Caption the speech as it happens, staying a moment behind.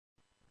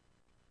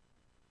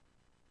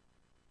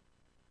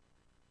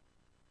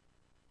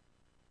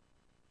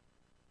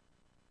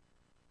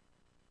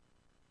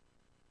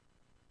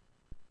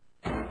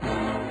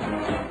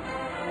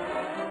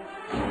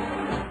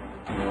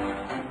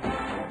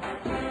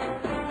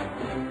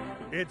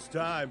It's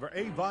time for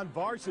Avon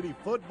Varsity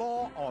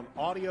Football on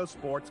Audio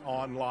Sports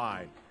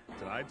Online.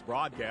 Tonight's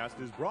broadcast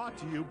is brought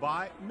to you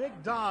by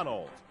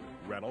McDonald's,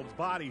 Reynolds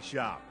Body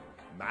Shop,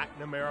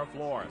 McNamara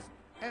Florist,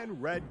 and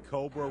Red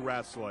Cobra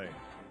Wrestling.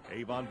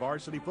 Avon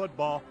Varsity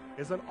Football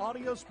is an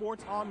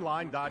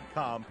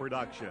AudioSportsOnline.com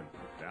production.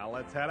 Now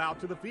let's head out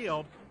to the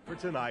field for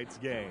tonight's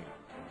game.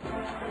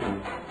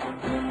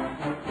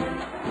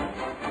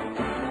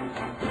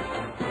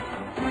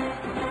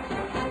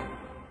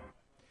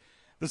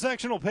 The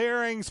sectional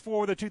pairings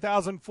for the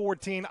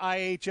 2014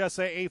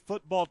 IHSAA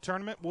football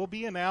tournament will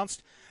be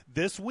announced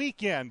this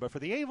weekend. But for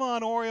the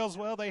Avon Orioles,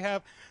 well, they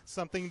have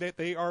something that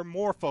they are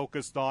more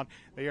focused on.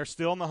 They are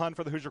still in the hunt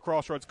for the Hoosier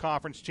Crossroads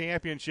Conference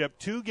Championship.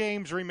 2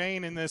 games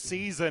remain in this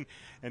season,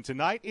 and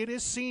tonight it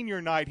is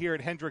senior night here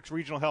at Hendricks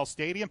Regional Health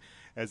Stadium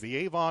as the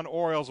Avon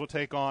Orioles will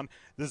take on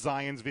the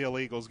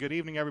Zionsville Eagles. Good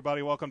evening,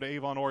 everybody. Welcome to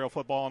Avon Oriole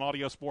Football on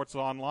Audio Sports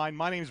Online.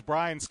 My name is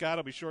Brian Scott.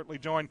 I'll be shortly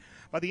joined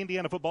by the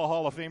Indiana Football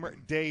Hall of Famer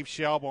Dave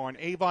Shelborne.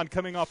 Avon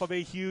coming off of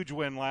a huge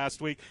win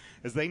last week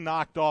as they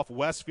knocked off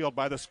Westfield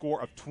by the score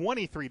of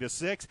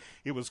 23-6.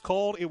 It was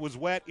cold, it was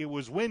wet, it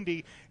was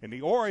windy, and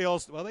the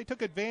Orioles, well, they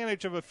took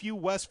advantage of a few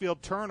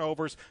Westfield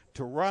turnovers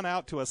to run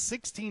out to a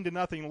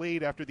 16-0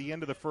 lead after the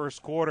end of the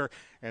first quarter,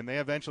 and they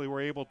eventually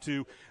were able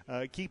to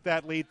keep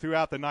that lead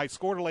throughout the night.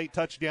 Scored a late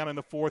touchdown in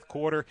the fourth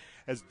quarter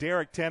as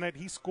Derek Tennant,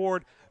 he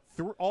scored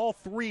all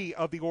 3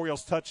 of the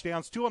Orioles'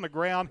 touchdowns, 2 on the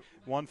ground,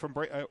 one from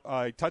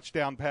a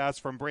touchdown pass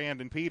from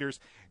Brandon Peters,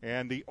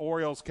 and the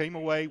Orioles came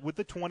away with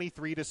the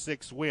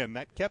 23-6 win.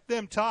 That kept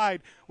them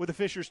tied with the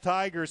Fishers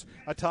Tigers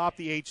atop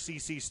the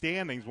HCC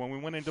standings. When we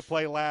went into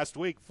play last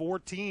week, 4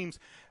 teams,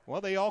 well,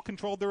 they all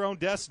controlled their own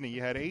destiny.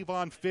 You had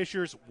Avon,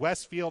 Fishers,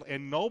 Westfield,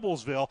 and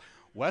Noblesville.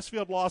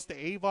 Westfield lost to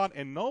Avon,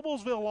 and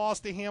Noblesville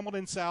lost to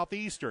Hamilton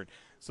Southeastern.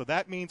 So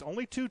that means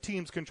only 2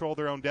 teams control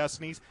their own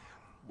destinies.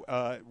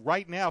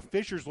 Right now,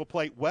 Fishers will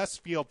play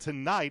Westfield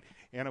tonight,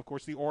 and, of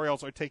course, the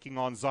Orioles are taking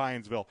on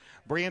Zionsville.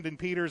 Brandon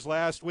Peters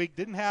last week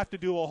didn't have to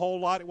do a whole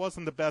lot. It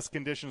wasn't the best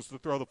conditions to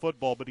throw the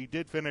football, but he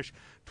did finish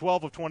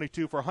 12 of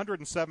 22 for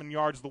 107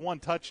 yards, the 1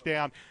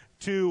 touchdown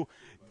to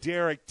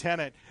Derek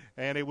Tennant.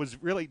 And it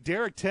was really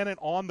Derek Tennant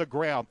on the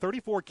ground,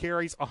 34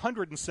 carries,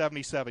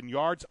 177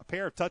 yards, a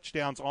pair of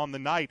touchdowns on the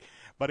night.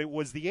 But it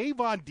was the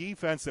Avon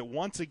defense that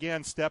once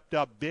again stepped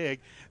up big.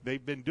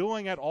 They've been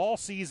doing it all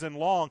season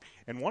long.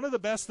 And one of the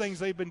best things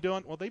they've been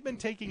doing, well, they've been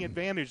taking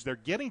advantage. They're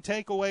getting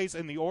takeaways,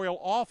 and the Oriole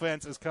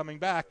offense is coming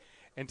back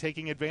and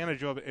taking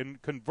advantage of it and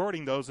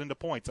converting those into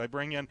points. I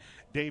bring in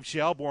Dave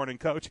Shelborne, and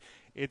Coach,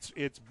 it's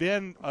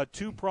been a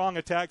 2-prong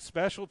attack,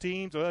 special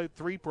teams,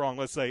 3-prong,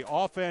 let's say,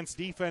 offense,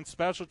 defense,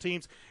 special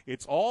teams.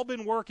 It's all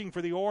been working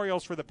for the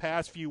Orioles for the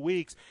past few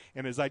weeks.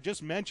 And as I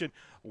just mentioned,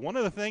 one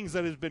of the things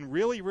that has been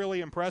really, really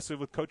impressive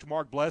with Coach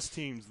Mark Bless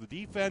teams, the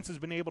defense has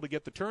been able to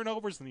get the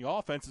turnovers, and the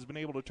offense has been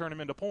able to turn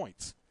them into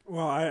points.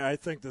 Well, I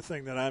think the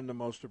thing that I'm the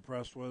most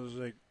impressed with is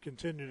they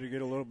continue to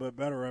get a little bit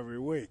better every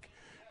week.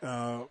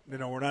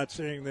 We're not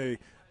seeing the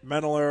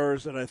mental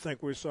errors that I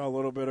think we saw a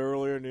little bit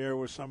earlier in the year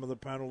with some of the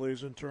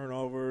penalties and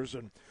turnovers,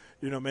 and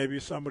maybe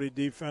somebody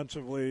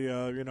defensively,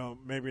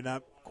 maybe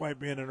not quite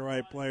being in the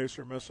right place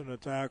or missing a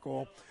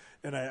tackle.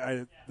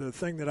 And the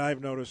thing that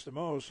I've noticed the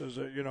most is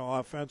that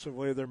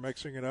offensively they're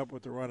mixing it up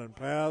with the run and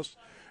pass.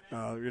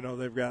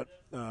 They've got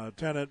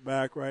Tennant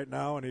back right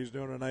now, and he's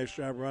doing a nice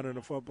job running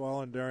the football,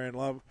 and Darian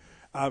Love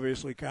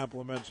obviously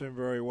complements him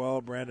very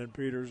well. Brandon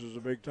Peters is a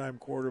big-time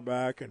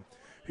quarterback, and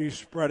he's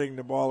spreading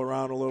the ball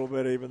around a little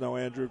bit, even though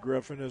Andrew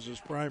Griffin is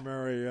his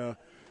primary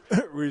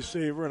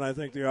receiver. And I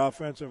think the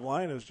offensive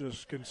line has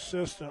just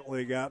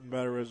consistently gotten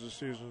better as the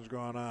season's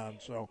gone on.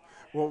 So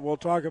we'll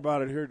talk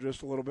about it here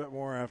just a little bit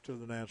more after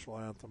the national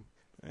anthem.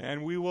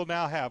 And we will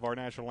now have our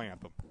national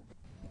anthem.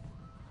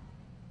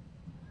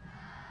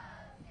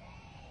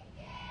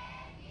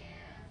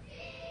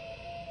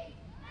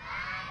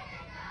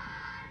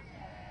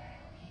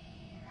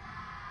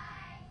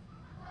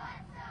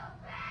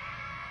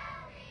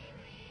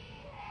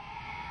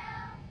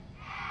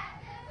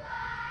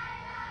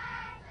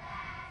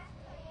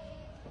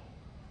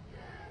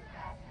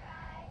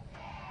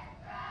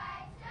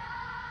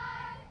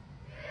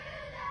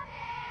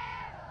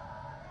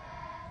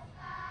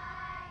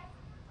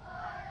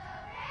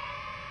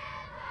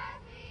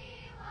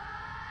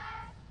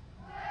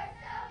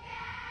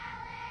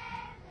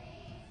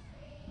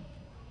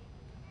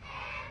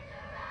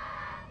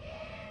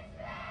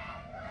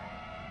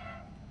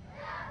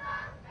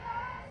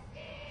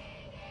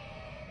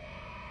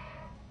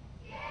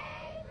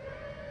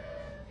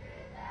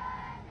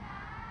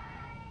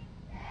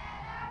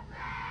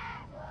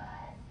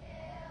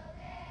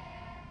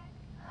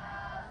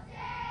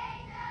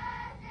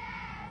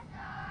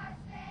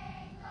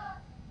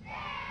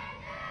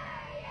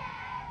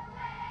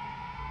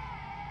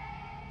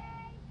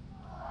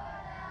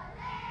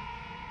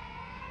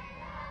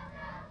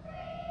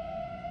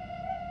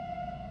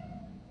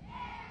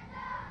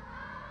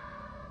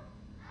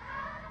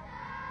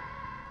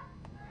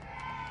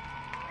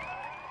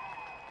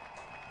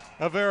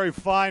 A very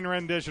fine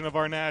rendition of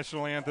our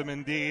national anthem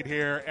indeed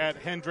here at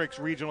Hendricks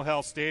Regional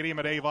Health Stadium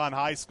at Avon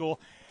High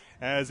School,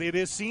 as it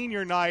is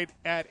senior night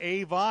at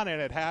Avon, and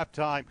at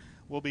halftime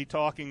we'll be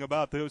talking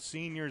about those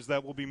seniors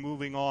that will be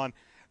moving on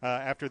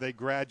after they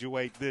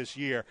graduate this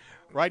year.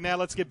 Right now,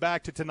 let's get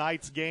back to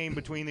tonight's game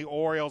between the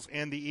Orioles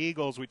and the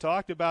Eagles. We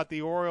talked about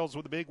the Orioles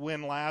with a big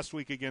win last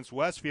week against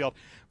Westfield.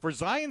 For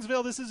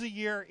Zionsville, this is a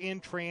year in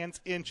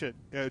transition.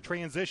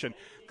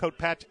 Coach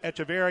Pat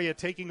Echeverria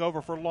taking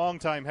over for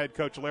longtime head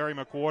coach Larry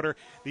McWhorter.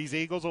 These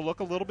Eagles will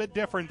look a little bit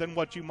different than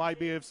what you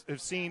might have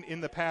seen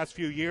in the past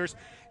few years.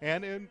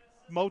 And in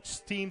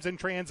most teams in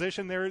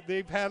transition,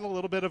 they've had a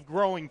little bit of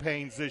growing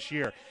pains this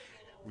year.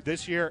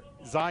 This year,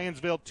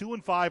 Zionsville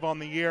 2-5 on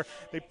the year.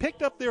 They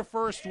picked up their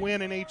first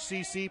win in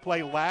HCC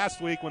play last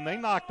week when they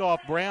knocked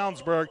off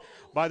Brownsburg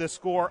by the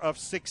score of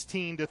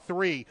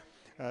 16-3.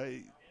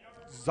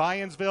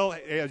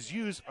 Zionsville has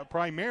used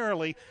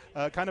primarily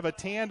kind of a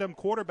tandem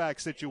quarterback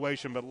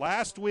situation, but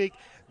last week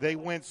they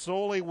went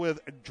solely with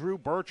Drew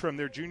Bertram,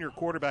 their junior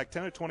quarterback,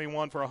 10 of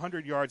 21 for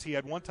 100 yards. He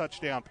had one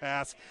touchdown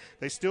pass.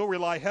 They still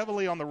rely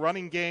heavily on the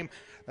running game.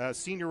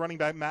 Senior running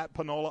back Matt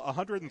Panola,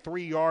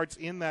 103 yards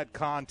in that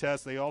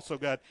contest. They also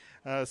got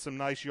some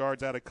nice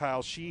yards out of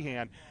Kyle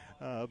Sheehan.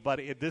 But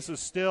this is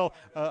still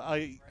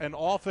an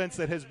offense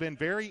that has been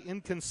very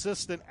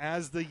inconsistent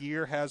as the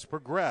year has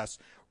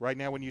progressed. Right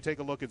now, when you take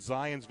a look at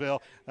Zionsville,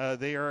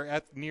 they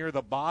are near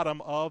the bottom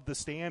of the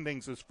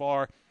standings as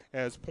far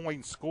as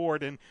points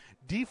scored. And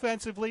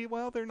defensively,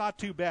 well, they're not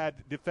too bad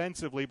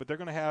defensively, but they're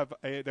going to have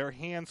their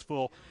hands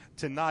full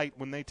tonight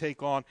when they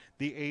take on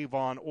the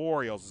Avon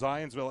Orioles.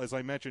 Zionsville, as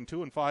I mentioned,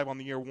 2-5 on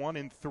the year,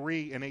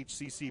 1-3 in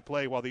HCC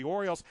play, while the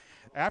Orioles,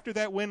 after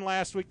that win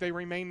last week, they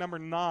remain number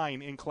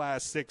 9 in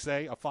Class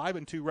 6A, a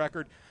 5-2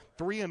 record,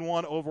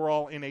 3-1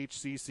 overall in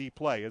HCC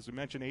play. As we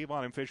mentioned,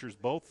 Avon and Fishers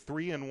both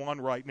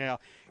 3-1 right now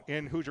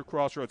in Hoosier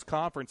Crossroads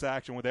Conference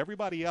action, with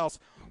everybody else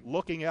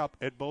looking up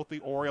at both the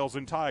Orioles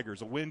and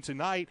Tigers. A win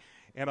tonight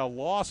and a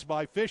loss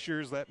by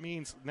Fishers, that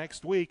means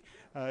next week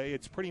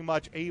it's pretty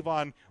much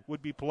Avon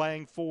would be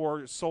playing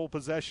for sole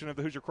possession of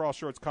the Hoosier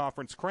Crossroads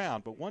Conference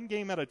crown. But one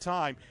game at a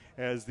time,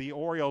 as the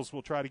Orioles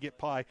will try to get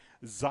by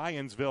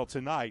Zionsville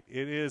tonight.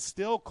 It is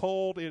still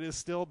cold, it is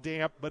still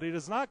damp, but it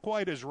is not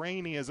quite as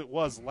rainy as it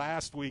was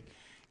last week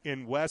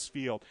in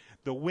Westfield.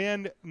 The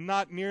wind,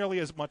 not nearly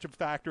as much of a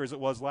factor as it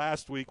was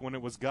last week when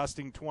it was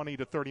gusting 20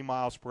 to 30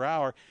 miles per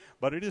hour,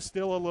 but it is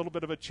still a little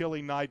bit of a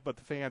chilly night. But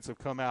the fans have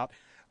come out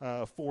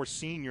for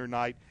senior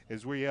night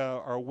as we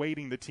are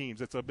awaiting the teams.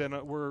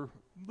 We're a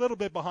little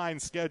bit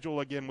behind schedule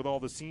again with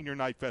all the senior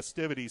night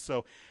festivities.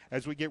 So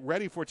as we get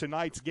ready for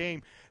tonight's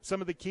game,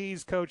 some of the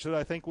keys, Coach, that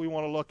I think we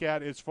want to look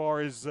at as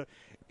far as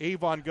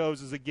Avon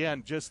goes is,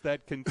 again, just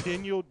that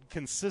continued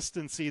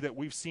consistency that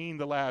we've seen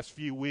the last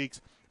few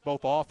weeks,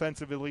 both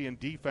offensively and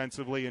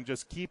defensively, and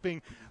just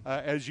keeping,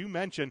 as you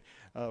mentioned,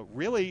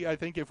 really, I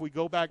think if we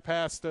go back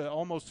past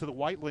almost to the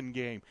Whiteland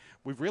game,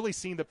 we've really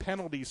seen the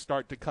penalties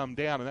start to come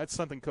down, and that's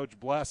something Coach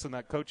Bless and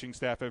that coaching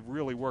staff have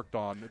really worked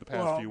on in the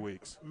past few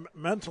weeks.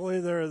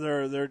 Mentally,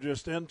 they're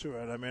just into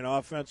it. I mean,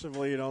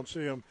 offensively, you don't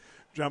see them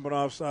jumping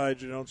off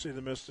sides, you don't see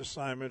the missed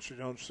assignments, you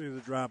don't see the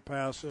drop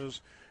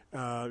passes.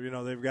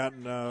 They've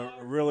gotten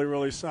really,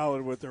 really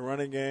solid with their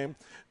running game.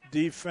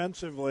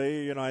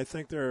 Defensively, I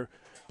think they're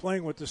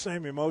playing with the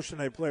same emotion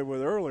they played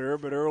with earlier,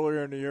 but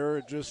earlier in the year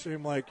it just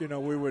seemed like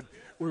we would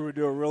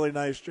do a really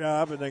nice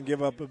job and then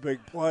give up a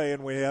big play,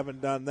 and we haven't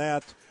done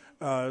that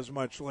as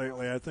much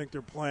lately. I think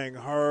they're playing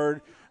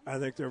hard. I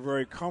think they're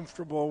very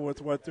comfortable with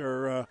what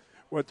they're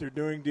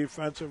doing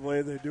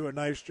defensively. They do a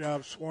nice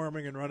job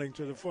swarming and running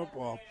to the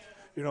football.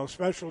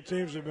 Special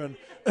teams have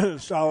been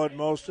solid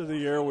most of the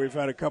year. We've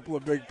had a couple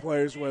of big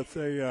plays with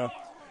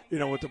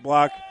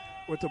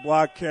with the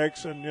block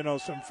kicks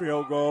and, some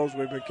field goals.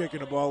 We've been kicking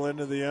the ball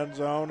into the end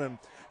zone,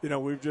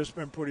 and, we've just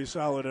been pretty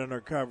solid in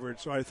our coverage.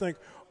 So I think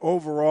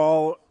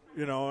overall,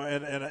 and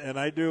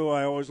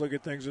I always look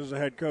at things as a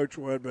head coach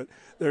would, but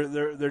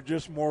they're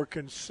just more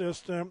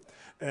consistent.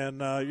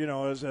 And,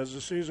 as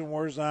the season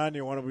wears on,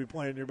 you want to be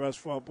playing your best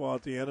football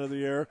at the end of the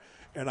year.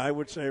 And I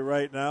would say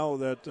right now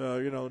that,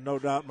 no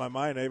doubt in my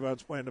mind,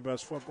 Avon's playing the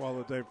best football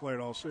that they've played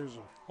all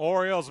season.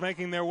 Orioles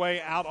making their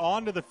way out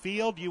onto the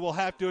field. You will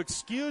have to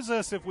excuse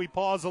us if we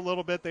pause a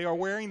little bit. They are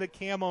wearing the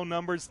camo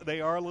numbers.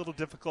 They are a little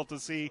difficult to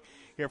see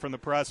here from the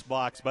press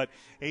box, but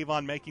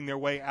Avon making their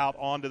way out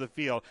onto the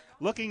field.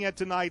 Looking at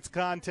tonight's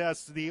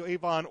contest, the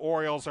Avon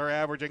Orioles are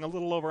averaging a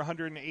little over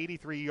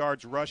 183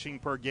 yards rushing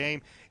per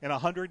game and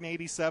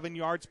 187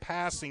 yards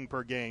passing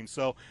per game.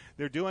 So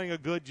they're doing a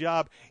good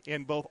job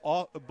in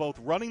both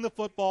running the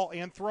football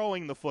and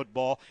throwing the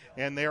football,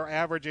 and they're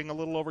averaging a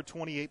little over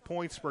 28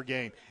 points per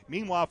game.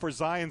 Meanwhile, for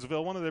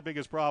Zionsville, one of their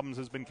biggest problems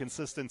has been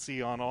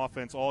consistency on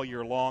offense all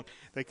year long.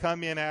 They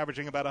come in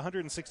averaging about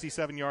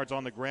 167 yards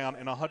on the ground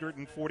and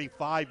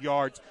 145 5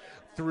 yards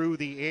through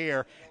the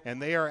air,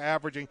 and they are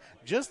averaging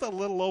just a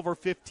little over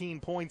 15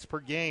 points per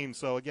game.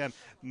 So, again,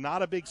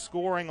 not a big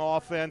scoring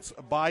offense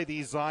by the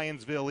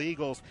Zionsville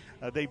Eagles.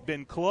 They've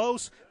been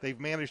close. They've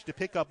managed to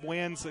pick up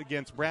wins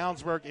against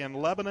Brownsburg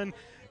and Lebanon.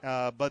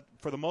 But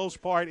for the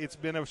most part, it's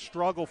been a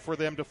struggle for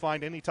them to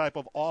find any type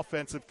of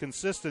offensive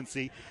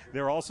consistency.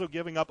 They're also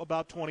giving up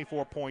about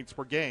 24 points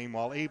per game,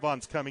 while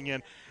Avon's coming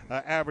in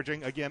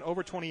averaging, again,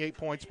 over 28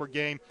 points per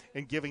game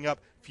and giving up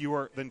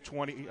fewer than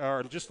 20,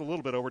 or just a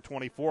little bit over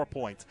 24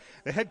 points.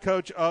 The head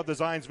coach of the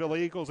Zionsville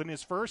Eagles in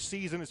his first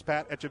season is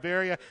Pat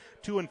Echeverria,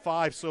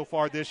 2-5 so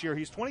far this year.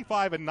 He's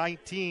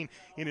 25-19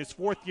 in his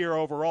fourth year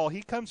overall.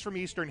 He comes from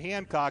Eastern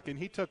Hancock, and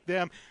he took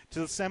them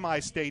to the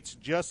semi-states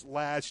just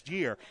last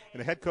year. And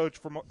the head coach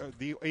from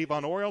the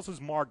Avon Orioles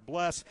is Mark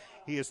Bless.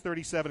 He is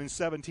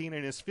 37-17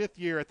 in his fifth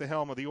year at the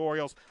helm of the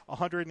Orioles,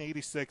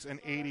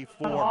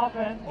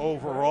 186-84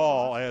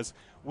 overall as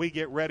we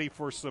get ready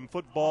for some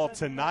football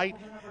tonight.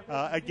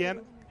 Again,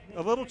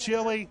 a little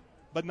chilly,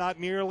 but not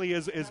nearly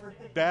as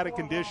bad of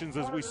conditions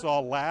as we saw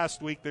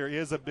last week. There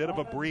is a bit of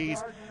a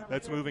breeze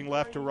that's moving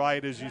left to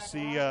right, as you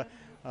see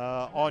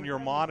on your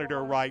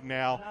monitor right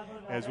now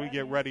as we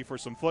get ready for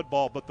some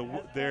football. But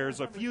there's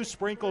a few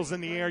sprinkles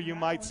in the air. You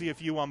might see a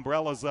few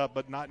umbrellas up,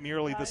 but not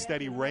nearly the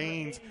steady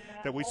rains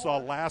that we saw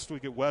last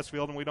week at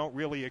Westfield, and we don't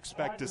really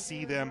expect to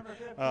see them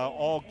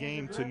all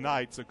game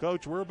tonight. So,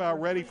 Coach, we're about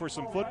ready for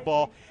some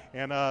football,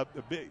 and a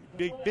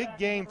big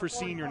game for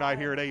senior night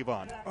here at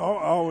Avon. Oh,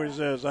 always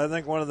is. I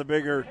think one of the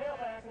bigger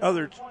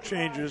other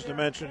changes to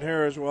mention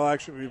here is we'll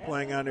actually be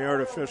playing on the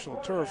artificial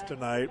turf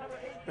tonight.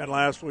 And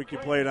last week you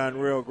played on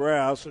real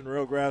grass, and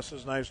real grass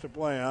is nice to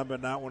play on,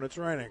 but not when it's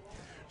raining.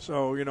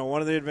 So,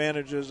 one of the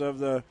advantages of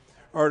the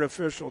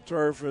artificial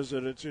turf is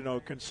that it's,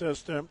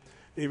 consistent.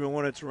 Even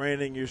when it's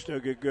raining, you still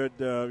get good,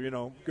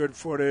 good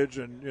footage,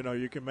 and,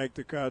 you can make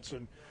the cuts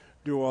and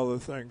do all the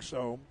things.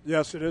 So,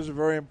 yes, it is a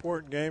very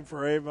important game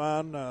for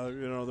Avon.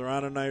 They're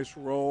on a nice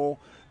roll.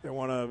 They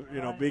want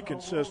to, be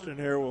consistent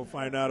here. We'll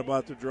find out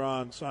about the draw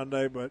on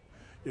Sunday, but,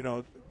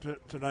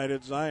 tonight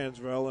it's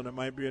Zionsville, and it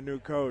might be a new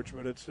coach,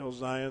 but it's still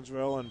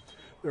Zionsville, and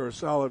they're a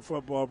solid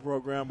football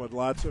program with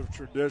lots of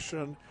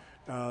tradition.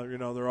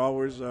 They're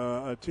always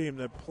a team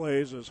that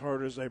plays as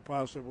hard as they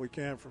possibly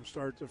can from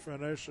start to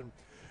finish. And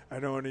I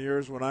know in the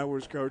years when I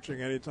was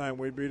coaching, anytime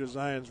we beat a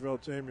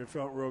Zionsville team, you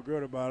felt real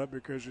good about it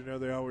because,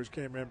 they always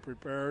came in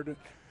prepared.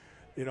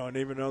 And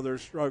even though they're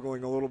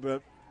struggling a little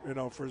bit,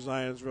 for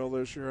Zionsville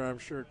this year, I'm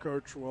sure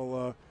Coach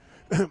will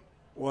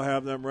will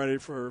have them ready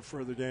for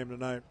the game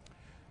tonight.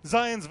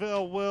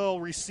 Zionsville will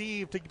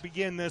receive to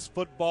begin this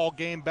football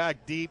game.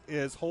 Back deep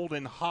is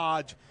Holden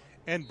Hodge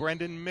and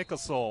Brendan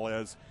Mickelsole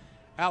as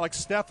Alex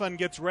Stefan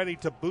gets ready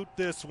to boot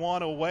this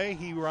one away.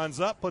 He runs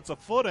up, puts a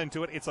foot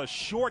into it. It's a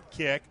short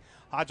kick.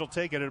 Hodge will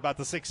take it at about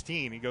the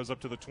 16. He goes up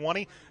to the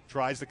 20,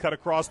 tries to cut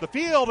across the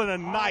field, and a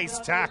nice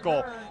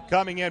tackle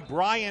coming in.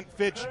 Bryant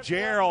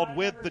Fitzgerald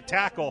with the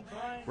tackle.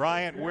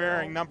 Bryant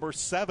wearing number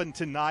 7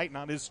 tonight,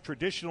 not his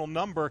traditional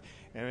number.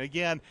 And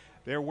again,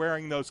 they're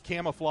wearing those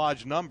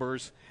camouflage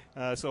numbers,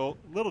 so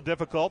a little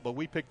difficult, but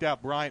we picked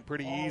out Bryant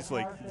pretty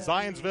easily.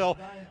 Zionsville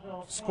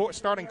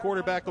starting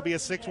quarterback will be a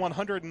 6'1",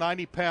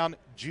 190-pound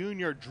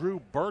junior Drew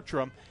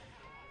Bertram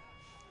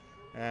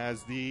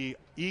as the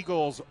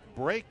Eagles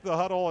break the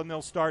huddle, and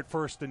they'll start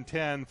 1st and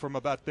 10 from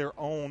about their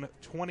own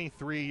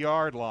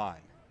 23-yard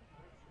line.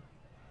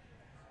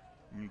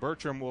 And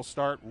Bertram will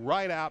start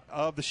right out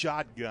of the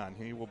shotgun.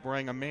 He will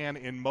bring a man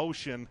in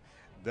motion.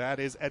 That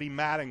is Eddie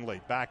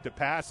Mattingly. Back to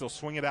pass. He'll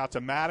swing it out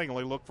to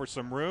Mattingly, look for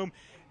some room,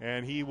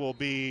 and he will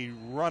be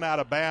run out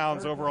of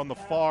bounds over on the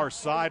far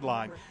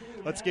sideline.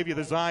 Let's give you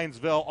the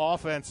Zionsville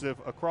offensive.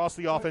 Across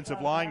the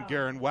offensive line,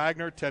 Garen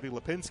Wagner, Teddy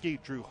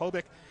Lipinski, Drew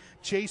Hobick,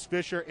 Chase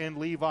Fisher, and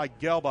Levi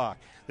Gelbach.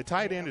 The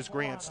tight end is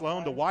Grant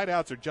Sloan. The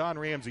wideouts are John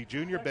Ramsey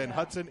Jr., Ben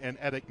Hudson, and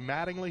Eddie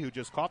Mattingly, who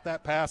just caught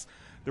that pass.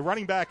 The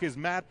running back is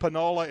Matt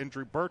Panola, and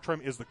Drew Bertram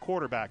is the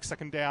quarterback.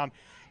 Second down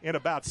and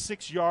about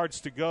 6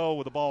 yards to go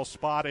with the ball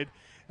spotted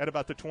at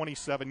about the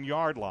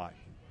 27-yard line.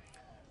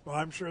 Well,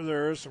 I'm sure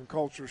there is some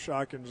culture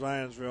shock in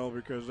Zionsville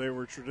because they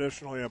were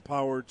traditionally a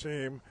power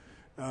team.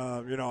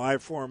 I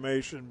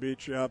formation,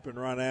 beat you up and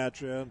run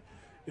at you. And,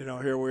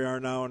 here we are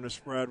now in the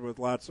spread with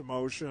lots of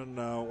motion,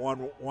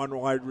 one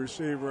wide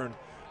receiver and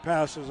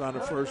passes on the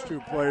first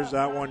 2 plays,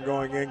 that one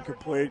going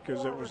incomplete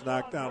because it was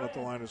knocked down at the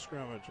line of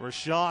scrimmage.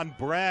 Rashawn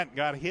Brent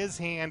got his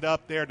hand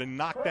up there to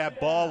knock that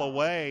ball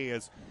away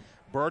as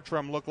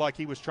Bertram looked like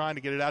he was trying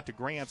to get it out to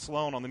Grant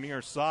Sloan on the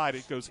near side.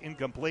 It goes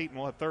incomplete, and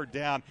we'll have 3rd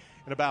down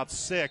and about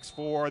 6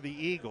 for the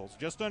Eagles.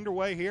 Just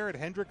underway here at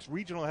Hendricks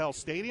Regional Health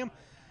Stadium.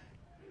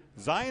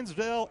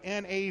 Zionsville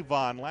and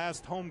Avon,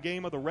 last home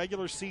game of the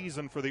regular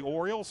season for the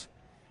Orioles.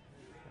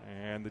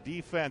 And the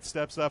defense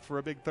steps up for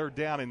a big 3rd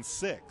down and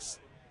 6.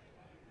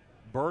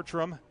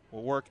 Bertram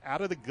will work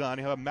out of the gun.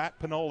 He'll have Matt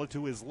Panola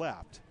to his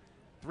left.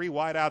 3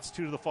 wideouts,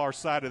 2 to the far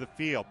side of the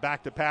field.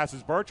 Back to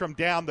passes. Bertram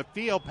down the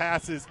field.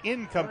 Passes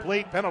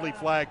incomplete. Penalty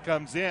flag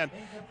comes in.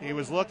 He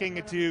was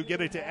looking to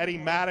get it to Eddie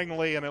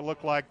Mattingly, and it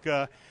looked like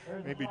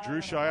maybe Drew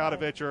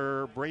Shayatovich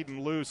or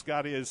Braden Luce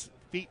got his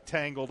feet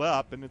tangled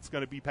up, and it's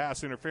going to be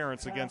pass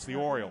interference against the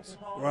Orioles.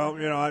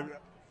 Well,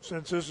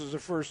 since this is the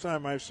first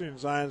time I've seen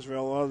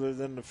Zionsville other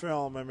than the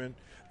film, I mean,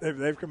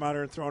 they've come out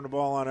here and thrown the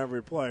ball on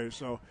every play.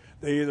 So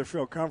they either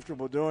feel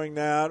comfortable doing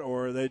that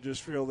or they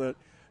just feel that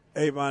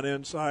Avon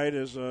inside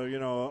is,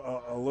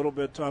 a little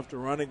bit tough to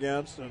run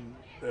against, and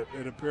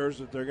it appears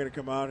that they're going to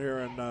come out here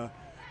and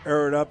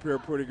air it up here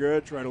pretty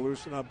good, try to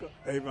loosen up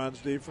Avon's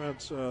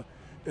defense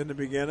in the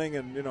beginning,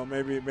 and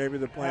maybe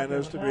the plan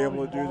is to be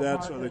able to do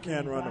that so they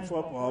can run the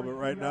football. But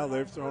right now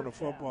they've thrown the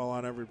football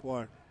on every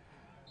play.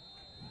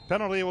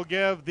 Penalty will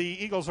give the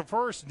Eagles a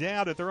first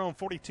down at their own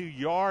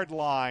 42-yard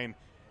line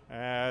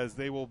as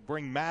they will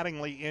bring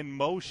Mattingly in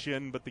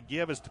motion, but the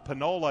give is to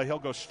Panola. He'll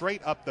go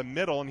straight up the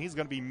middle, and he's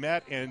going to be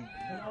met and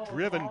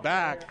driven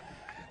back.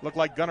 Looked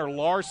like Gunnar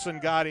Larson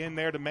got in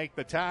there to make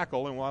the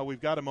tackle, and while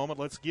we've got a moment,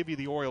 let's give you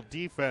the Oriole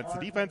defense. The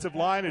defensive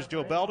line is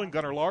Joe Belden,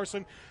 Gunnar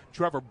Larson,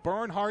 Trevor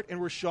Bernhardt,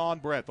 and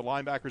Rashawn Brett. The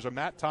linebackers are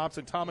Matt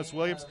Thompson, Thomas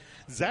Williams.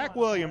 Zach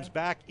Williams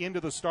back into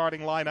the starting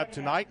lineup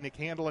tonight. Nick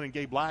Handelin and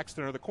Gabe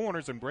Laxton are the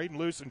corners, and Braden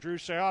Luce and Drew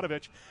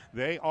Shayatovich,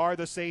 they are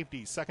the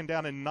safeties. 2nd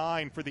down and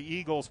 9 for the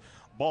Eagles.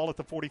 Ball at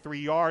the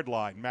 43-yard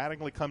line.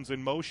 Mattingly comes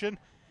in motion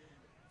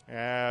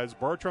as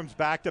Bertram's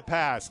back to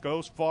pass.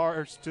 Goes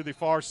far to the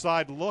far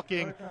side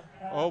looking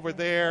over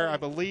there. I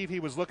believe he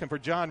was looking for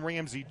John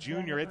Ramsey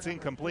Jr. It's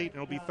incomplete,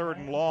 and it'll be 3rd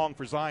and long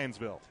for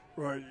Zionsville.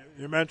 Well,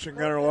 you mentioned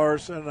Gunnar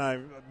Larson. I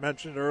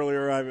mentioned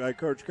earlier I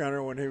coached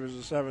Gunnar when he was a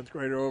 7th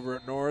grader over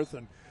at North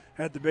and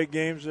had the big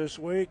games this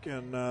week.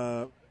 And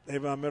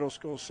Avon Middle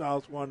School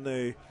South won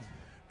the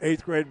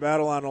 8th grade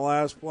battle on the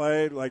last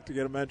play. I'd like to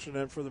get a mention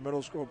in for the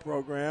middle school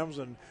programs.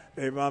 And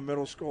Avon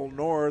Middle School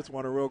North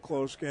won a real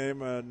close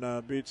game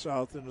and beat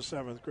South in the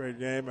 7th grade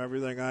game.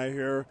 Everything I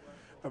hear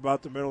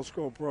about the middle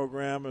school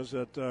program is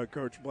that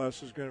Coach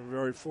Bless is going to be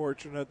very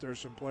fortunate. There's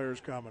some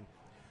players coming.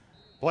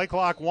 Play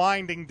clock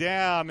winding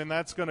down, and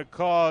that's going to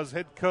cause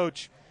head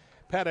coach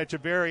Pat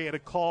Echeverria to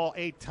call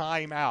a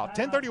timeout.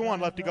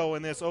 10:31 left to go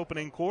in this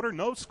opening quarter.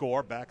 No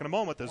score. Back in a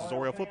moment. This is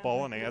Oriole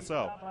football on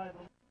ASO.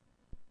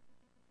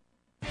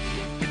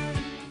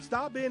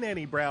 Stop in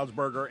any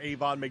Brownsburg or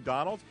Avon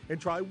McDonald's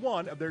and try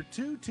one of their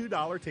two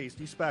 $2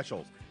 tasty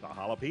specials, the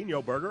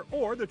jalapeno burger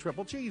or the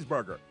triple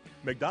cheeseburger.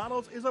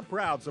 McDonald's is a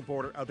proud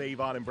supporter of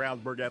Avon and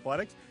Brownsburg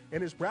athletics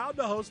and is proud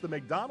to host the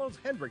McDonald's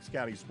Hendricks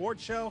County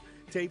Sports Show,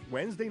 taped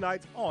Wednesday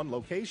nights on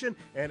location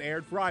and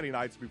aired Friday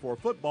nights before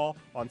football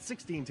on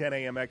 1610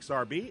 AM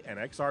XRB and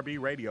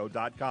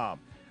XRBradio.com.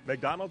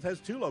 McDonald's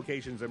has 2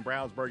 locations in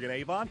Brownsburg and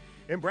Avon.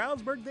 In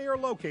Brownsburg, they are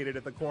located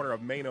at the corner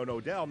of Main and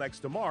Odell next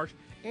to Marsh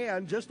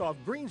and just off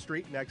Green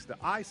Street next to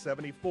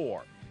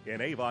I-74. In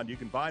Avon, you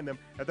can find them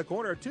at the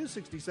corner of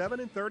 267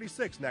 and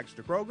 36 next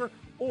to Kroger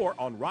or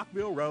on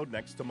Rockville Road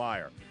next to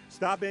Meyer.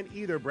 Stop in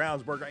either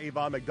Brownsburg or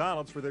Avon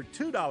McDonald's for their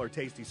 $2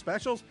 tasty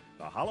specials,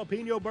 the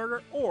jalapeno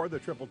burger or the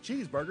triple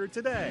cheeseburger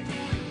today.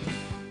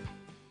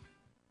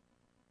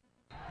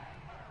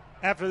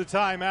 After the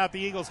timeout, the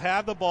Eagles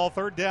have the ball,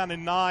 3rd down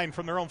and 9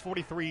 from their own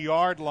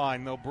 43-yard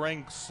line. They'll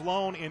bring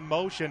Sloan in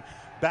motion.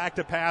 Back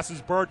to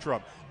passes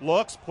Bertram.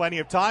 Looks, plenty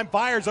of time,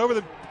 fires over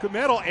the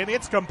middle, and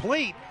it's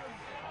complete.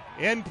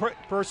 In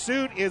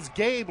pursuit is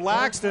Gabe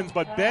Laxton's,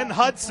 but Ben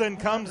Hudson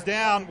comes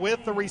down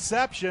with the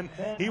reception.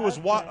 He was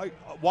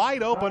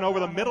wide open over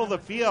the middle of the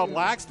field.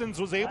 Laxton's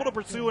was able to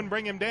pursue and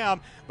bring him down,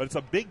 but it's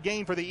a big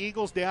gain for the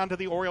Eagles down to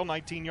the Oriole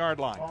 19-yard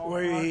line. Well,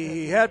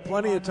 he had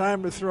plenty of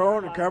time to throw,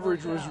 and the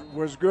coverage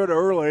was good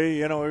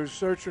early. He was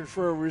searching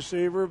for a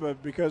receiver,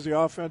 but because the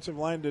offensive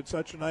line did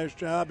such a nice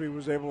job, he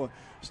was able to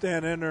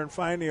stand in there and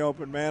find the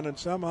open man, and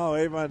somehow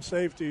Avon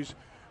safeties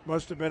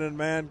must have been in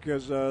man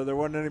because there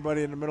wasn't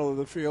anybody in the middle of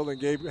the field,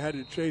 and Gabe had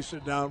to chase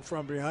it down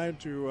from behind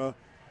to,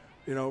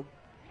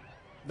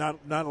 not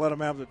let him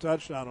have the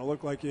touchdown. It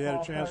looked like he had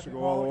a chance to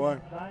go all the way.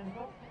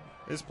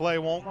 This play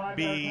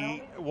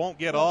won't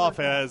get off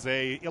as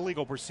a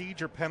illegal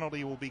procedure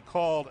penalty will be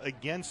called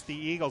against the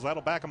Eagles.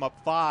 That'll back them up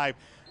 5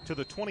 to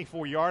the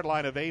 24-yard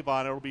line of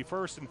Avon. It'll be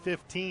 1st and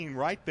 15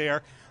 right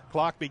there.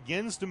 Clock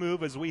begins to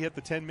move as we hit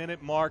the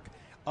 10-minute mark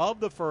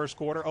of the first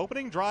quarter.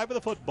 Opening drive of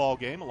the football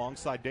game.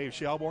 Alongside Dave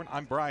Shelbourne,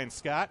 I'm Brian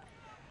Scott.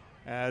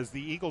 As the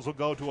Eagles will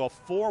go to a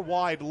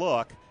 4-wide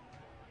look.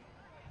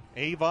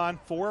 Avon,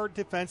 4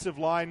 defensive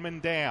linemen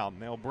down.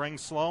 They'll bring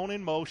Sloan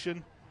in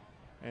motion,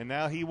 and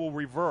now he will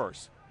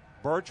reverse.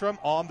 Bertram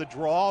on the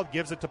draw,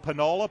 gives it to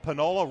Panola.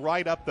 Panola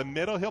right up the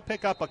middle. He'll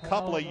pick up a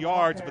couple of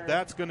yards, but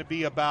that's going to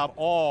be about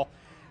all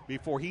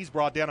before he's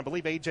brought down. I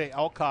believe A.J.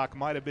 Elcock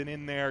might have been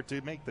in there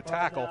to make the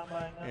tackle,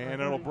 and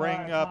it'll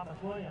bring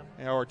up,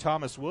 or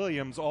Thomas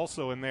Williams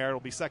also in there. It'll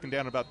be 2nd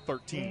down about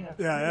 13.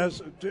 Yeah,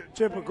 as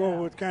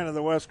typical with kind of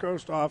the West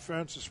Coast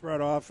offense, the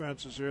spread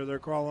offenses here, they're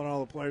calling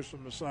all the plays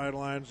from the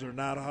sidelines. They're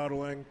not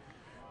huddling.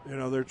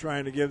 They're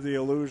trying to give the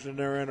illusion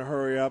they're in a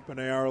hurry up, and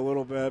they are a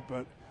little bit,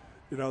 but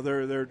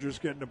they're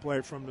just getting to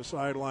play from the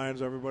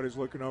sidelines. Everybody's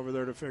looking over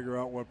there to figure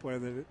out what play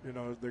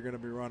they're going to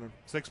be running.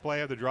 Sixth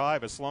play of the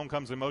drive as Sloan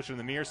comes in motion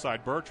to the near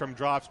side. Bertram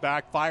drops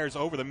back, fires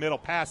over the middle,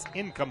 pass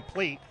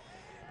incomplete.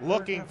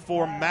 Looking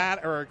for Eddie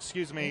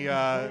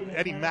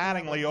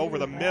Mattingly over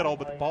the middle,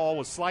 but the ball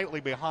was slightly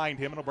behind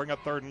him, and it'll bring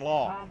up 3rd and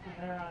long.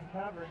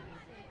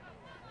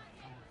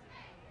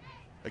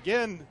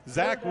 Again,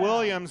 Zach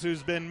Williams,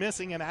 who's been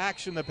missing in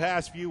action the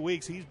past few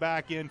weeks, he's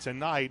back in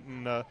tonight,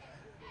 and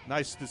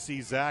nice to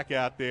see Zach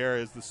out there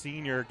as the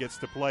senior gets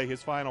to play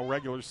his final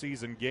regular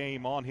season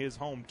game on his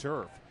home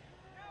turf.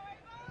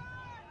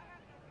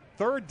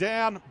 3rd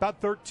down, about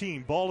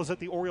 13. Ball is at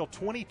the Oriole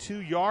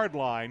 22-yard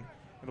line.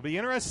 It'll be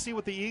interesting to see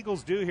what the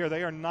Eagles do here.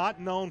 They are not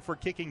known for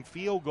kicking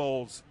field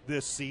goals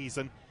this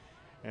season.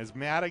 As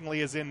Mattingly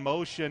is in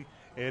motion,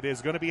 it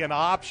is going to be an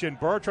option.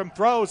 Bertram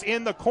throws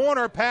in the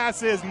corner.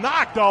 Pass is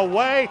knocked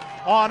away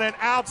on an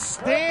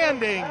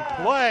outstanding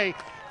play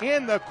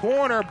in the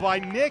corner by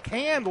Nick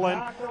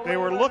Handlin. They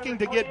were looking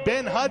to get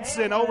Ben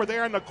Hudson over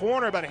there in the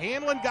corner, but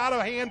Handlin got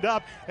a hand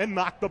up and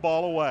knocked the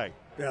ball away.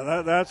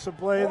 Yeah, that's the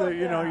play that,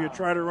 you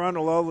try to run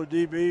to lull the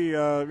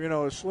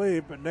DB,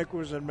 asleep, and Nick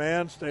was in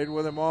man, stayed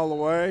with him all the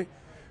way,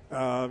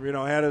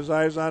 had his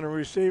eyes on the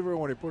receiver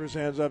when he put his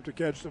hands up to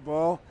catch the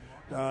ball.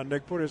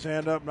 Nick put his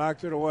hand up,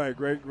 knocked it away.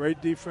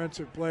 Great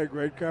defensive play,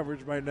 great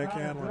coverage by Nick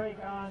Handlin.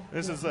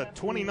 This is a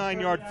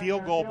 29-yard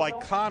field goal by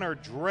Connor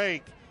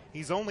Drake.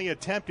 He's only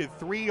attempted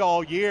 3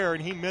 all year,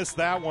 and he missed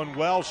that one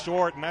well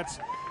short, and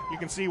you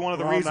can see one of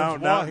the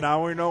reasons why.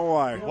 Now we know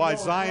why. Why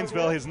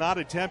Zionsville has not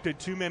attempted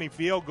too many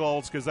field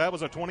goals, because that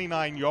was a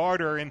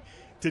 29-yarder. In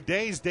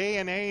today's day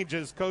and age,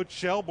 as Coach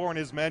Shelbourne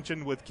has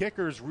mentioned, with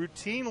kickers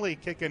routinely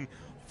kicking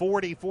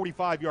 40,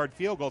 45-yard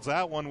field goals,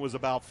 that one was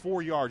about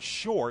 4 yards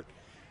short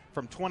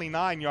from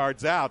 29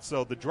 yards out.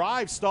 So the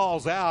drive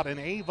stalls out, and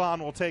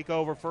Avon will take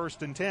over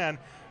 1st and 10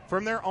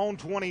 from their own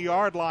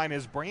 20-yard line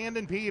as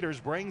Brandon Peters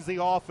brings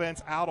the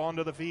offense out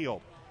onto the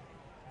field.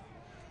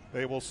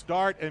 They will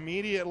start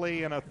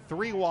immediately in a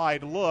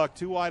 3-wide look,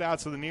 2 wide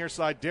outs to the near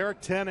side. Derek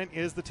Tennant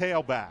is the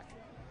tailback.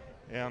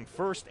 And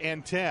 1st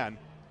and 10.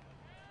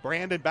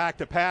 Brandon back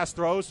to pass,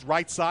 throws.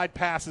 Right side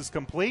pass is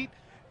complete.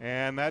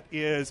 And that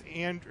is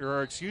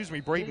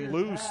Braden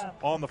Luce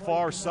on the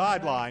far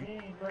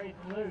sideline.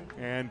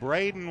 And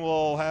Braden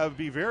will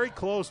be very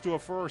close to a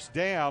 1st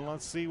down.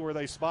 Let's see where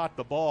they spot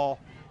the ball.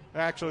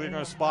 Actually, they're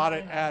going to spot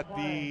it at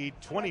the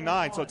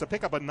 29, so it's a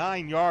pickup of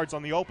 9 yards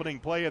on the opening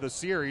play of the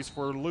series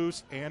for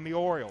Luce and the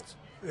Orioles.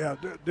 Yeah,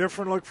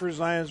 different look for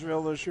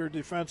Zionsville this year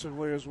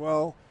defensively as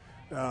well.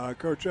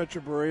 Coach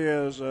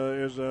Echevarria is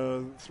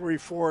a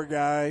 3-4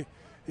 guy.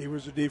 He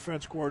was a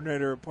defense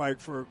coordinator at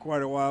Pike for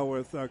quite a while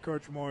with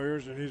Coach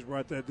Moyers, and he's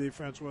brought that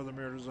defense with him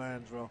here to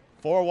Zionsville.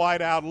 4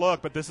 wide out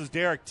look, but this is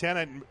Derek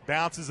Tennant,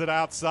 bounces it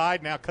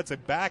outside, now cuts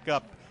it back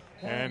up.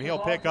 And he'll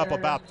pick up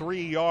about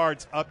 3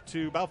 yards up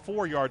to about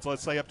 4 yards,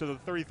 let's say, up to the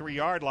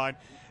 33-yard line.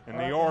 And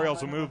the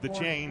Orioles will move the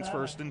chains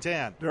 1st and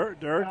 10.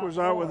 Derek was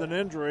out with an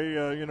injury,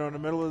 in the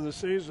middle of the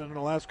season. In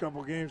the last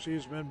couple of games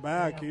he's been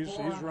back. He's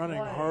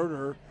running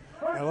harder.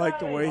 I like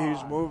the way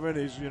he's moving.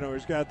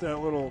 He's got that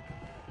little,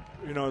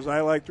 as I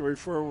like to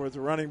refer with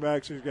the running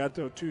backs, he's got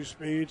those 2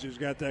 speeds. He's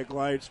got that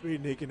glide speed,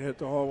 and he can hit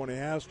the hole when he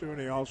has to,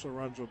 and he also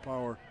runs with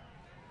power.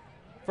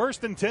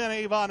 1st and 10,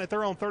 Avon at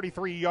their own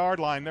 33-yard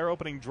line. Their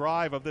opening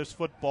drive of this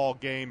football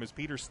game as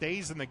Peter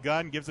stays in the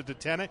gun, gives it to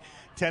Tennant.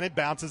 Tennant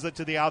bounces it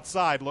to the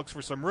outside, looks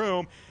for some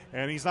room,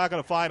 and he's not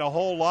going to find a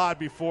whole lot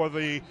before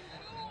the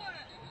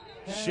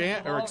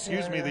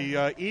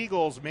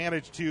Eagles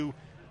manage to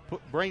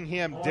bring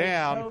him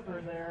down.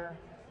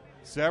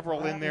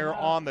 Several in there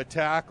on the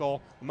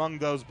tackle. Among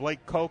those,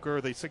 Blake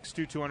Coker, the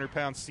 6'2",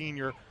 200-pound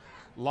senior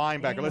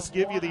linebacker. Let's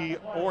give you the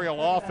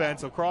Oriole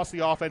offense. Across the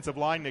offensive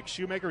line, Nick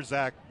Shoemaker,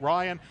 Zach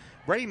Ryan,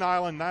 Brady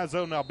Nyland,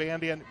 Nazo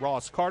Nalbandian,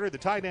 Ross Carter. The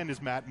tight end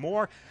is Matt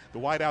Moore. The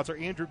wideouts are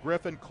Andrew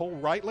Griffin, Cole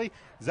Wrightley.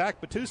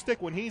 Zach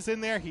Batustik, when he's in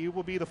there, he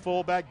will be the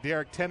fullback.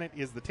 Derek Tennant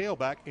is the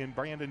tailback, and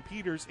Brandon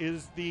Peters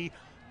is the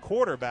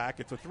quarterback.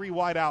 It's a 3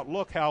 wide out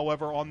look,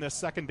 however, on this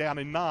 2nd down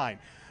and 9.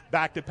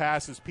 Back to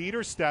passes.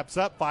 Peters steps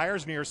up,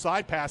 fires near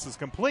side, passes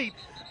complete.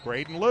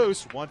 Braden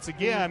Luce, once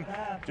again,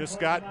 just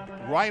got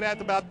right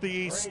at about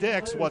the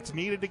sticks, what's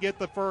needed to get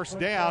the 1st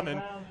down,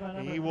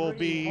 and he will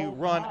be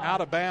run out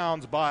of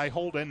bounds by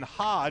Holden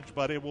Hodge,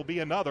 but it will be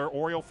another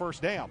Oriole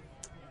 1st down.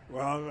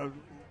 Well, a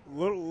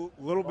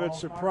little bit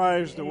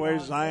surprised the way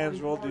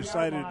Zionsville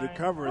decided to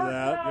cover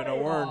that.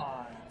 We're in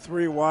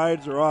 3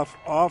 wides or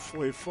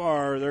awfully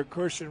far. Their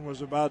cushion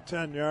was about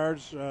 10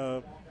 yards.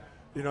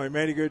 He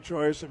made a good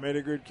choice and made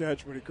a good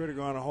catch, but he could have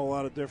gone a whole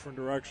lot of different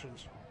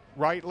directions.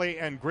 Wrightley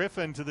and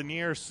Griffin to the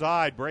near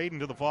side, Braden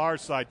to the far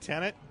side.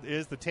 Tennant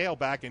is the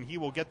tailback, and he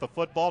will get the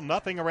football.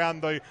 Nothing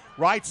around the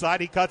right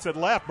side. He cuts it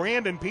left.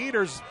 Brandon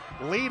Peters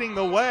leading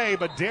the way,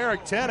 but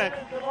Derek Tennant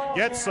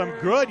gets some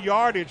good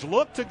yardage.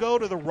 Looked to go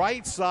to the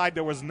right side.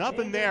 There was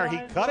nothing there. He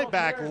cut it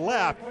back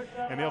left,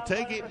 and he'll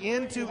take it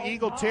into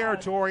Eagle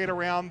territory at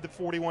around the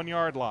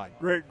 41-yard line.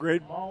 Great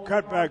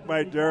cutback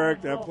by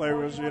Derek. That play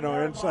was,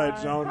 inside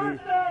zone.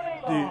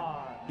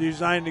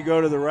 designed to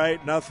go to the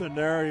right, nothing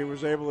there. He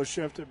was able to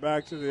shift it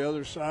back to the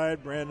other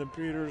side. Brandon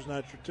Peters,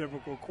 not your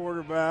typical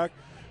quarterback,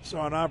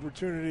 saw an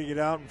opportunity to get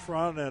out in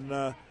front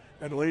and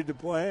lead the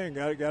play, and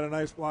got a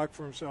nice block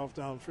for himself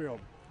downfield.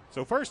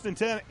 So 1st and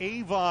 10,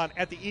 Avon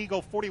at the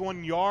Eagle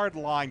 41-yard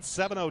line,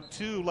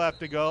 7:02 left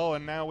to go,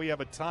 and now we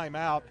have a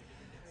timeout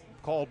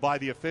called by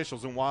the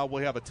officials. And while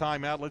we have a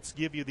timeout, let's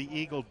give you the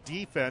Eagle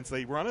defense.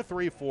 They run a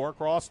 3-4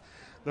 across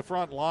the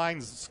front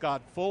lines.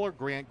 Scott Fuller,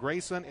 Grant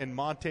Grayson, and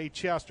Monte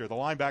Chester. The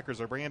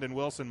linebackers are Brandon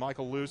Wilson,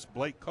 Michael Luce,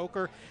 Blake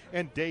Coker,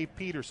 and Dave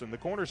Peterson. The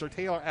corners are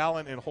Taylor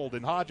Allen and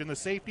Holden Hodge. And the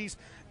safeties,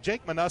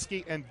 Jake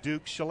Minuski and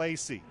Duke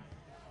Shalacy.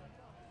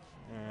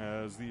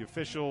 As the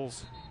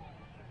officials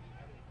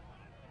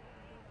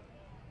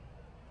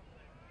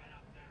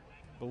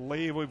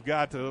believe we've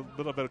got a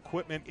little bit of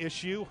equipment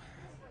issue,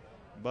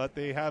 but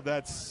they have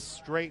that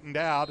straightened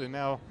out, and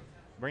now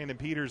Brandon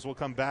Peters will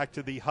come back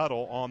to the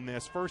huddle on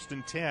this 1st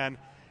and 10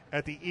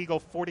 at the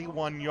Eagle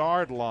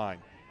 41-yard line.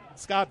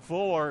 Scott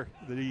Fuller,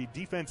 the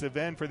defensive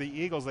end for the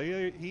Eagles,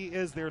 he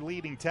is their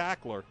leading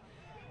tackler.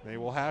 They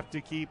will have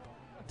to keep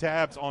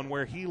tabs on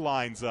where he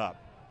lines up.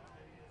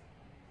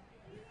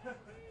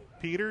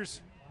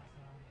 Peters,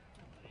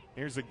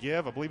 here's a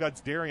give. I believe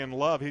that's Darian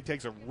Love. He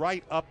takes it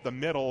right up the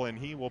middle, and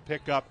he will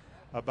pick up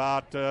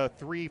about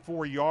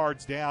 3-4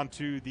 yards down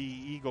to the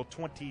Eagle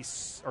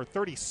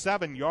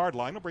 37-yard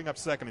line. He'll bring up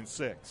 2nd and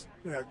 6.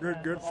 Yeah,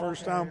 good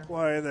first down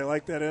play. They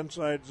like that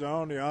inside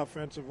zone. The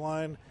offensive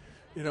line,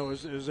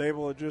 is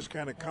able to just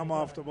kind of come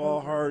off the ball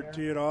hard,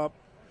 tee it up,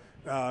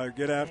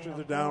 get after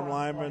the down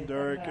lineman.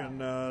 Derek and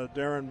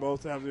Darren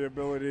both have the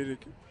ability to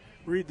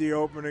read the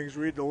openings,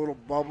 read the little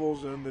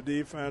bubbles in the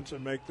defense,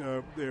 and make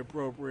the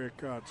appropriate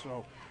cut.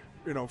 So,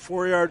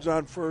 4 yards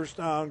on first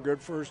down,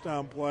 good first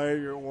down play.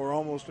 We're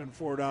almost in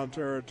 4-down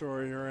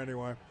territory here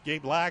anyway.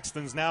 Gabe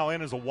Laxton's now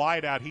in as a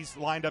wideout. He's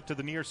lined up to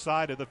the near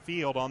side of the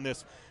field on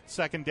this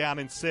 2nd down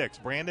and 6.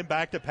 Brandon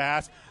back to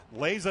pass,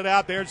 lays it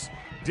out. There's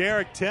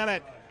Derek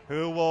Tennant,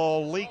 who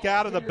will leak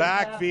out of the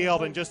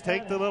backfield and just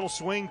take the little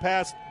swing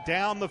pass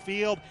down the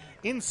field,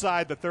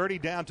 inside the 30,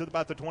 down to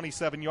about the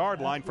 27-yard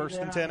line.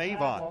 1st and 10,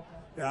 Avon.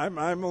 Yeah, I'm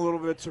a little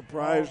bit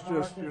surprised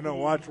just,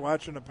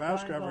 watching the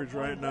pass coverage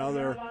right now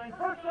there.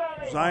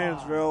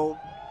 Zionsville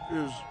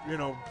is,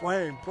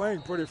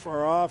 playing pretty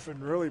far off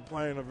and really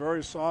playing a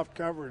very soft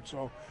coverage.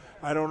 So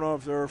I don't know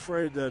if they're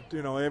afraid that,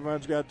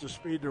 Avon's got the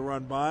speed to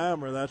run by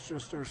them, or that's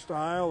just their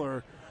style,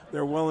 or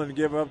they're willing to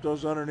give up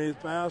those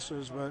underneath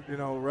passes. But,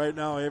 right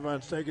now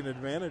Avon's taking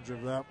advantage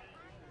of that.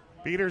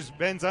 Peters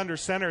bends under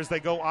center as they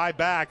go eye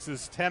backs,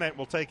 as Tennant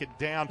will take it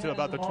down to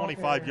about the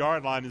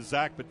 25-yard line, as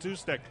Zach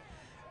Batustik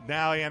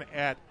now in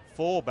at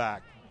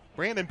fullback.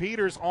 Brandon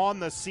Peters on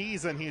the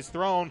season, he's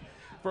thrown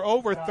for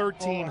over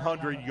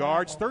 1,300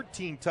 yards,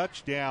 13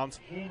 touchdowns,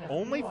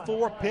 only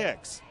 4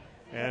 picks.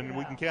 And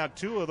we can count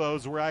 2 of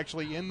those were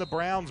actually in the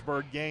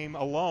Brownsburg game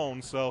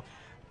alone. So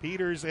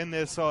Peters in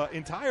this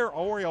entire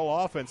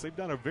Oriole offense, they've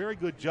done a very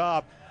good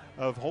job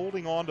of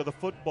holding on to the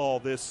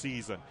football this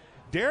season.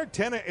 Derek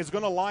Tennant is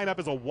going to line up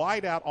as a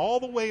wideout all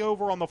the way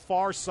over on the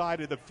far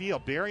side of the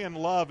field. Darian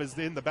Love is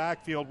in the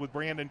backfield with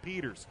Brandon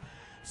Peters.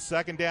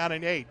 2nd down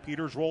and 8.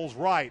 Peters rolls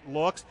right,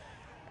 looks,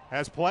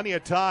 has plenty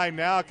of time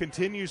now,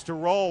 continues to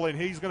roll, and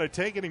he's going to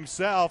take it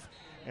himself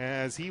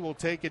as he will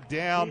take it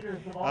down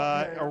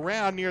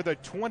around near the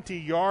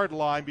 20-yard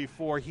line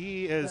before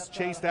he is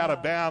chased out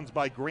of bounds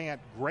by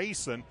Grant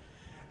Grayson.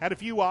 Had a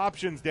few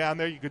options down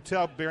there. You could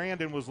tell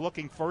Brandon was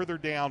looking further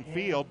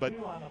downfield, but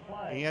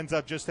he ends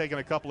up just taking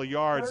a couple of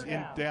yards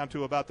down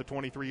to about the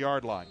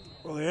 23-yard line.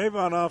 Well, the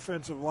Avon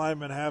offensive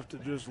linemen have to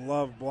just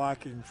love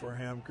blocking for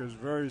him, because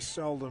very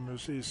seldom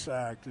is he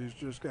sacked. He's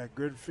just got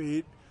good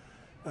feet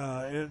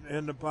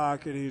in the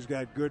pocket. He's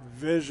got good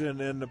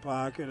vision in the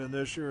pocket, and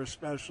this year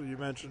especially, you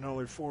mentioned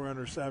only 4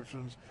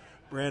 interceptions.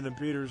 Brandon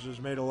Peters has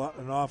made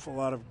an awful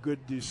lot of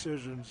good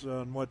decisions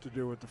on what to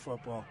do with the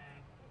football.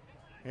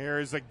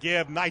 Here's a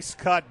give. Nice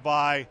cut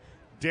by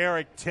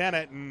Derek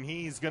Tennant, and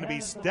he's going to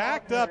be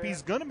stacked up.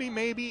 He's going to be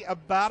maybe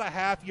about a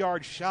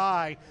half-yard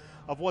shy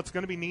of what's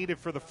going to be needed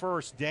for the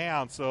 1st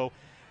down. So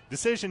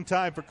decision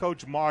time for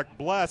Coach Mark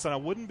Bless, and I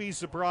wouldn't be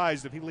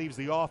surprised if he leaves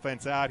the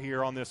offense out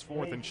here on this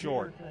 4th and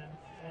short.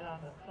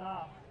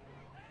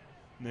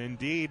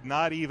 Indeed,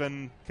 not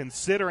even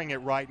considering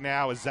it right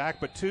now, as Zach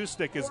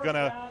Batustik is going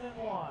to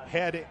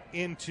head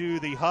into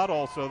the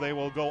huddle, so they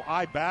will go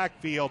eye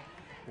backfield.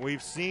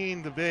 We've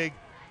seen the big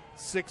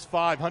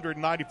 6'5",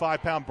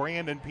 195-pound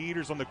Brandon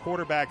Peters on the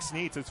quarterback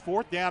sneaks. It's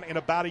 4th down and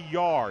about a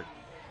yard.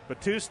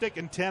 Batustik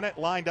and Tennant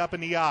lined up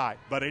in the eye,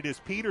 but it is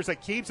Peters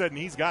that keeps it, and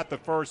he's got the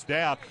 1st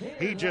down.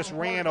 He just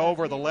ran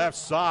over the left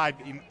side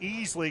and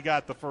easily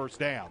got the 1st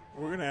down.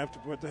 We're going to have to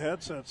put the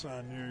headsets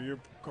on you. You're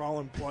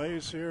calling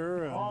plays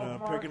here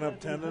and picking up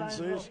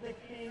tendencies.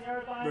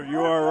 But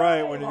you are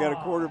right. When you got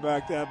a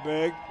quarterback that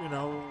big,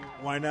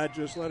 why not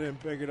just let him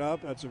pick it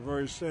up? That's a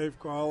very safe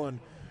call, and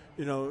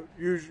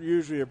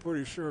usually a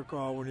pretty sure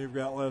call when you've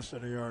got less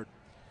than a yard.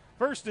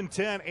 First and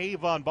 10,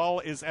 Avon.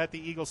 Ball is at the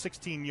Eagles'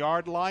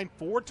 16-yard line.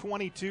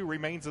 4:22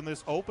 remains in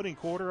this opening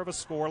quarter of a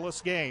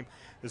scoreless game.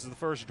 This is the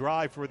first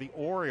drive for the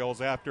Orioles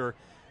after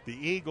the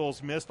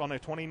Eagles missed on a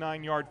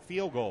 29-yard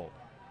field goal.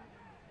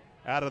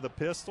 Out of the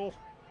pistol,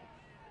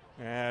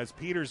 as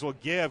Peters will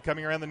give,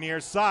 coming around the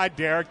near side,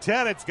 Derek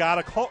Tennett's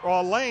got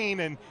a lane,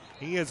 and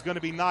he is going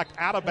to be knocked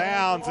out of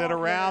bounds at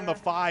around the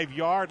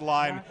 5-yard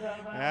line.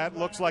 That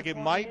looks like it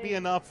might be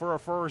enough for a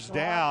first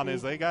down,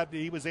 as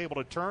he was able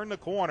to turn the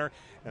corner,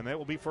 and that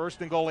will be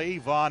first and goal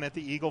Avon at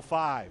the Eagle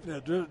 5. Yeah,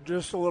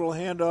 just a little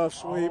handoff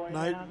sweep.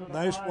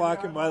 Nice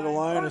blocking by the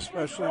line,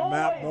 especially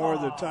Matt Moore,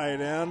 the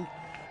tight end.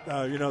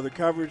 The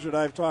coverage that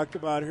I've talked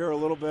about here a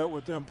little bit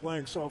with them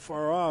playing so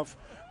far off.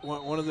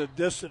 One of the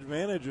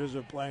disadvantages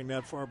of playing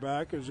that far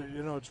back is that,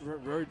 it's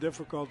very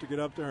difficult to get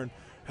up there and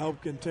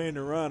help contain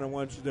the run. And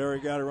once Derry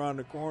got around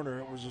the corner,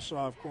 it was a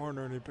soft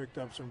corner, and he picked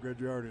up some good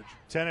yardage.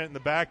 Tennant in the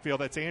backfield.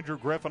 That's Andrew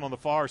Griffin on the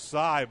far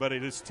side. But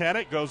it is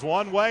Tennant goes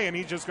one way, and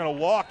he's just going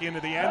to walk into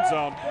the end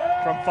zone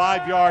from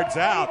 5 yards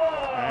out.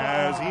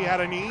 As he had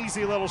an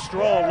easy little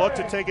stroll, looked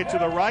to take it to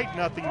the right,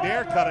 nothing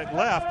there, cut it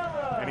left.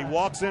 And he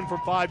walks in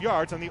from 5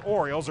 yards, and the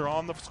Orioles are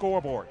on the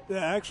scoreboard. They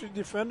actually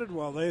defended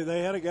well.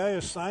 They had a guy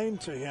assigned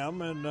to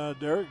him, and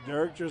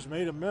Derek just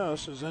made a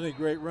miss, as any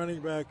great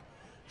running back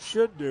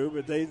should do.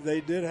 But they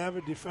did have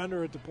a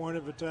defender at the point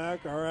of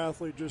attack. Our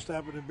athlete just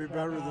happened to be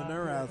better than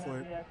their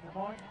athlete.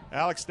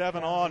 Alex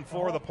Steven on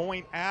for the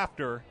point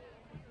after.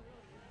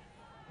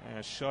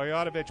 As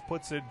Shoyatovich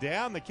puts it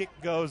down, the kick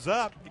goes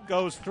up, it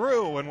goes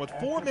through, and with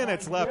 4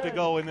 minutes left to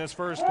go in this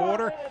first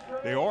quarter,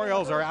 the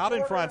Orioles are out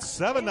in front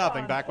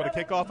 7-0. Back with a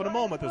kickoff in a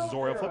moment. This is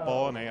Oriole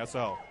football on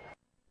ASO.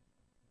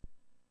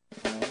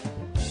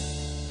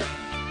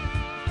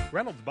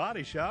 Reynolds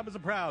Body Shop is a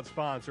proud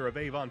sponsor of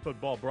Avon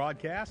football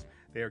broadcast.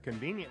 They are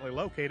conveniently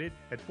located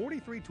at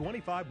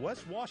 4325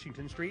 West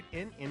Washington Street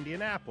in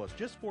Indianapolis,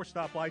 just 4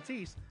 stoplights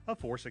east of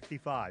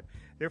 465.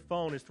 Their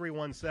phone is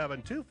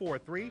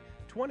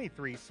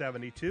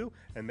 317-243-2372,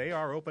 and they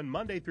are open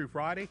Monday through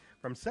Friday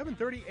from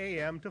 7:30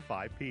 a.m. to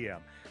 5 p.m.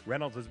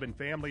 Reynolds has been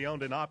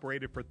family-owned and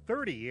operated for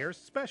 30 years,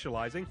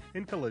 specializing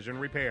in collision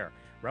repair.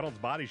 Reynolds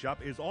Body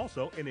Shop is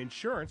also an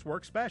insurance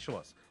work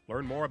specialist.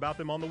 Learn more about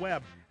them on the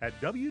web at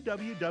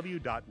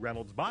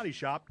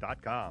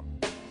www.reynoldsbodyshop.com.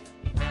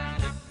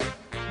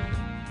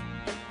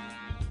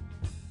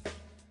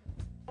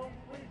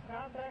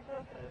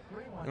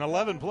 An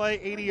 11-play,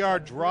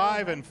 80-yard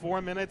drive in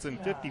 4 minutes and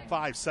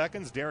 55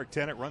 seconds. Derek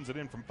Tennant runs it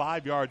in from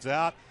 5 yards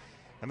out.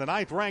 And the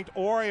 9th-ranked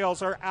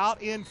Orioles are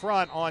out in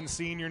front on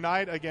senior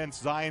night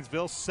against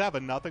Zionsville,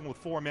 7-0 with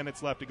 4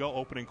 minutes left to go,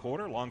 opening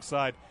quarter.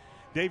 Alongside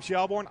Dave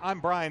Shelbourne, I'm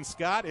Brian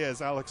Scott,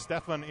 as Alex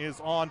Steffen is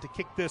on to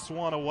kick this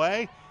one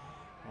away.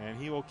 And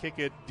he will kick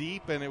it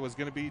deep, and it was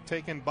going to be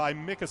taken by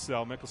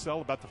Mikasel. Mikasel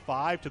about the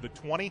 5 to the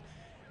 20.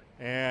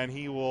 And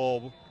he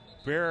will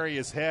bury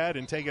his head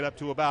and take it up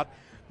to about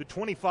the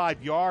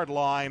 25-yard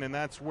line, and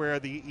that's where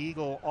the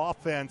Eagle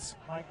offense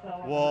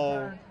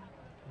will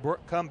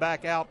come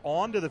back out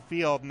onto the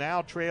field,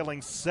 now trailing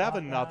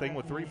 7-0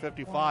 with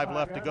 3:55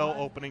 left to go,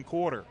 opening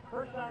quarter.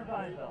 Great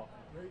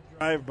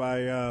drive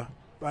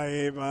by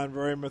Avon,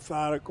 very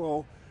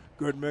methodical,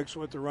 good mix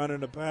with the run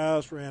and the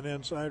pass, ran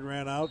inside,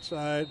 ran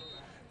outside,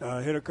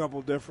 hit a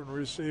couple different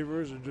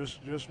receivers, and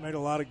just made a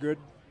lot of good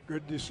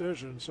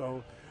decisions.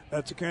 So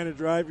that's the kind of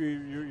drive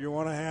you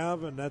want to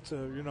have, and that's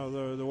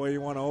the way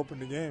you want to open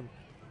the game.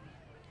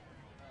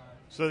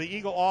 So the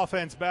Eagle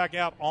offense back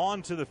out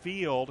onto the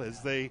field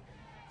as they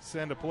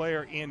send a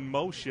player in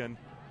motion.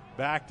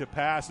 Back to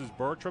passes.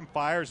 Bertram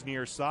fires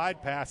near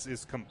side. Pass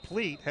is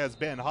complete. Has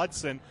been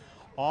Hudson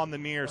on the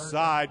near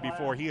side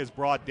before he is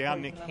brought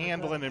down. Nick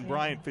Handlin and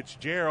Brian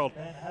Fitzgerald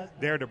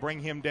there to bring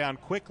him down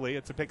quickly.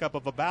 It's a pickup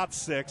of about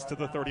 6 to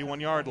the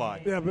 31-yard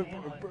line. Yeah, but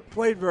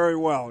played very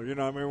well.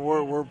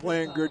 We're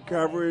playing good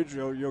coverage.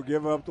 You'll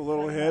give up the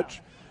little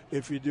hitch.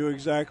 If you do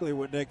exactly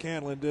what Nick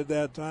Handlin did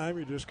that time,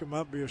 you just come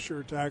up, be a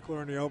sure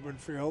tackler in the open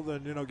field,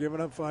 and,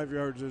 giving up 5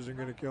 yards isn't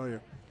going to kill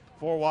you.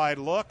 4-wide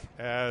look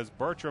as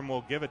Bertram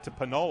will give it to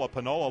Panola.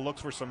 Panola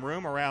looks for some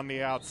room around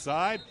the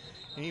outside.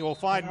 And he will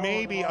find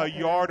maybe a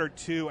yard or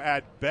two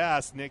at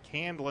best. Nick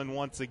Handlin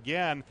once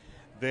again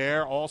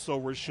there. Also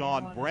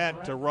Rashawn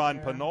Brent to run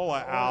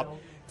Panola out.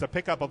 It's a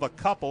pickup of a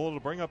couple.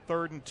 It'll bring up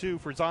 3rd and 2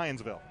 for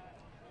Zionsville.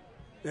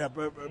 Yeah,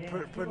 but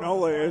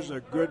Panola is a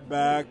good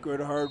back, good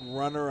hard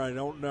runner. I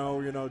don't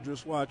know,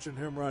 just watching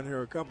him run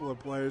here a couple of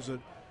plays that,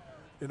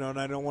 and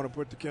I don't want to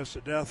put the kiss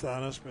of death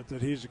on us, but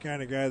that he's the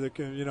kind of guy that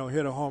can,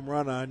 hit a home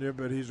run on you,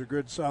 but he's a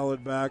good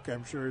solid back.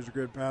 I'm sure he's a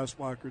good pass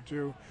blocker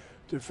too,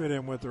 to fit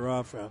in with their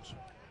offense.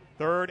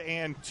 3rd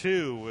and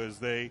 2 as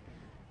they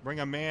bring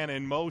a man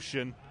in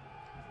motion.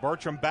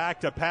 Bertram back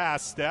to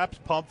pass, steps,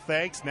 pump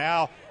fakes.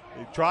 Now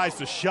he tries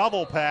to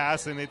shovel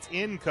pass, and it's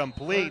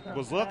incomplete.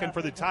 Was looking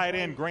for the tight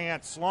end,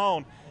 Grant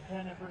Sloan.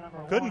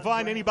 Couldn't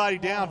find anybody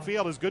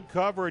downfield. As good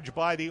coverage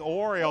by the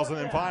Orioles, and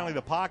then finally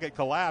the pocket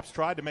collapsed.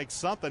 Tried to make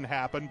something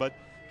happen, but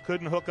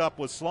couldn't hook up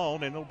with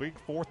Sloan, and it'll be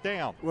 4th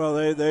down. Well,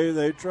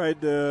 they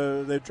tried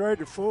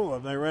to fool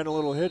him. They ran a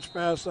little hitch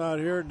pass out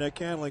here. Nick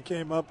Hanley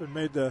came up and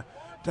made the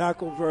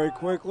tackle very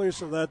quickly,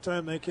 so that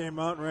time they came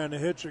out and ran the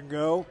hitch and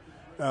go.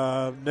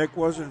 Nick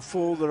wasn't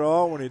fooled at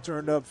all when he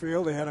turned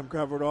upfield. He had him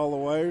covered all the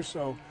way,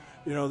 so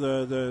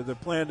the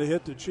plan to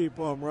hit the cheap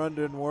home run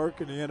didn't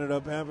work, and he ended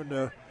up having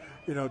to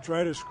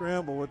try to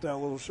scramble with that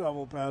little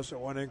shovel pass that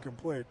went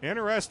incomplete.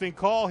 Interesting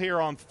call here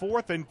on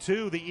 4th and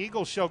 2. The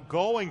Eagles show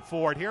going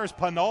for it. Here's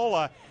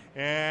Panola,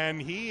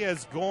 and he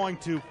is going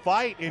to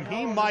fight, and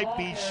he might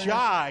be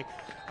shy.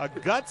 A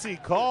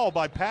gutsy call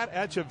by Pat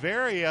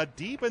Echeverria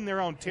deep in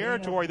their own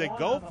territory. They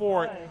go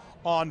for it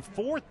on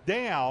 4th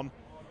down.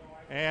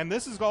 And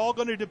this is all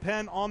going to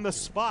depend on the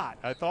spot.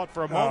 I thought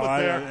for a moment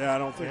I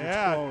don't think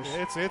it's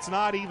close. It's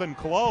not even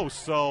close.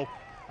 So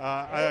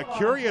a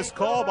curious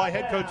call by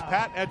head coach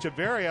Pat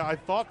Echeverria. I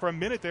thought for a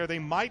minute there they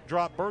might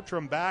drop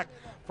Bertram back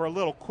for a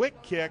little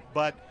quick kick,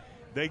 but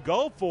they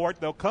go for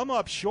it. They'll come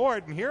up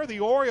short. And here are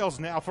the Orioles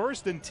now,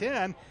 1st and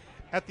 10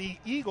 at the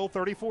Eagle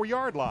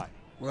 34-yard line.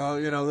 Well,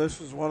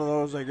 this is one of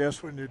those, I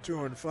guess, when you're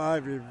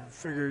 2-5, you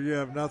figure you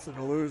have nothing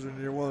to lose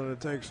and you're willing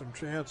to take some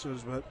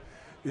chances. But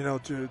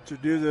to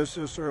do this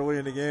early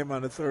in the game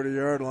on the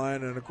 30-yard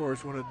line, and, of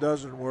course, when it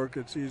doesn't work,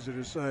 it's easy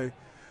to say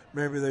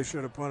maybe they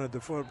should have punted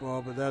the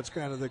football, but that's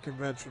kind of the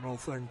conventional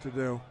thing to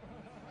do.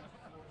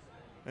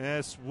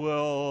 This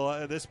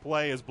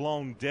play is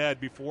blown dead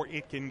before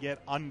it can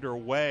get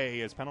underway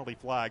as penalty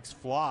flags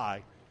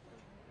fly.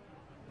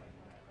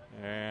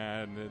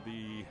 And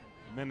the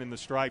men in the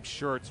striped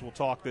shirts will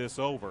talk this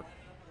over.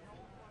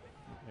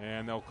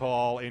 And they'll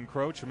call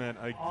encroachment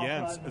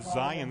against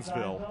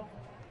Zionsville.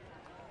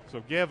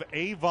 So give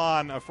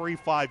Avon a free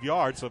 5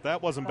 yards. So if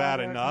that wasn't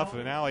bad enough,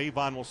 and now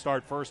Avon will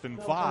start 1st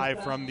and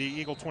 5 from the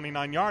Eagle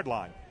 29-yard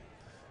line.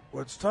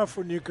 Well, it's tough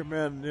when you come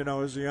in,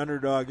 as the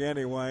underdog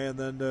anyway, and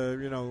then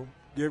to,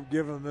 give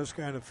them this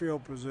kind of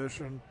field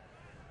position.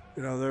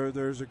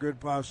 There's a good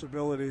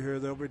possibility here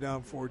they'll be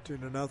down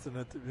 14-0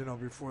 at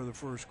before the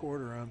first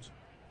quarter ends.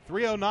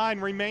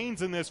 3:09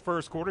 remains in this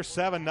first quarter.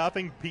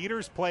 7-0.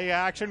 Peters play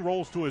action,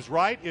 rolls to his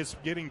right, is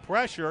getting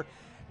pressure.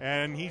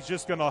 And he's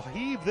just going to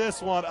heave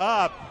this one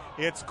up.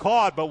 It's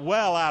caught, but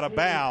well out of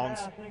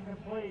bounds.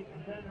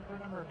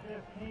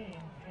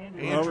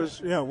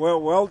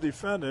 Well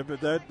defended, but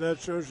that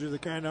shows you the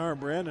kind of arm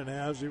Brandon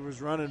has. He was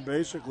running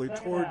basically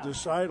toward the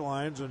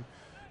sidelines and,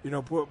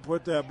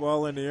 put that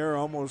ball in the air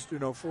almost,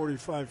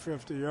 45,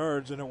 50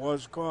 yards, and it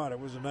was caught. It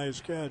was a nice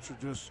catch.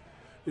 It just,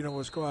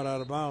 was caught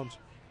out of bounds.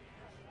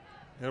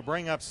 It'll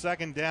bring up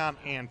 2nd down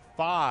and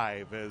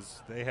 5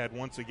 as they had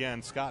once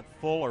again Scott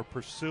Fuller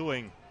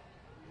pursuing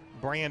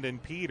Brandon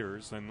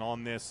Peters, and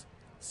on this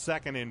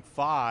 2nd and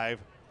 5,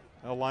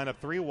 they'll line up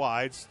 3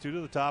 wides, 2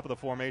 to the top of the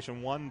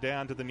formation, 1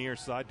 down to the near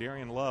side.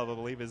 Darian Love, I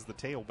believe, is the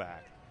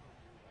tailback.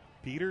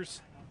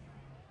 Peters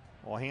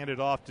will hand it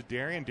off to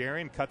Darian.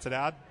 Darian cuts it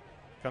out,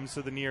 comes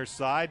to the near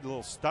side, a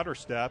little stutter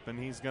step, and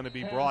he's going to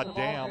be brought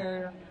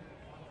down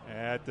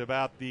at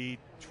about the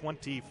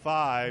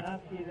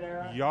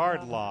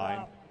 25-yard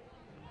line.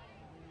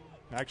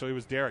 Actually, it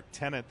was Derek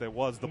Tennant that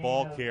was the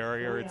ball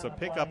carrier. It's a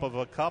pickup of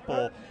a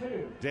couple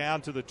down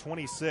to the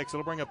 26.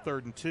 It'll bring up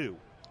 3rd and 2.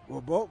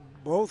 Well,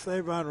 both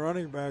Avon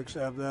running backs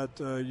have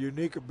that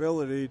unique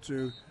ability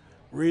to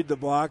read the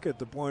block at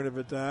the point of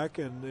attack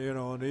and,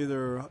 and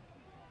either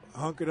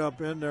hunk it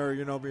up in there,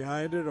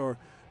 behind it, or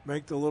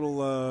make the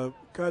little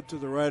cut to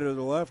the right or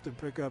the left and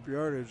pick up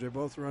yardage. They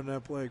both run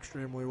that play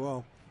extremely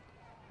well.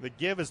 The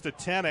give is to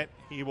Tennant.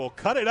 He will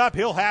cut it up.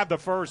 He'll have the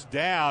 1st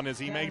down as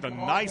he made a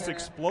nice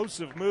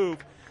explosive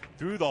move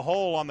through the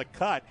hole on the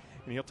cut.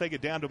 And he'll take it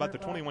down to about the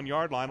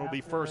 21-yard line. It'll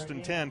be 1st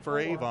and 10 for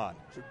Avon.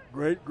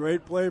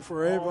 Great play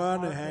for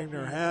Avon. They hang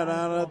their hat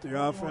on it.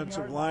 The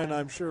offensive line,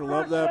 I'm sure,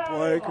 love that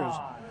play because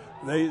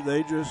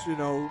they just,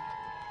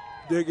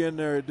 dig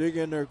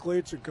in their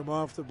cleats and come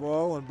off the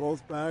ball, and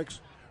both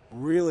backs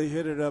really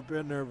hit it up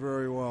in there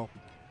very well.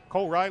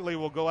 Cole Riley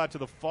will go out to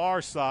the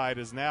far side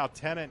as now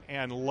Tennant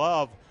and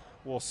Love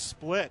will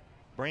split.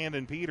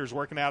 Brandon Peters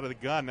working out of the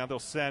gun. Now they'll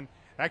send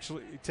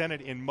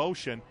Tennant in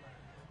motion.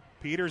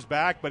 Peters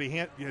back, but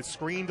he has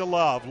screen to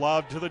Love.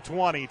 Love to the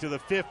 20, to the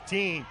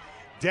 15,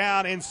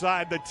 down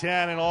inside the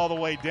 10 and all the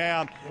way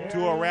down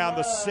to around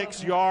the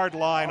 6-yard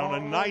line on a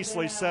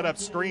nicely set up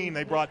screen.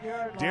 They brought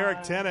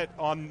Derek Tennant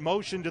on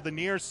motion to the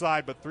near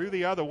side, but through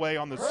the other way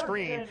on the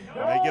screen,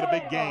 and they get a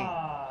big gain.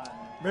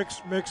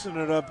 Mixing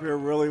it up here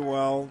really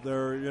well.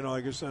 They're,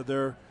 like I said,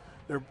 they're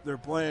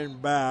playing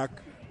back,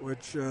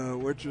 which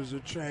is a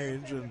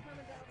change, and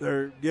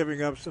they're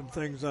giving up some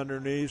things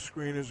underneath.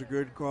 Screen is a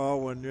good call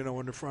when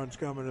the front's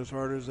coming as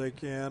hard as they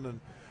can, and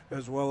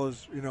as well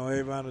as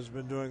Avon has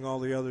been doing all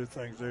the other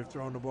things. They've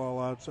thrown the ball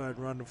outside,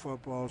 run the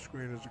football.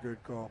 Screen is a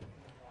good call.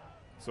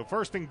 So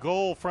 1st and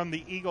goal from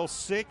the Eagles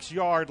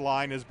 6-yard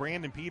line as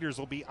Brandon Peters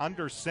will be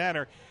under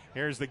center.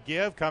 Here's the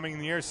give.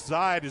 Coming near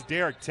side is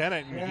Derek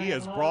Tennant, and he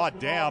is brought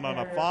down on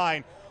a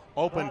fine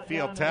open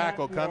field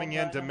tackle. Coming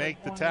in to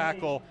make the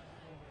tackle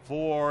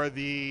for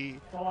the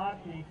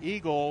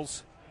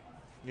Eagles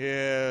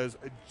is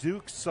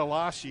Duke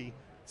Salashi,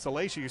 a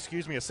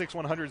 6'1",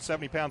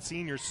 170-pound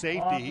senior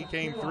safety. He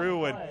came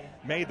through and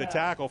made the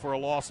tackle for a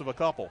loss of a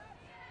couple.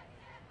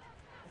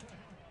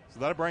 So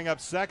that'll bring up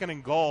 2nd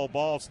and goal.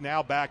 Ball's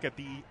now back at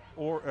the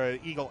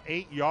Eagle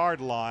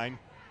 8-yard line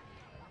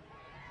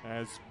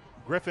as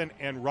Griffin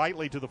and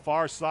Rightly to the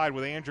far side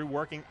with Andrew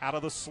working out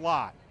of the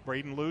slot.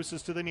 Braden Luce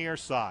is to the near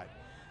side.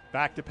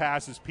 Back to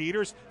passes.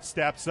 Peters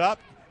steps up,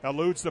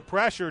 eludes the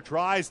pressure,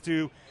 tries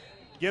to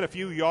get a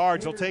few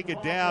yards. He'll take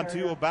it down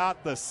to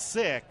about the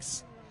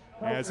 6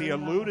 as he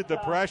eluded the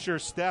pressure,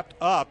 stepped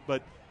up,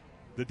 but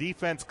the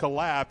defense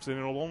collapsed, and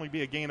it'll only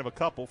be a gain of a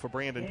couple for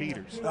Brandon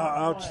Peters.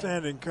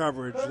 Outstanding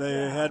coverage.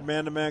 They had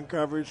man-to-man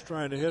coverage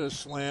trying to hit a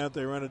slant.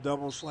 They ran a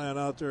double slant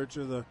out there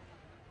to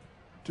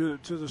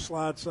the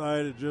slot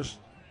side.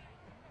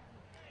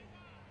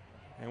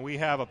 And we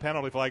have a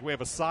penalty flag. We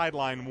have a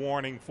sideline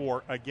warning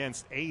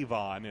against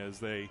Avon as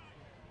they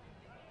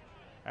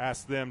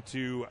ask them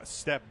to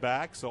step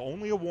back. So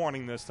only a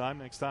warning this time.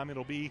 Next time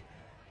it'll be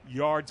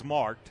yards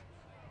marked.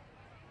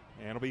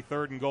 And it'll be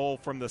 3rd and goal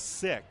from the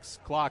 6.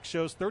 Clock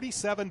shows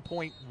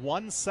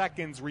 37.1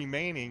 seconds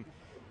remaining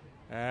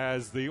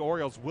as the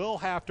Orioles will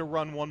have to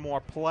run one more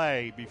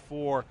play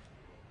before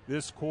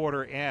this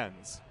quarter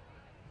ends.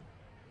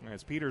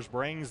 As Peters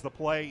brings the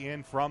play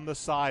in from the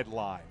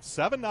sideline.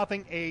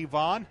 7-0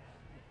 Avon.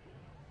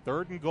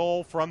 3rd and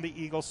goal from the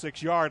Eagles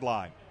 6-yard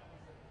line.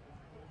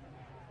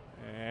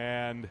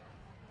 And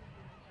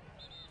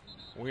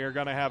we are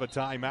going to have a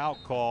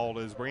timeout called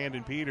as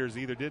Brandon Peters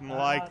either didn't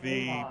like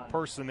the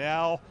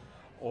personnel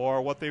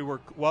or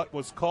what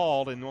was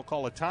called, and we'll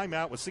call a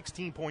timeout with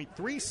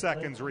 16.3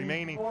 seconds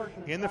remaining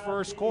in the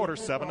first quarter.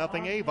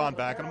 7-0 Avon.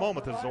 Back in a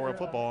moment. This is Oriole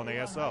football on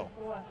ASO.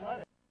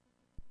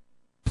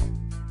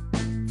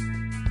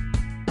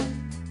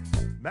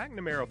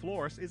 McNamara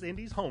Florist is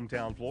Indy's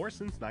hometown florist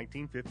since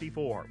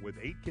 1954, with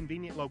 8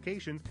 convenient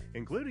locations,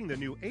 including the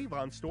new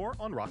Avon store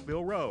on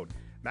Rockville Road.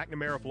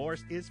 McNamara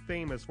Florist is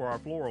famous for our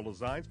floral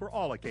designs for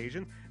all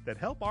occasions that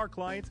help our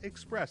clients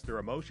express their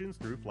emotions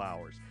through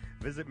flowers.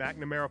 Visit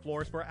McNamara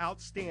Florist for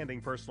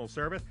outstanding personal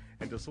service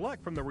and to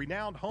select from the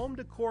renowned home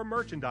decor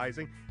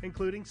merchandising,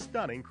 including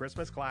stunning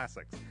Christmas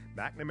classics.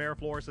 McNamara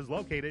Florist is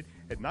located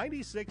at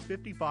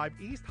 9655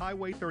 East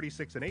Highway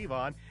 36 in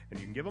Avon, and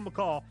you can give them a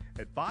call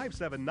at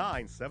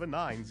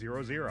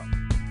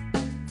 579-7900.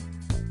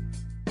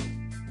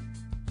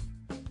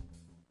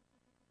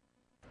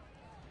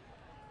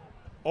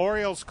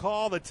 Orioles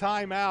call the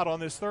timeout on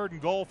this 3rd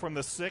and goal from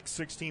the 6.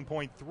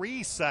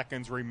 16.3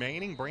 seconds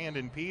remaining.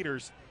 Brandon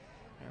Peters,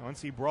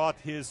 once he brought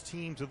his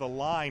team to the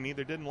line,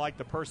 either didn't like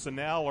the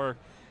personnel or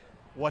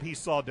what he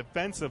saw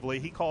defensively.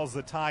 He calls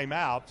the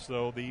timeout,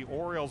 so the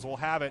Orioles will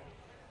have it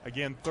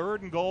again.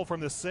 3rd and goal from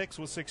the 6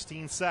 with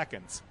 16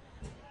 seconds.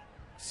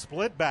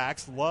 Split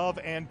backs, Love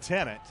and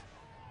Tennant.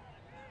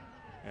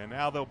 And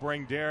now they'll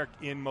bring Derek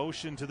in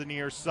motion to the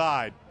near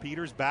side.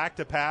 Peters back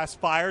to pass,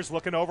 fires,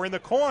 looking over in the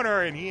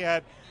corner, and he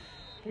had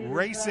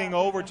racing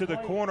over to the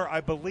corner,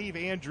 I believe,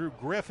 Andrew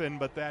Griffin,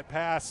 but that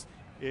pass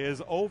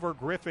is over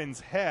Griffin's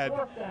head.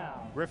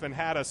 Griffin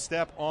had a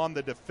step on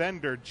the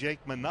defender,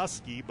 Jake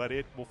Minuski, but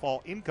it will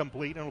fall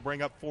incomplete and will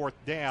bring up 4th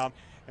down,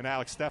 and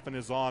Alex Steffen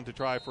is on to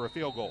try for a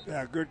field goal.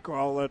 Yeah, good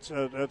call.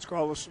 That's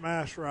called a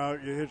smash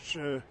route. You hitch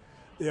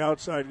the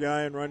outside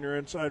guy and run your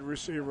inside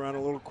receiver on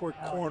a little quick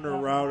corner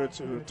route. It's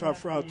a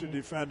tough route to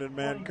defend in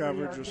man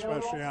coverage,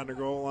 especially on the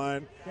goal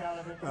line.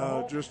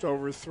 Just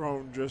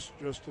overthrown just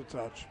a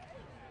touch.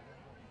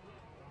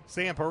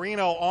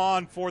 Samperino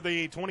on for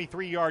the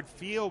 23-yard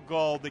field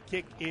goal. The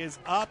kick is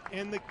up,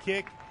 and the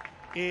kick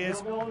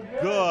is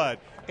good.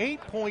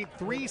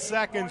 8.3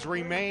 seconds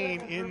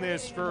remain in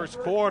this first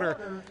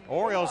quarter.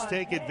 Orioles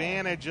take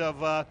advantage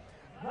of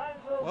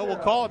we'll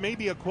call it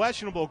maybe a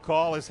questionable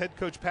call as head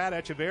coach Pat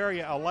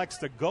Echeverria elects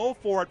to go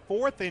for it.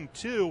 4th and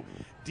 2,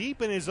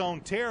 deep in his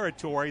own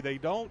territory.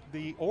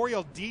 The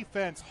Oriole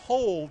defense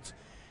holds,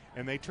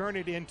 and they turn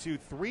it into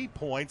 3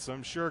 points.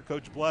 I'm sure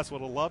Coach Bless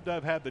would have loved to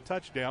have had the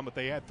touchdown, but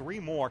they had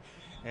 3 more.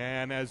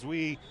 And as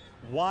we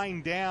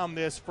wind down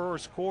this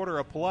first quarter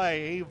of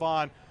play,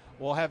 Avon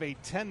will have a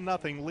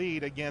 10-0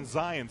 lead against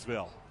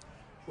Zionsville.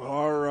 Well,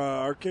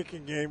 our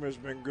kicking game has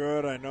been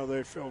good. I know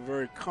they feel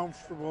very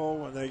comfortable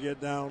when they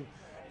get down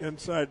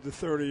inside the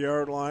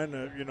 30-yard line.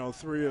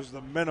 3 is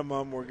the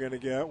minimum we're going to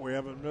get. We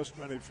haven't missed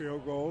many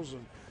field goals,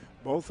 and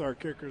both our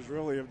kickers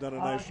really have done a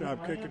nice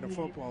job kicking the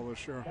football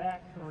this year.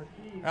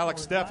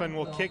 Alex Steffen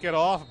will kick it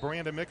off.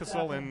 Brandon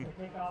Mickelson and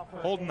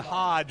Holden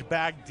Hodge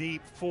back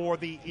deep for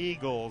the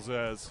Eagles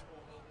as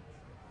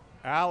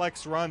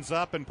Alex runs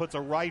up and puts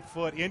a right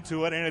foot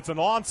into it, and it's an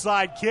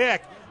onside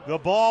kick. The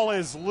ball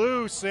is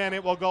loose, and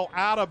it will go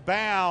out of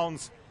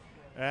bounds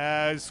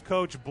as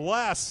Coach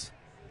Bless.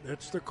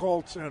 It's the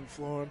Colts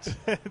influence.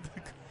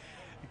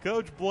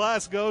 Coach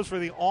Bless goes for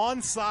the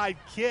onside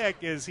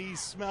kick as he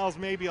smells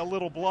maybe a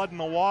little blood in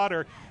the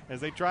water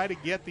as they try to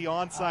get the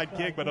onside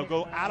kick, but it'll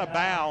go out of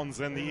bounds,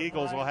 and the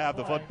Eagles will have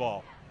the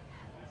football.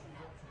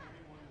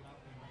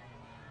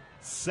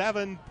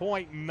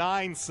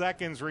 7.9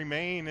 seconds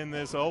remain in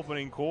this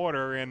opening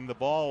quarter, and the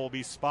ball will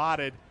be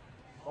spotted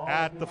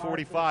at the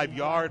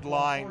 45-yard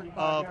line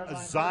of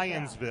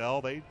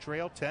Zionsville. They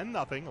trail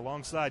 10-0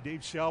 alongside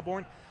Dave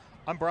Shelbourne.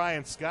 I'm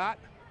Brian Scott.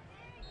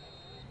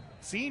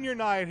 Senior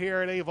night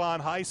here at Avon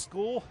High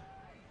School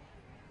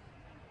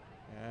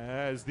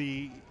as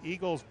the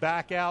Eagles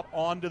back out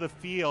onto the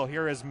field.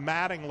 Here is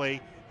Mattingly.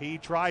 He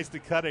tries to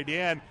cut it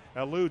in,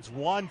 eludes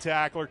one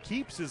tackler,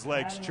 keeps his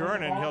legs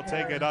churning. He'll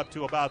take it up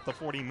to about the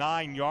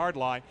 49-yard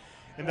line,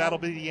 and that'll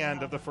be the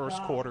end of the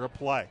first quarter of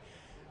play.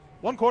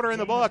 One quarter in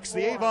the books.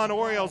 The Avon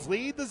Orioles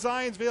lead the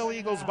Zionsville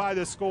Eagles by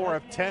the score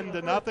of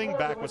 10-0.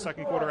 Back with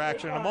second quarter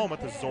action in a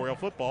moment. This is Oriole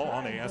football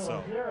on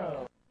ASO.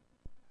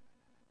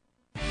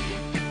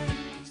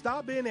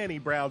 Stop in any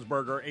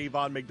Brownsburg or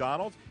Avon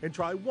McDonald's and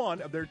try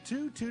one of their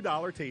two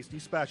 $2 tasty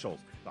specials,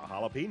 the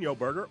jalapeno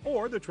burger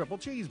or the triple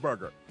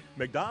cheeseburger.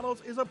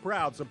 McDonald's is a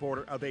proud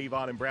supporter of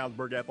Avon and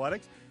Brownsburg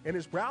athletics and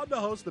is proud to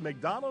host the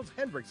McDonald's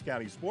Hendricks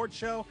County Sports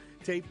Show,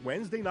 taped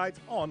Wednesday nights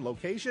on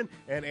location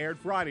and aired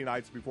Friday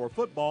nights before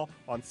football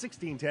on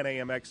 1610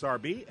 AM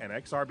XRB and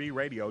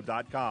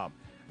XRBradio.com.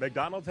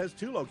 McDonald's has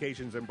two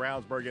locations in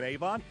Brownsburg and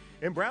Avon.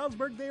 In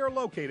Brownsburg, they are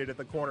located at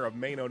the corner of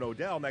Main and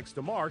Odell next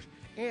to Marsh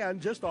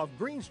and just off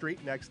Green Street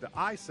next to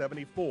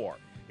I-74.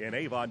 In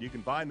Avon, you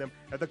can find them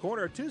at the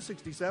corner of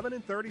 267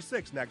 and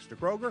 36 next to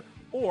Kroger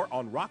or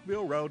on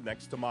Rockville Road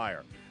next to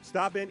Meyer.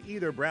 Stop in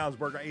either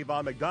Brownsburg or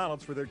Avon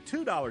McDonald's for their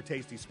 $2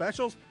 tasty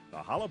specials, the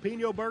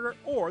jalapeno burger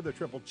or the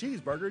triple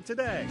cheeseburger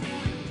today.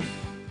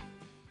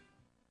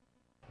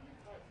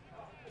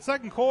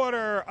 Second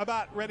quarter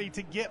about ready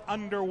to get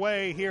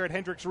underway here at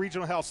Hendricks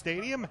Regional Health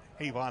Stadium.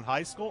 Avon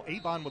High School.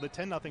 Avon with a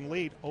 10-0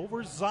 lead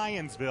over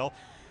Zionsville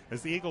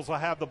as the Eagles will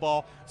have the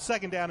ball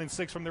second down and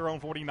 6 from their own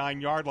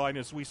 49-yard line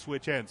as we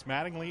switch ends.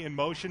 Mattingly in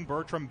motion,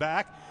 Bertram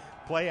back.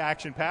 Play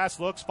action pass,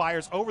 looks,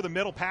 fires over the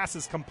middle, pass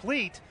is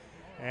complete.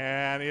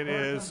 And it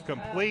is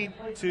complete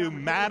to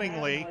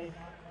Mattingly.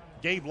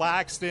 Gabe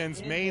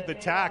Laxton's made the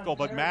tackle,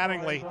 but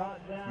Mattingly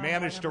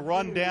managed to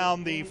run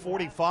down the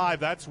 45.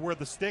 That's where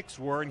the sticks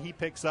were, and he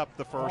picks up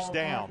the first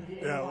down.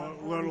 Yeah,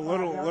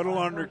 little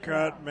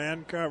undercut,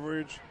 man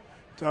coverage.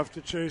 Tough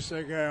to chase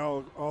that guy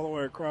all the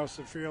way across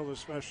the field,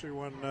 especially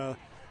when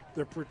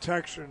the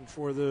protection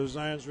for the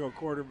Zionsville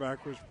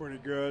quarterback was pretty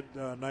good.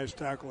 Nice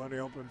tackle on the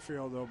open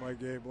field, though, by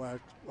Gabe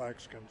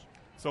Laxkins.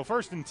 So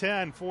 1st and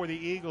 10 for the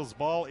Eagles.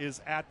 Ball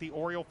is at the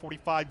Oriole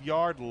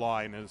 45-yard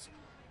line as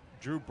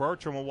Drew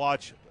Bertram will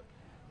watch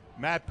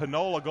Matt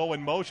Panola go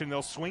in motion.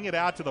 They'll swing it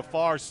out to the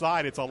far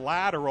side. It's a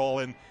lateral,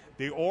 and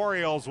the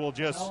Orioles will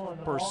just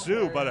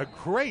pursue, but a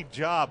great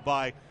job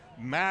by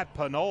Matt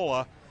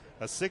Panola,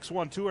 a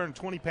 6'1",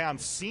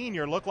 220-pound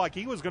senior. Looked like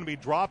he was going to be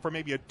dropped for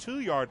maybe a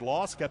 2-yard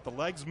loss, kept the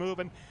legs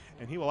moving,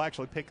 and he will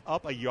actually pick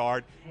up a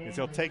yard as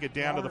he'll take it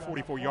down to the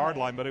 44-yard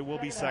line, but it will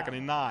be 2nd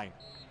and 9.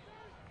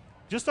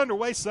 Just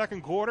underway,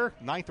 second quarter.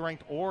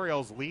 9th-ranked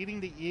Orioles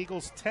leading the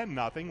Eagles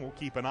 10-0. We'll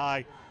keep an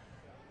eye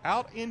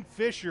out in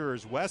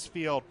Fishers.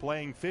 Westfield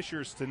playing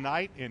Fishers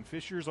tonight, and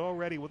Fishers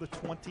already with a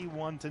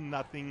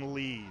 21-0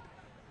 lead.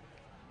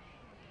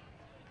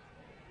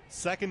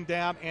 Second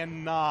down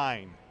and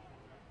 9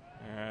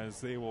 as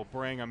they will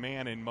bring a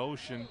man in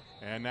motion,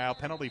 and now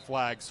penalty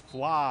flags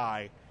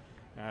fly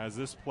as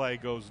this play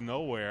goes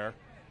nowhere,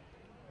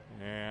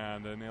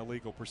 and an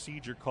illegal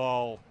procedure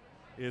call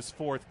is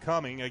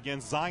forthcoming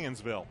against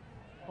Zionsville.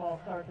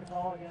 A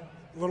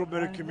little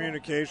bit of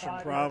communication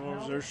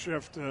problems. They're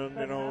shifting,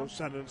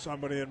 sending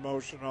somebody in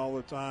motion all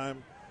the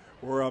time.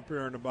 We're up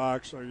here in the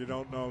box, so you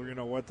don't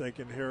know, what they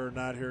can hear or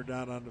not hear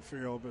down on the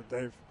field.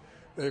 But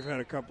they've had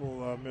a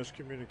couple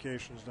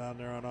miscommunications down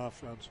there on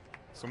offense.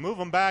 So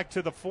moving back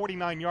to the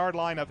 49-yard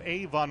line of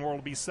Avon, where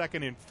it'll be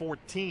 2nd and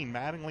 14.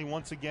 Mattingly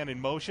once again in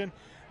motion,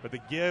 but the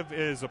give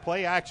is a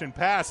play-action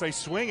pass. They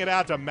swing it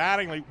out to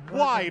Mattingly,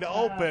 wide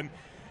open,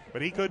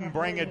 but he couldn't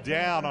bring it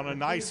down on a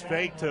nice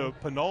fake to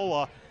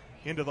Panola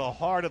into the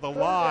heart of the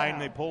line.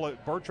 They pull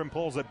it. Bertram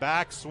pulls it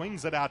back,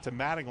 swings it out to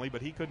Mattingly,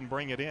 but he couldn't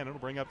bring it in. It'll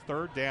bring up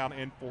 3rd down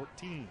and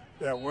 14.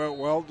 Yeah,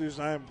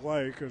 well-designed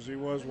play because he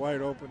was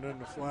wide open in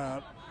the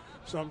flat.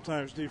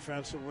 Sometimes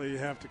defensively you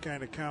have to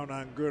kind of count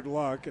on good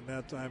luck, and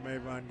that time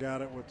Avon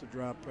got it with the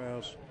drop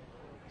pass.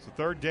 So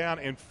 3rd down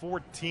and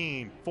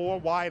 14.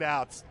 4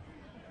 wideouts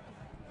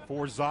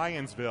for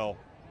Zionsville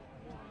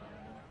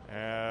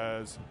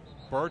as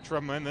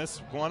Bertram in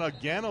this one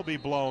again will be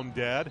blown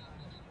dead.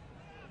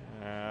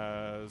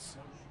 As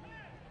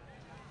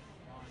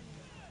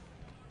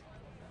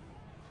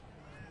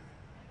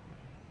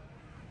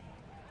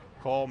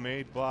call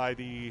made by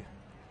the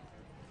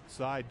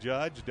side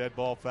judge, dead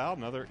ball foul,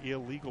 another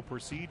illegal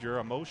procedure,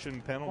 a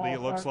motion penalty,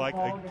 it looks like,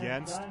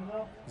 against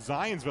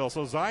Zionsville.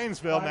 So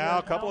Zionsville now,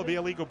 a couple of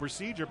illegal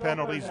procedure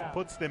penalties,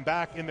 puts them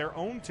back in their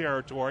own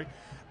territory.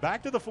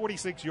 Back to the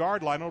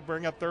 46-yard line. It'll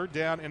bring up 3rd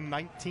down and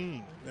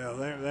 19. Yeah,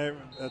 they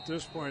at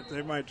this point,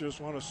 they might just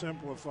want to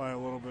simplify a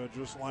little bit.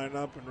 Just line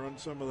up and run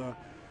some of the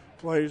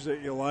plays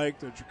that you like,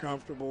 that you're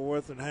comfortable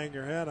with, and hang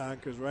your head on,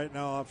 because right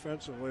now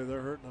offensively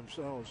they're hurting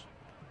themselves.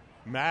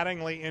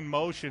 Mattingly in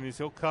motion as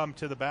he'll come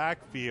to the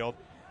backfield.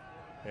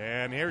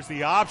 And here's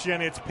the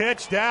option. It's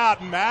pitched out.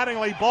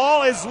 Mattingly,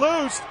 ball is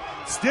loose.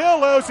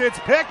 Still loose. It's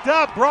picked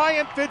up.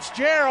 Bryant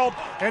Fitzgerald.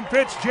 And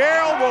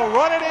Fitzgerald will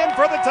run it in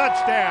for the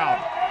touchdown.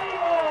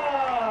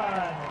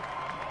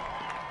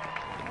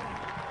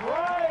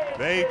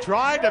 They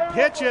tried to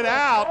pitch it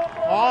out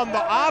on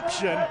the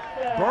option.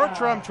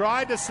 Bertram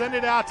tried to send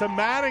it out to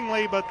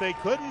Mattingly, but they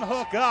couldn't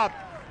hook up.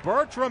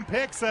 Bertram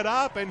picks it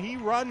up, and he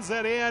runs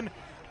it in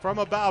from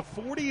about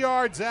 40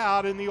 yards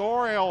out, and the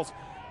Orioles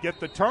get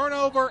the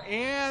turnover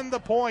and the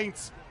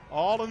points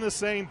all in the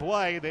same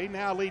play. They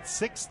now lead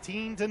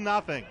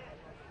 16-0.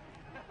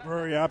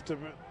 Very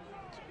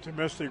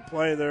optimistic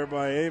play there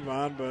by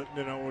Avon, but,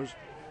 it was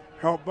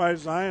helped by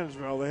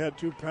Zionsville. They had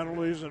 2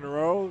 penalties in a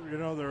row.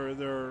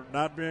 They're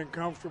not being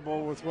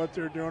comfortable with what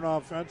they're doing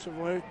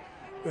offensively.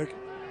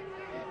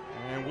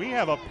 And we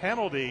have a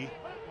penalty.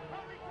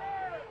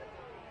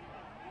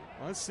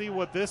 Let's see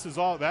what this is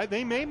all about.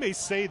 They may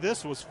say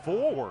this was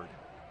forward.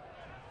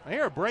 They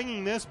are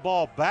bringing this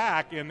ball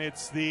back, and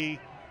it's the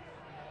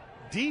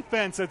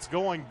defense that's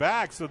going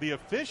back. So the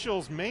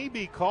officials may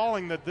be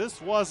calling that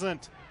this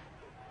wasn't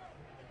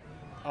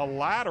a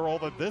lateral,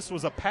 that this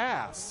was a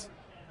pass.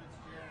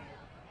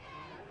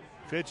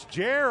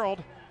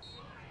 Fitzgerald.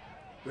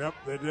 Yep,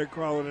 they did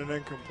call it an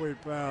incomplete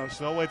pass.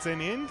 So it's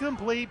an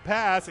incomplete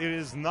pass. It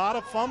is not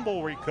a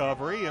fumble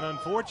recovery, and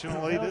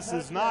unfortunately, this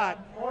is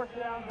not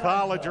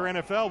college or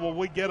NFL. Will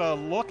we get a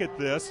look at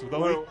this?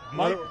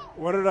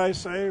 What did I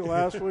say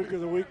last week or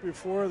the week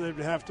before? They'd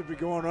have to be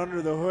going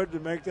under the hood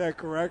to make that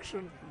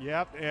correction.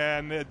 Yep,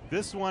 and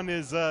this one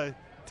is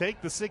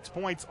take the 6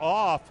 points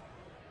off.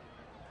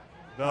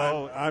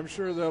 Though I'm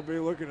sure they'll be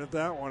looking at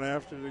that one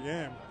after the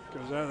game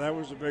because that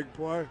was a big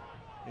play.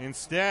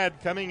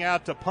 Instead, coming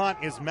out to punt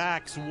is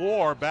Max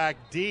War back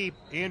deep.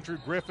 Andrew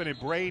Griffin and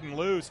Braden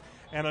loose.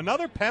 And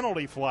another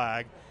penalty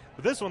flag.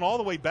 But this one all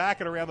the way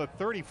back at around the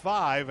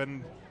 35.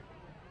 And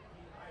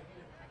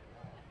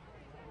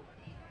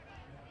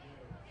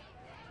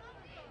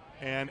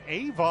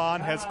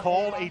Avon has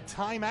called a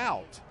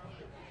timeout.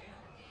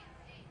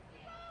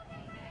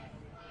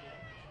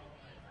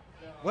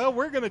 Well,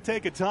 we're going to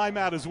take a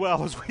timeout as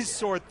well as we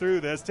sort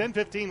through this.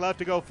 10:15 left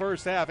to go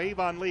first half.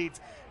 Avon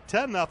leads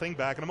 10-0.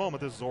 Back in a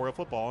moment. This is Oriole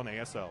Football on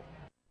ASO.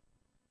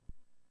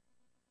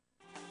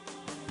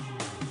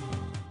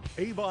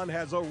 Avon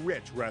has a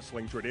rich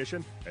wrestling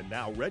tradition, and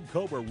now Red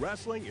Cobra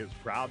Wrestling is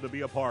proud to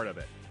be a part of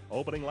it.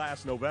 Opening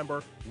last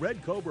November,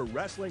 Red Cobra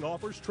Wrestling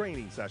offers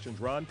training sessions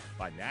run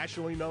by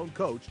nationally known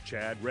coach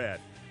Chad Red.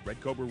 Red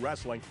Cobra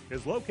Wrestling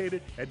is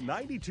located at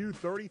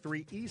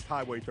 9233 East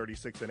Highway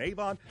 36 in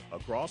Avon,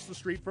 across the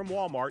street from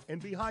Walmart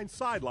and behind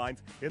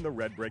sidelines in the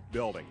Red Brick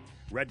Building.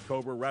 Red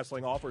Cobra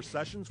Wrestling offers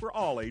sessions for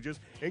all ages,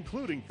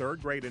 including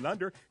 3rd grade and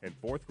under and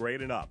 4th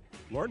grade and up.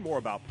 Learn more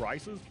about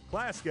prices,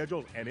 class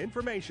schedules, and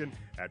information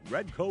at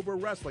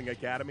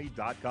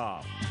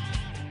RedCobraWrestlingAcademy.com.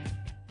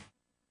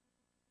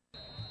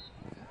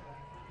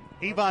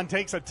 Avon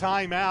takes a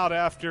timeout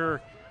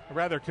after a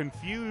rather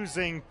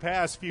confusing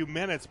past few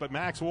minutes, but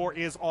Max War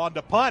is on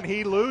to punt.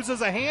 He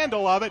loses a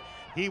handle of it.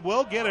 He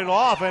will get it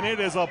off, and it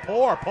is a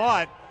poor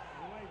punt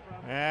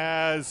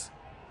as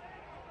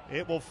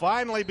it will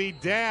finally be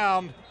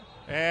down,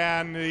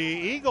 and the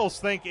Eagles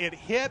think it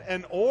hit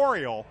an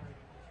Oriole.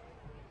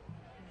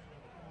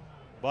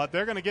 But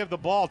they're going to give the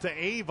ball to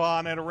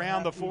Avon at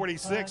around the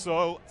 46.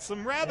 So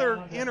some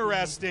rather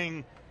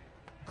interesting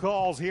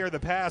calls here the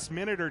past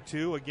minute or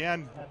two.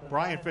 Again,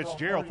 Brian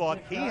Fitzgerald thought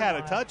he had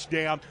a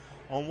touchdown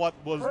on what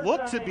was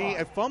looked to be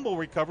a fumble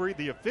recovery.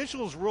 The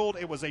officials ruled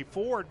it was a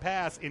forward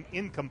pass and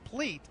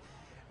incomplete.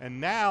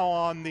 And now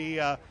on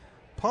the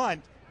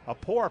punt, a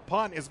poor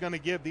punt is going to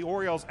give the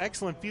Orioles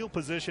excellent field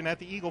position at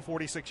the Eagle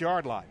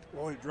 46-yard line.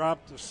 Well, he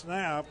dropped the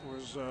snap,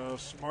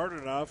 was smart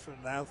enough and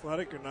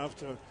athletic enough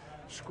to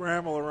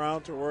scramble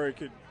around to where he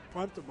could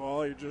punt the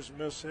ball. He just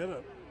mishit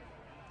it.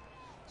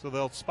 So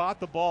they'll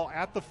spot the ball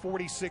at the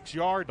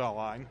 46-yard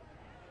line.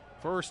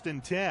 1st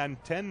and 10,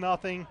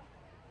 10-0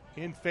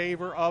 in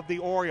favor of the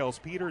Orioles.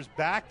 Peters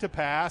back to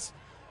pass,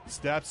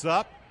 steps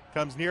up,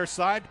 comes near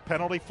side,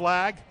 penalty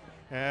flag.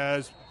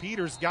 As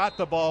Peters got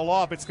the ball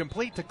off, it's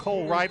complete to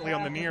Cole Rightly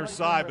on the near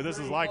side, but this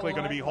is likely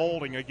going to be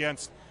holding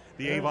against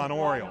the Avon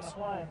Orioles.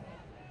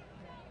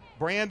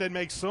 Brandon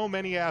makes so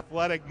many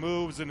athletic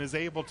moves and is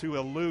able to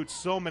elude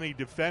so many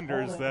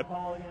defenders that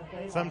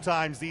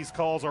sometimes these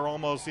calls are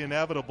almost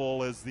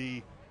inevitable as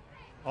the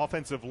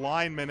offensive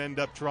linemen end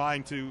up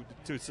trying to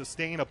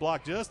sustain a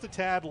block just a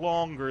tad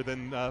longer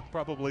than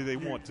probably they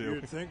want to.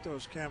 You'd think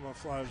those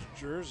camouflage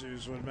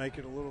jerseys would make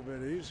it a little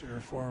bit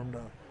easier for them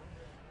to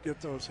get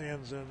those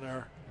hands in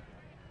there.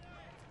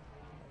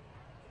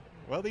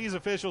 Well, these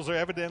officials are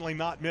evidently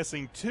not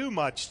missing too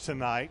much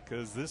tonight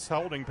because this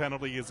holding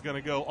penalty is going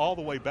to go all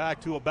the way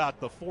back to about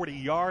the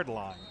 40-yard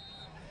line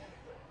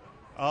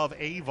of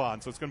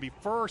Avon. So it's going to be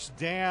 1st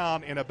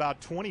down and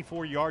about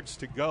 24 yards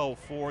to go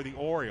for the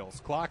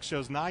Orioles. Clock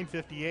shows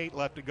 9:58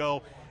 left to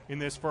go in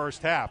this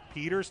first half.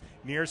 Peters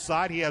near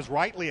side. He has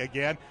Rightly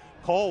again.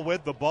 Cole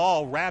with the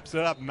ball wraps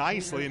it up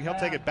nicely, and he'll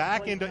take it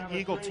back into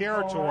Eagle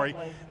territory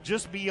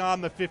just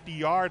beyond the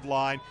 50-yard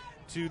line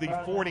to the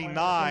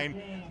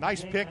 49.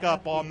 Nice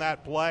pickup on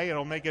that play.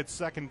 It'll make it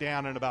second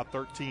down and about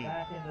 13.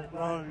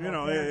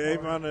 Well,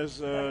 Avon has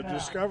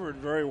discovered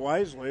very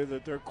wisely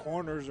that their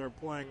corners are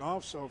playing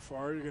off so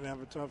far. You're going to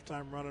have a tough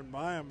time running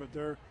by them, but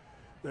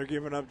they're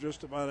giving up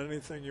just about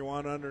anything you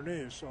want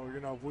underneath. So,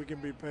 if we can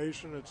be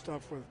patient, it's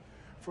tough with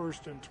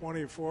 1st and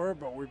 24,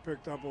 but we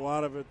picked up a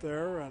lot of it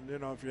there. And,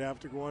 if you have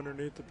to go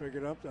underneath to pick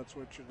it up, that's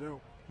what you do.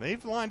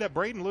 They've lined up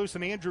Braden Luce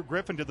and Andrew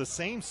Griffin to the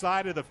same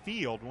side of the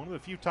field. One of the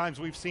few times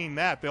we've seen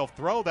that. They'll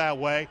throw that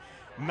way.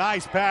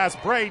 Nice pass.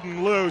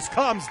 Braden Luce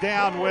comes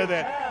down with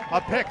it. A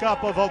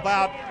pickup of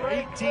about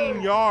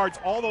 18 yards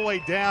all the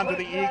way down to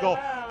the Eagle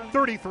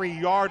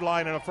 33-yard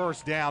line and a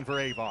first down for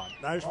Avon.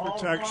 Nice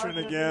protection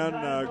again.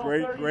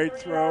 Great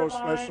throw,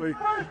 especially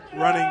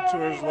running to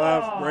his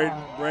left.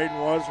 Braden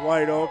was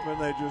wide open.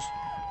 They just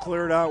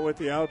cleared out with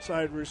the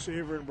outside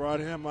receiver and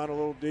brought him on a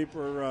little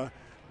deeper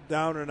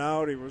down and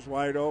out. He was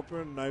wide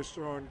open. Nice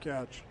throw and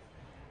catch.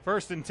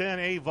 1st and 10,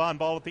 Avon,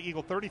 ball at the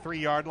Eagle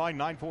 33-yard line.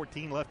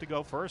 9:14 left to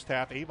go first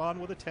half. Avon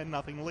with a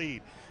 10-0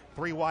 lead.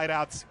 3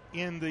 wideouts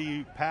in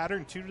the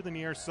pattern, 2 to the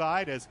near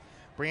side as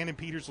Brandon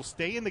Peters will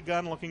stay in the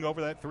gun looking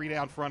over that 3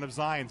 down front of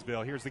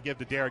Zionsville. Here's the give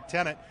to Derek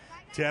Tennant.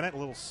 Tennant, a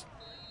little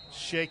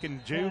shake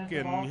and juke,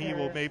 and he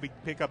will maybe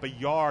pick up a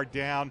yard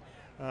down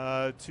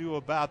to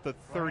about the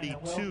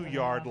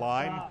 32-yard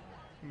line.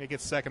 Make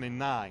it 2nd and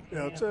 9.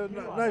 Yeah, it's a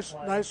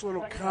nice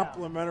little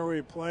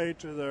complimentary play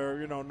to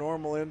their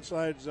normal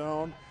inside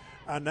zone.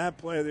 On that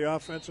play, the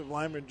offensive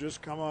linemen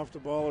just come off the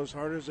ball as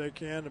hard as they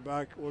can. The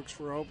back looks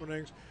for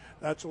openings.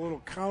 That's a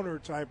little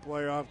counter-type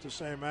play off the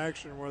same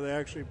action where they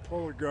actually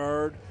pull a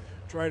guard,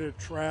 try to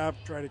trap,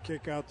 try to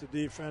kick out the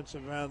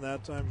defensive end.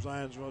 That time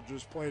Zionsville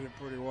just played it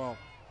pretty well.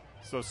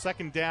 So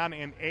 2nd down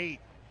and 8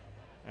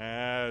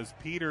 as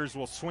Peters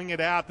will swing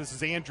it out. This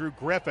is Andrew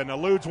Griffin.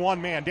 Eludes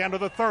one man down to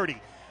the 30.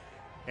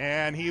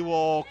 And he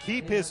will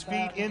keep his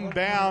feet in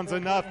bounds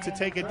enough to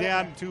take it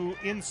down to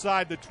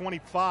inside the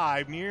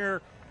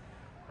 25,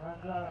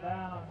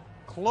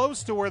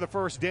 close to where the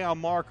first down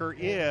marker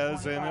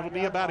is, and it'll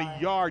be about a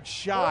yard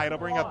shy. It'll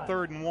bring up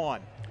 3rd and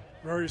 1.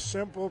 Very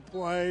simple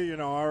play.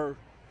 Our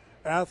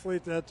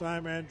athlete that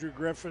time, Andrew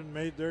Griffin,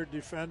 made their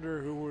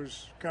defender, who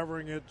was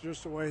covering it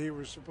just the way he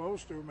was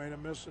supposed to, made a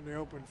miss in the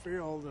open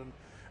field, and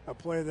a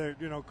play that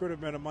could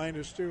have been a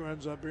 -2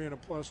 ends up being a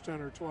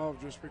 +10 or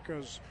 12 just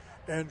because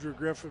Andrew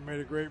Griffin made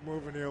a great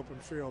move in the open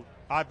field.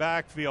 High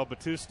backfield,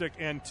 Batustik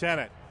and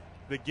Tennant.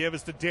 The give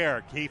is to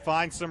Derek. He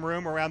finds some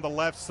room around the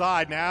left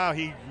side. Now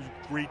he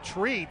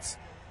retreats,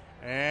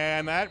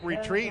 and that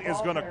retreat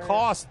is going to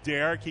cost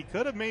Derek. He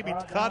could have maybe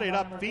cut it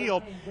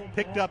upfield,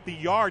 picked up the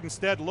yard,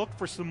 instead looked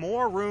for some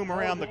more room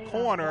around the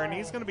corner, and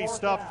he's going to be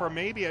stuffed for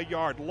maybe a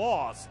yard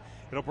loss.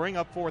 It'll bring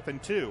up 4th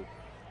and 2.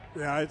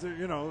 Yeah, I think,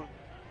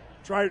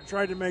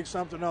 tried to make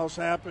something else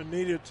happen,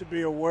 needed to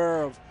be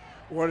aware of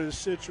what his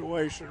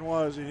situation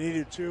was. He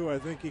needed to. I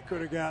think he could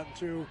have gotten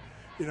to,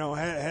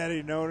 had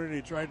he known it,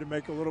 he tried to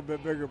make a little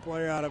bit bigger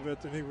play out of it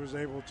than he was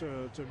able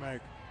to make.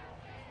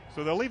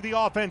 So they'll leave the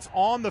offense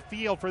on the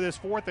field for this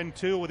 4th and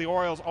 2 with the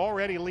Orioles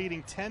already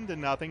leading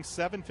 10-0.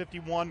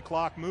 7:51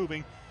 clock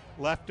moving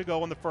left to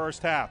go in the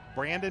first half.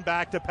 Brandon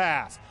back to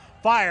pass.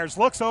 Fires,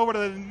 looks over to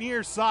the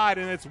near side,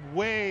 and it's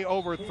way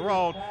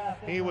overthrown.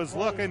 He was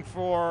looking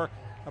for,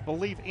 I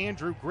believe,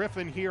 Andrew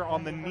Griffin here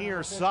on the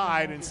near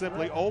side and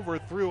simply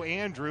overthrew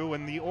Andrew,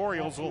 and the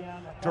Orioles will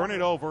turn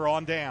it over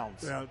on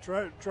downs. Yeah,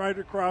 tried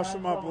to cross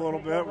them up a little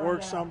bit.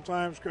 Worked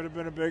sometimes, could have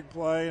been a big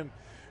play, and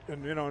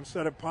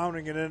instead of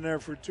pounding it in there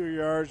for 2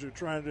 yards, you're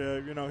trying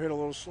to, hit a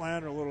little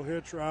slant or a little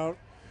hitch route.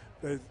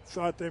 They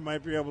thought they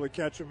might be able to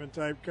catch him in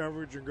tight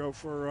coverage and go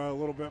for a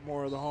little bit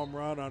more of the home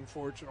run.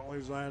 Unfortunately,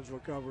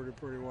 Zionsville covered it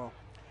pretty well.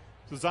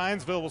 So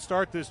Zionsville will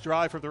start this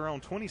drive from their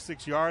own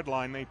 26-yard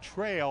line. They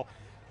trail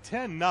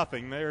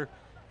 10-0. They're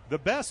the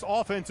best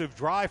offensive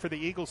drive for the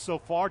Eagles so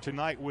far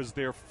tonight was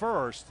their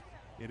first.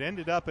 It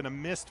ended up in a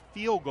missed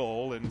field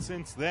goal, and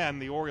since then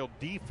the Oriole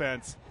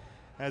defense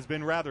has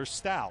been rather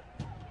stout.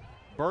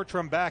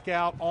 Bertram back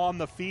out on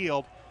the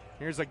field.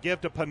 Here's a give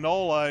to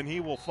Panola, and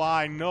he will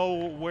find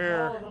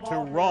nowhere to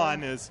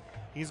run as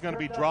he's going to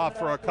be dropped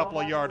for a couple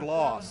of yard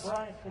loss.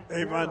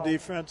 Avon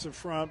defensive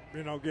front,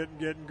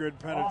 getting good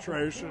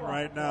penetration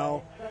right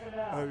now.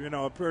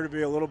 Appear to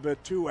be a little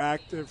bit too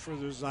active for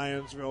the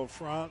Zionsville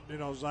front.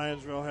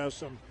 Zionsville has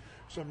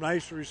some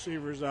nice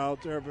receivers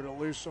out there, but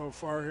at least so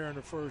far here in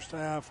the first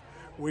half,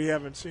 we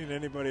haven't seen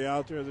anybody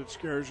out there that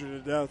scares you to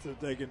death that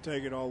they can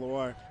take it all the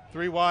way.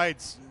 3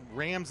 wides,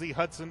 Ramsey,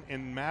 Hudson,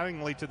 and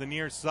Mattingly to the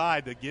near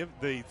side.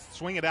 They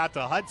swing it out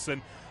to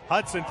Hudson.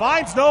 Hudson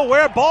finds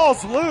nowhere,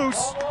 ball's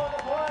loose,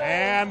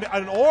 and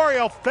an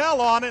Oriole fell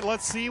on it.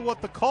 Let's see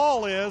what the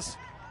call is.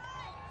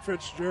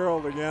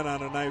 Fitzgerald again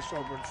on a nice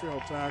open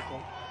field tackle.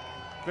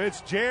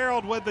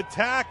 Fitzgerald with the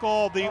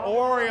tackle. The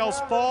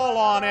Orioles fall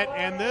on it,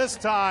 and this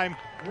time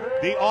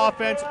the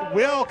offense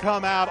will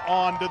come out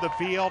onto the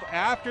field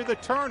after the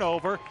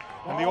turnover.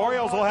 And the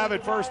Orioles will have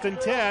it 1st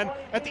and 10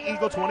 at the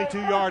Eagle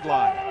 22-yard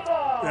line.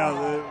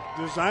 Yeah,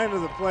 the design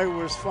of the play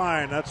was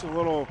fine. That's a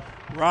little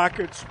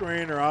rocket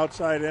screen or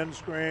outside end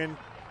screen.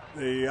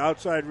 The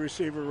outside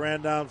receiver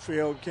ran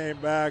downfield, came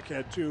back,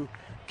 had 2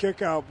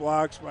 kick-out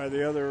blocks by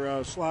the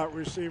other slot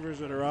receivers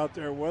that are out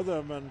there with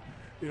him. And,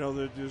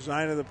 the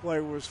design of the play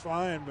was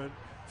fine, but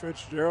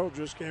Fitzgerald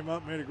just came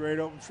up, made a great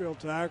open field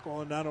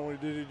tackle, and not only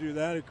did he do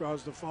that, he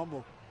caused a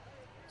fumble.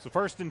 So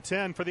 1st and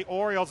 10 for the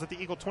Orioles at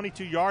the Eagle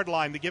 22-yard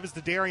line. The give is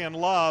to Darian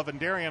Love, and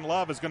Darian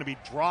Love is going to be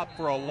dropped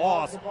for a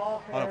loss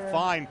on a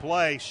fine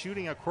play.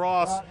 Shooting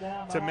across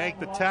to make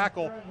the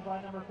tackle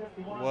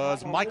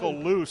was Michael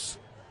Luce,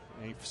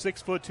 a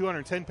 6',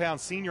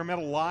 210-pound senior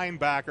middle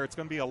linebacker. It's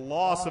going to be a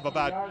loss of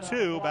about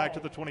 2 back to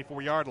the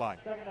 24-yard line.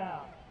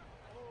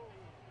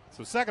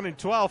 So 2nd and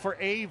 12 for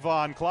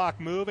Avon. Clock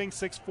moving,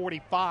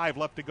 6:45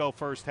 left to go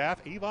first half.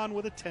 Avon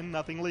with a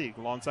 10-0 lead.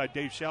 Alongside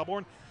Dave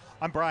Shelbourne,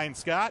 I'm Brian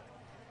Scott.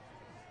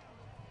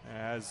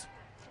 As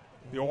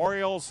the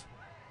Orioles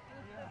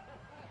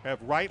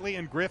have Rightly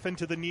and Griffin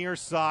to the near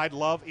side.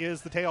 Love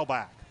is the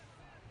tailback.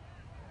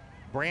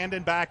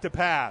 Brandon back to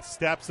pass.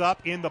 Steps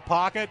up in the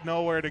pocket.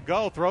 Nowhere to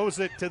go. Throws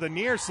it to the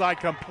near side.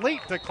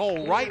 Complete to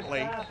Cole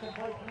Rightly. I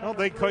don't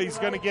think he's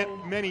going to get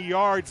many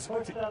yards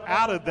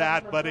out of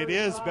that, but it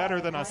is better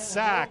than a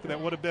sack.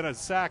 That would have been a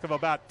sack of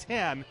about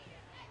 10.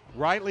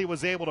 Rightly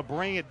was able to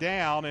bring it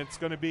down. It's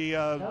going to be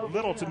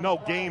little to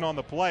no gain on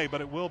the play, but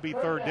it will be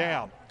 3rd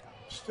down.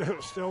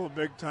 Still a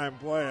big-time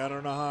play. I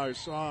don't know how I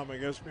saw him. I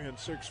guess being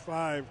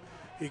 6'5",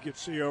 he could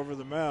see over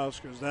the mouse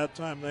because that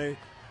time they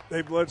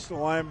blitzed the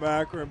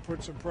linebacker and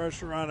put some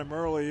pressure on him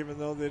early, even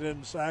though they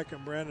didn't sack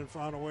him. Brandon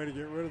found a way to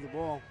get rid of the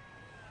ball.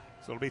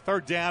 So it'll be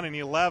 3rd down and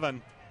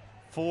 11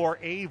 for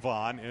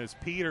Avon as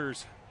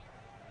Peters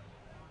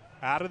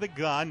out of the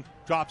gun,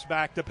 drops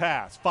back to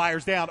pass,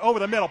 fires down over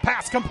the middle,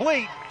 pass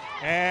complete.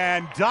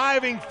 And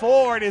diving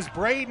forward is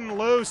Braden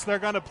Luce. They're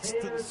going to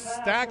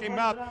stack him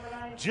up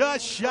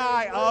just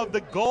shy of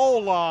the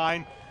goal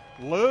line.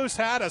 Luce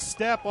had a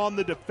step on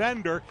the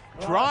defender,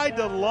 tried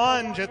to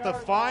lunge at the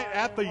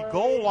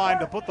goal line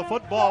to put the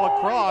football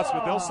across,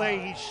 but they'll say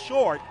he's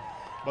short.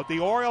 But the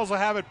Orioles will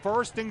have it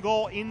 1st and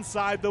goal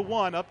inside the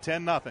 1, up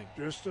 10-0.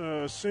 Just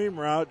a seam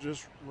route,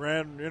 just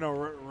ran,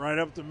 right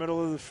up the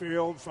middle of the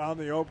field, found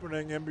the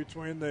opening in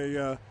between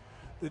the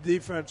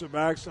defensive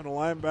backs and the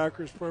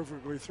linebackers,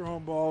 perfectly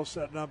thrown ball,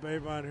 setting up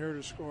Avon here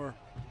to score.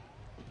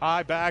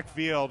 High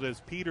backfield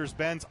as Peters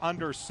bends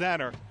under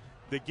center.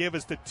 The give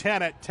is to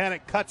Tennant.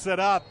 Tennant cuts it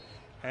up,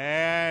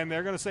 and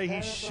they're going to say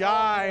he's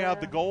shy of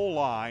the goal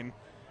line.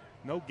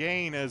 No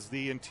gain as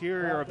the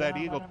interior of that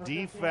Eagle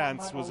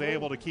defense was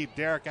able to keep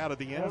Derrick out of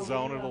the end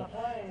zone. It'll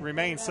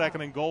remain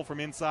 2nd and goal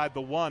from inside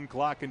the 1.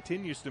 Clock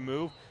continues to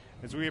move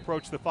as we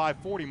approach the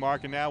 5:40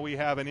 mark, and now we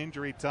have an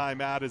injury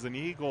timeout as an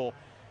Eagle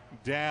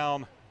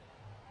down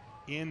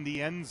in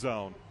the end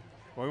zone.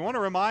 Well, we want to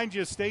remind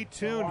you, stay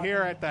tuned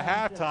here at the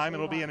halftime.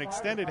 It'll be an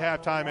extended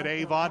halftime at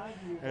Avon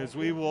as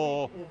we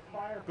will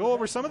go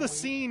over some of the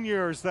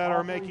seniors that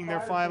are making their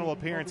final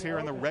appearance here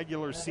in the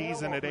regular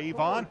season at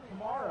Avon.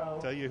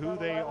 Tell you who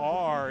they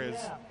are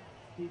as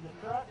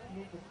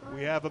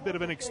we have a bit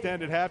of an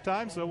extended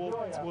halftime, so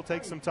we'll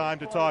take some time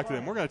to talk to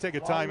them. We're going to take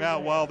a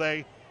timeout while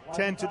they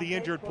tend to the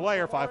injured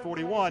player.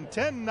 5:41,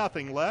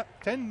 10-0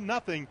 left,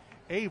 10-0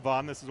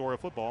 Avon. This is Oriole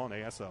football on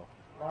ASO.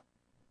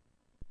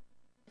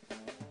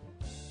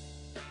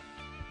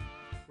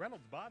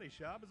 Reynolds Body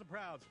Shop is a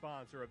proud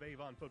sponsor of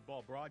Avon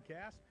football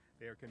broadcast.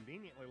 They are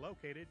conveniently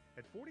located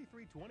at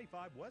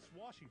 4325 West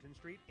Washington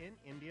Street in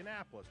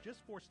Indianapolis,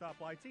 just 4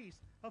 stoplights east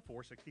of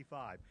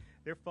 465.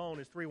 Their phone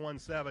is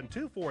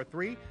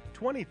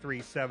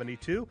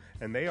 317-243-2372,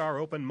 and they are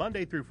open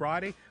Monday through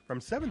Friday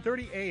from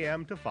 7:30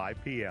 a.m. to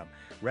 5 p.m.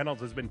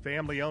 Reynolds has been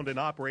family-owned and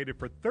operated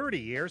for 30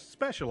 years,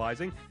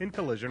 specializing in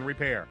collision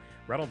repair.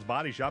 Reynolds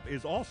Body Shop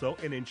is also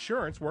an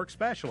insurance work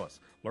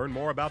specialist. Learn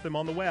more about them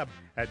on the web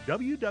at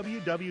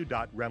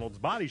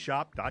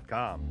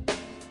www.reynoldsbodyshop.com.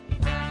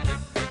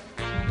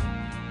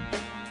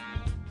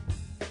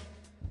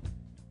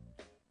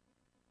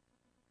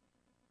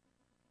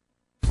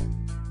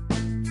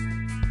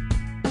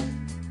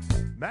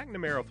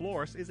 McNamara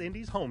Florist is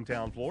Indy's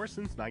hometown florist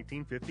since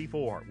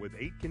 1954, with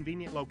 8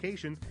 convenient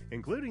locations,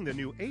 including the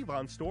new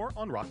Avon store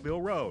on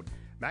Rockville Road.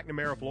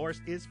 McNamara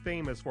Florist is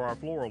famous for our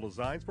floral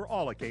designs for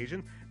all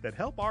occasions that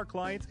help our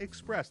clients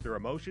express their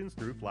emotions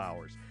through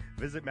flowers.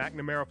 Visit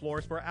McNamara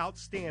Florist for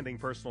outstanding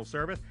personal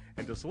service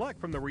and to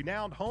select from the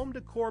renowned home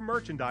decor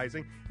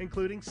merchandising,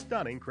 including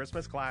stunning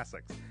Christmas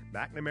classics.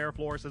 McNamara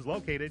Florist is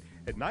located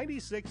at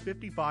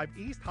 9655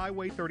 East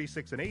Highway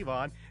 36 in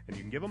Avon, and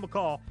you can give them a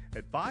call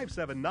at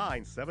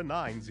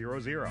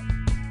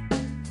 579-7900.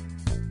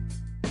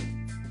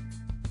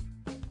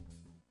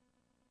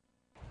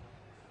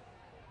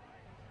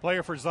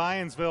 Player for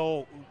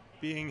Zionsville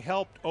being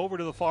helped over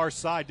to the far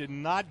side did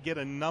not get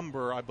a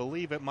number. I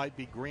believe it might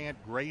be Grant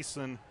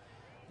Grayson.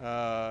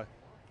 As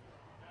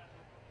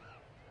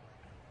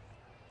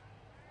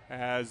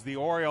the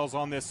Orioles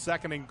on this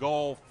 2nd and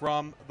goal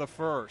from the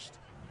 1st.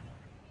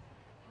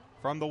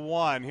 from the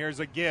 1. Here's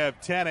a give.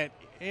 Tennant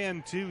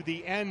into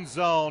the end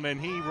zone,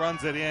 and he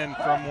runs it in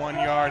from 1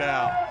 yard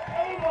out.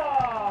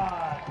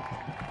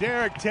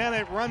 Derek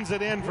Tennant runs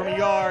it in from a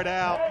yard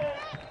out,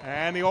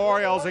 and the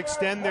Orioles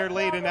extend their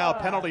lead, and now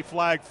penalty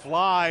flag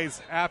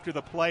flies after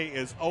the play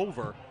is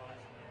over.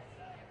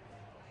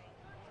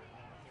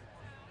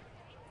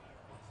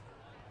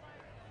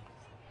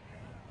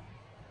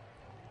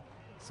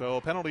 So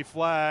a penalty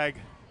flag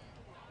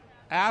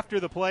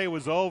after the play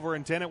was over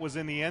and Tennant was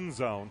in the end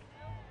zone.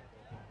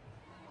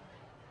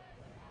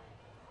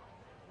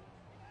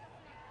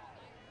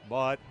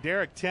 But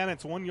Derek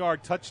Tennant's 1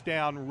 yard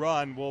touchdown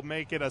run will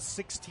make it a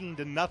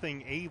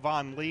 16-0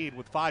 Avon lead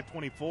with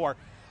 5:24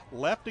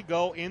 left to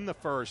go in the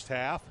first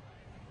half.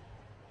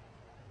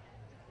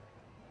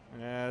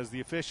 As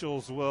the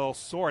officials will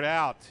sort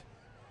out.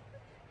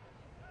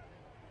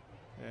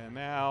 And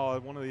now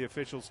one of the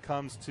officials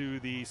comes to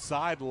the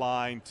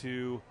sideline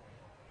to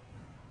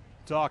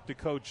talk to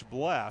Coach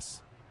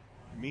Bless.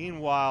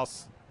 Meanwhile,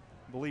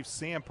 I believe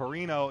Sam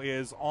Perino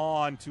is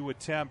on to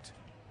attempt.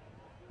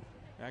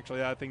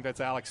 Actually, I think that's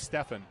Alex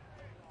Steffen,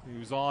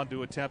 who's on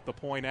to attempt the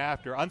point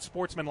after.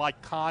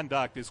 Unsportsmanlike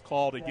conduct is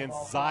called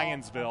against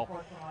Zionsville.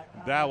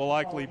 That will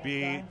likely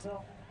be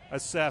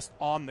assessed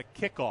on the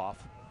kickoff.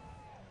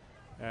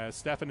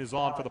 Steffen is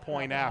on for the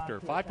point after.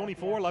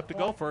 5:24 left to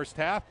go first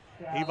half.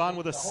 Avon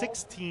with a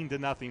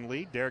 16-0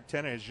 lead. Derek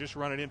Tennant has just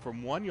run it in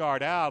from 1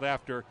 yard out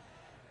after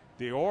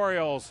the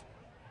Orioles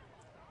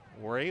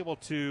were able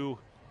to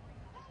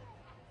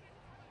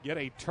get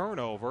a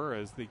turnover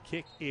as the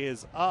kick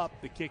is up,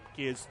 the kick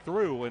is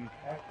through, and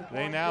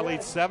they now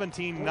lead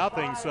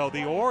 17-0. So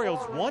the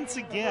Orioles, once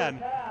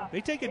again,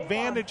 they take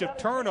advantage of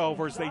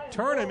turnovers. They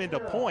turn them into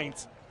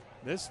points.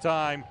 This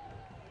time,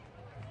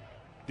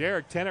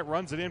 Derek Tennant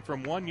runs it in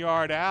from 1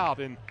 yard out,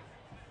 and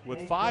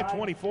with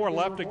 5:24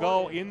 left to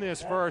go in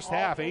this first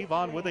half,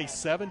 Avon with a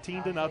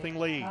 17-0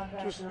 lead.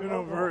 Just,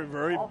 very,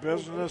 very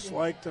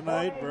business-like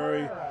tonight,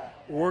 very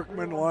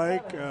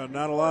workmanlike,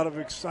 not a lot of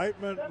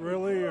excitement,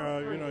 really.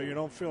 You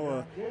don't feel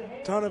a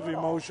ton of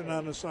emotion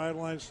on the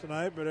sidelines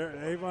tonight, but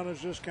Avon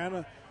is just kind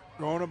of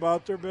going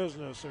about their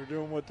business. They're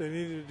doing what they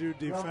need to do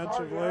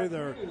defensively.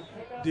 Their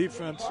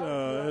defense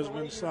has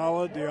been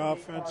solid. The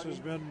offense has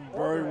been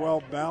very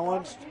well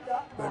balanced.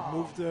 They've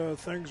moved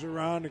things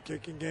around. The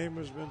kicking game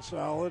has been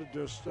solid.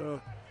 Just,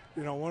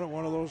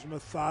 one of those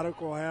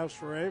methodical halves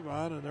for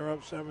Avon, and they're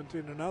up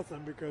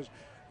 17-0 because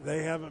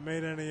they haven't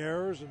made any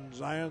errors, and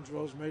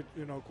Zionsville's made,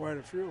 quite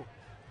a few.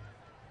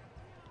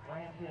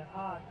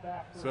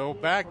 So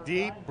back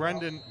deep,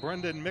 Brendan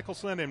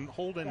Mickelson and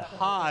Holden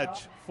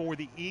Hodge for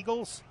the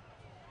Eagles.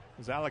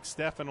 As Alex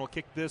Steffen will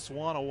kick this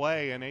one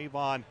away, and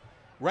Avon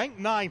ranked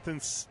 9th in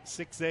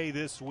 6A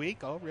this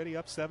week, already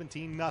up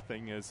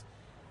 17-0 as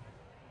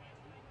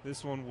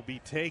this one will be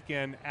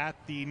taken at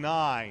the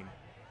 9.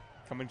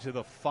 Coming to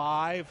the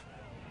 5,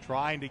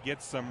 trying to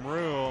get some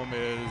room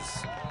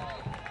is,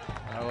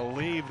 I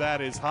believe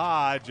that is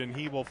Hodge, and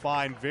he will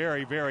find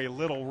very, very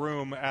little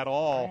room at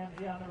all.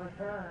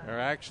 Or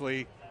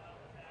actually,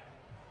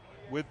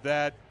 with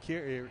that,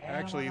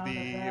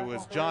 it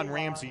was John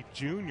Ramsey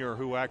Jr.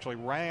 who actually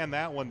ran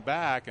that one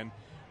back, and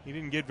he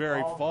didn't get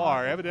very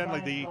far.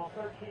 Evidently, the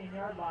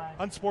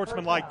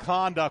unsportsmanlike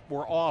conduct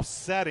were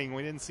offsetting.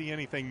 We didn't see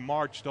anything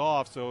marched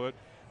off, so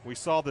we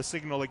saw the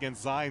signal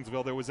against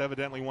Zionsville. There was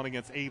evidently one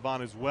against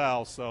Avon as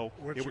well.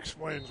 Which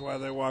explains why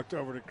they walked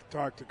over to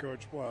talk to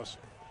Coach Bless.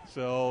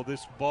 So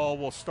this ball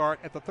will start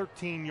at the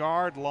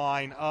 13-yard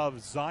line of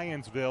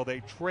Zionsville. They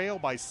trail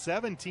by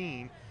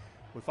 17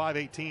 with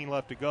 5:18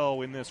 left to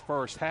go in this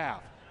first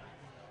half.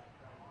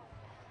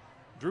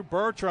 Drew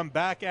Bertram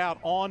back out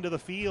onto the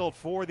field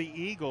for the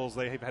Eagles.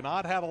 They have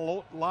not had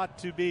a lot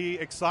to be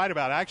excited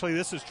about. Actually,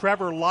 this is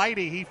Trevor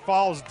Leidy. He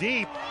falls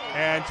deep,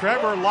 and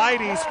Trevor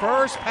Leidy's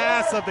first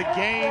pass of the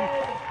game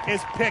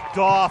is picked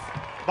off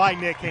by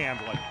Nick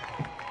Handley.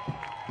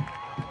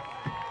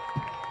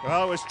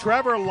 Well, it was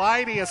Trevor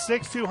Leidy, a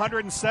 6'2",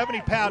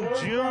 170-pound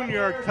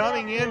junior,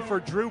 coming in for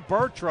Drew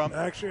Bertram.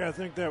 Actually, I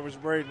think that was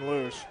Braden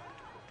Luce.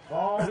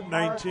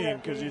 19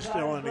 because he's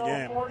still in the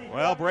game.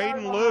 Well,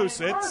 Braden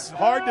Luce, it's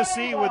hard to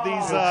see with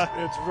these.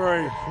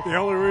 The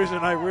only reason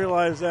I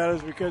realize that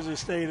is because he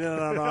stayed in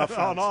on offense.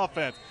 On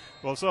offense.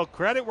 Well, so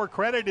credit where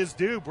credit is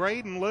due.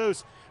 Braden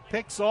Luce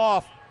picks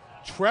off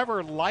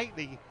Trevor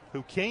Leidy,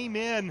 who came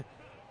in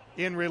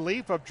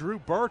relief of Drew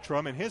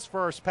Bertram, and his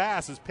first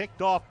pass is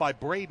picked off by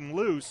Braden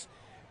Luce.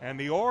 And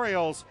the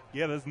Orioles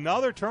get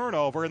another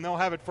turnover, and they'll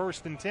have it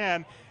 1st and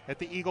 10 at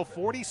the Eagle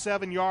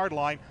 47-yard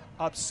line,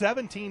 up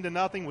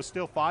 17-0 with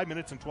still 5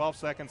 minutes and 12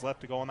 seconds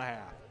left to go in the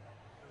half.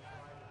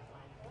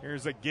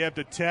 Here's a give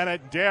to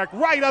Tennant. Derek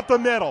right up the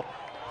middle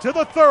to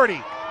the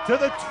 30, to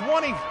the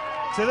 20,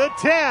 to the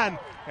 10,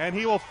 and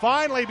he will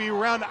finally be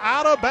run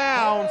out of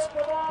bounds.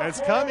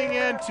 As coming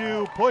in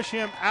to push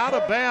him out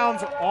of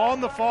bounds on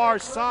the far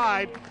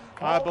side,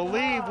 I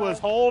believe was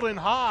Holden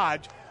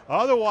Hodge.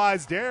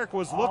 Otherwise, Derek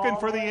was looking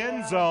for the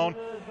end zone,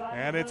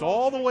 And it's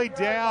all the way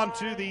down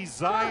to the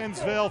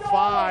Zionsville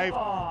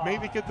 5,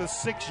 maybe get the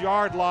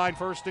 6-yard line,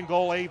 1st and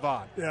goal,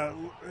 Avon. Yeah,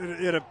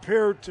 it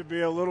appeared to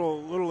be a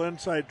little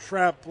inside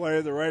trap play.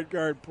 The right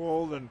guard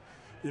pulled and,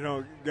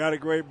 got a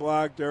great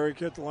block. Derek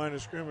hit the line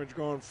of scrimmage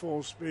going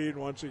full speed.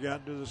 Once he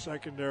got into the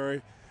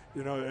secondary,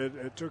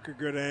 it took a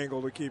good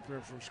angle to keep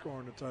him from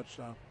scoring a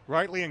touchdown.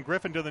 Rightly and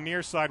Griffin to the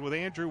near side with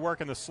Andrew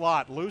working the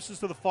slot. Looses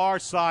to the far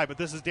side, but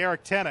this is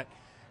Derek Tennant.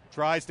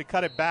 Tries to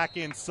cut it back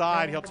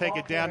inside. He'll take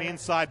it down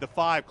inside the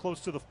 5, close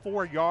to the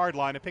 4-yard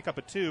line, and pick up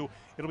a 2.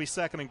 It'll be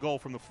 2nd and goal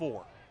from the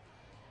 4.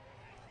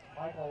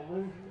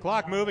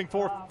 Clock moving,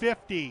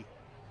 4:50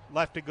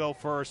 left to go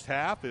first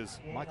half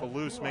as Michael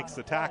Luce makes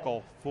the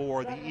tackle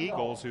for the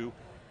Eagles, who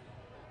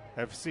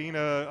have seen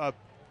a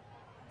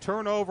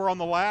turnover on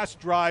the last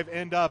drive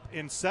end up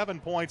in 7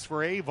 points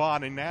for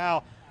Avon, and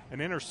now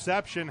an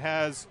interception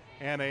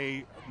and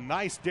a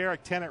nice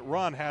Derek Tennant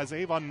run has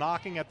Avon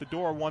knocking at the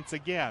door once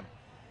again.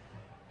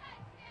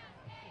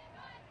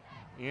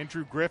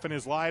 Andrew Griffin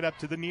is lined up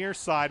to the near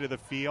side of the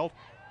field,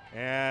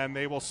 and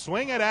they will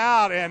swing it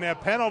out, and a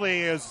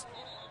penalty is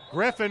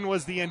Griffin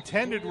was the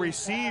intended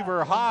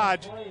receiver.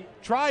 Hodge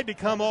tried to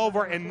come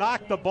over and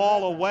knock the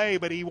ball away,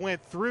 but he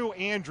went through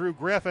Andrew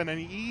Griffin. An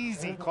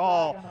easy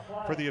call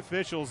for the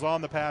officials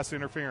on the pass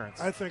interference.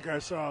 I think I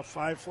saw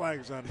 5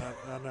 flags on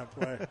that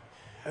play.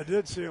 I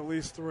did see at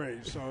least 3,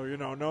 so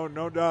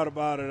no doubt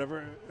about it.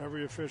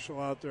 Every official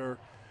out there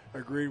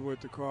agreed with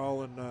the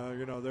call, and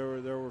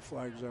there were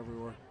flags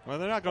everywhere. Well,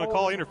 they're not going to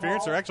call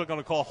interference; they're actually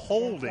going to call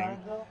holding.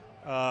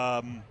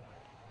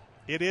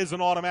 It is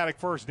an automatic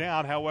first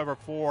down, however,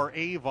 for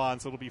Avon,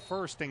 so it'll be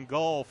 1st and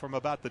goal from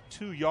about the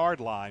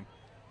 2-yard line.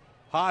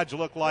 Hodge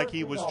looked like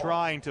he was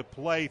trying to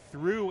play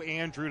through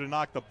Andrew to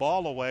knock the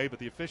ball away, but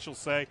the officials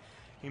say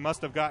he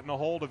must have gotten a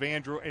hold of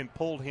Andrew and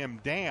pulled him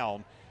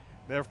down,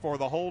 therefore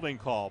the holding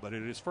call. But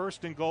it is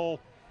 1st and goal,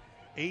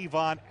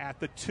 Avon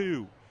at the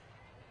 2.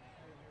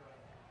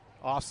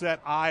 Offset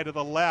eye to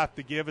the left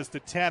to give us to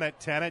Tennant.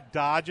 Tennant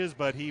dodges,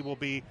 but he will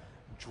be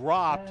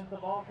dropped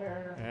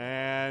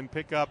and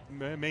pick up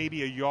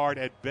maybe a yard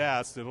at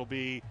best. It'll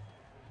be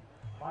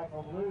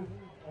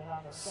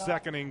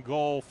 2nd and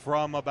goal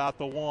from about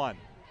the 1.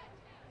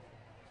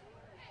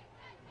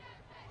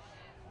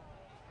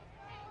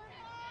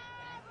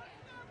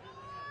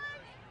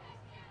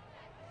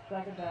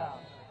 Second down.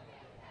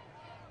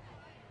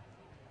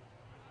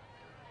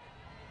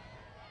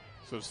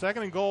 So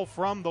 2nd and goal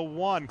from the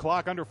 1.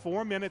 Clock under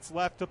 4 minutes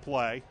left to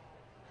play.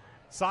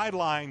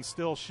 Sidelines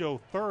still show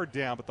 3rd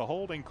down, but the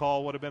holding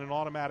call would have been an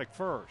automatic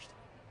first.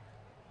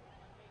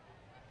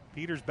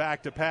 Peters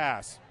back to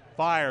pass.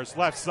 Fires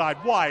left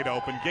side wide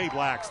open. Gabe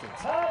Laxton.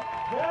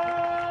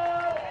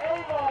 Touchdown,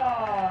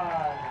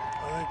 Avon!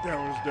 I think that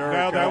was Derek.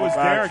 No, that was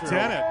Derek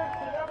Tennant.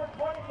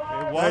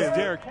 It was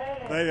Derek.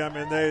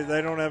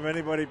 They don't have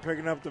anybody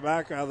picking up the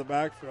back out of the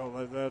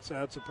backfield. That's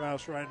a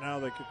pass right now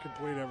they could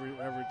complete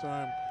every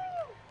time.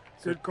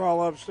 Good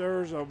call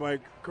upstairs by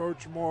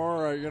Coach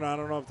Moore. I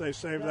don't know if they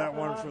saved that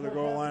one for the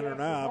goal line or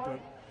not, but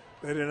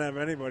they didn't have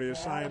anybody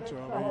assigned to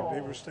him.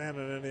 He was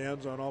standing in the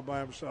end zone all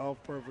by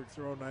himself. Perfect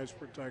throw, nice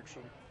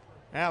protection.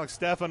 Alex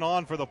Steffen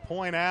on for the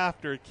point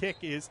after. Kick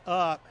is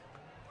up.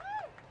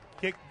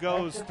 Kick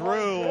goes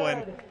through,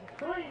 and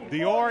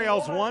the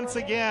Orioles once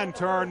again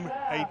turn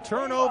a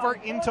turnover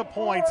into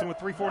points, and with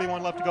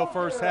 3:41 left to go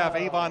first half,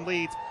 Avon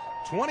leads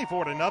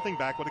 24-0.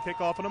 Back with a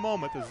kickoff in a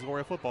moment. This is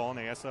Oriole football on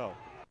ASO.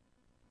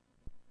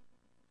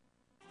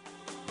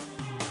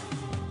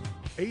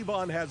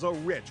 Avon has a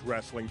rich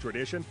wrestling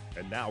tradition,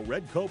 and now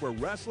Red Cobra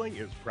Wrestling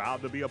is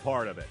proud to be a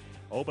part of it.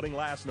 Opening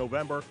last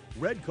November,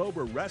 Red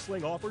Cobra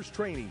Wrestling offers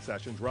training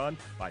sessions run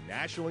by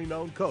nationally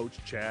known coach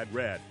Chad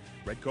Red.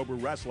 Red Cobra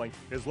Wrestling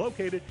is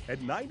located at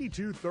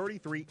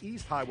 9233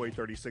 East Highway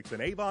 36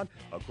 in Avon,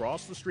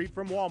 across the street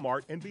from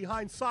Walmart and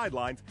behind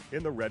sidelines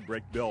in the Red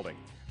Brick Building.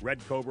 Red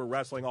Cobra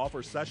Wrestling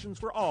offers sessions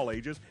for all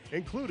ages,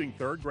 including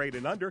 3rd grade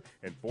and under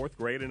and 4th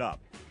grade and up.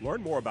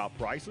 Learn more about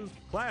prices,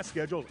 class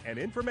schedules, and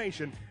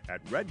information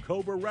at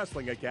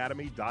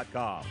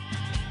RedCobraWrestlingAcademy.com.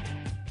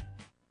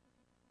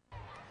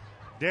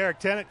 Derek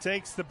Tennant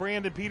takes the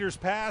Brandon Peters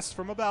pass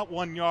from about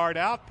 1 yard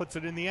out, puts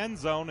it in the end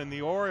zone, and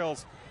the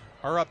Orioles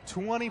are up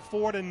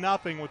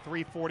 24-0 with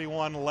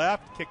 3:41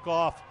 left.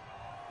 Kickoff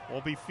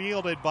will be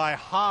fielded by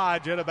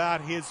Hodge at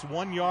about his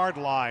 1 yard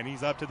line.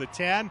 He's up to the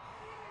 10.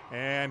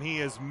 And he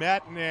is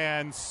met,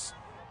 and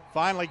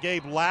finally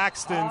Gabe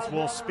Laxton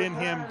will spin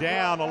him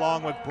down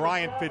along with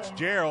Brian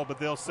Fitzgerald, but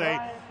they'll say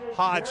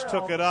Hodge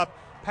took it up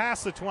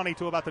past the 20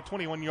 to about the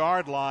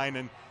 21-yard line,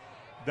 and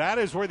that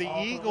is where the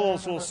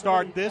Eagles will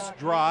start this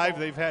drive.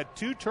 They've had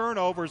 2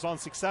 turnovers on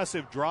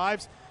successive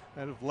drives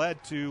that have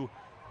led to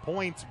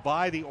points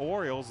by the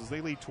Orioles as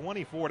they lead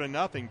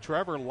 24-0.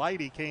 Trevor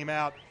Lighty came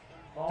out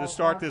to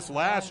start this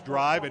last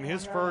drive, and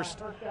his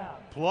first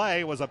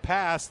play was a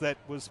pass that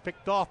was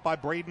picked off by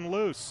Braden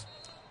Luce.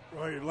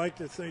 Well, you'd like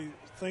to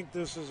think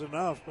this is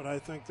enough, but I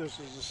think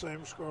this is the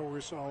same score we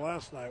saw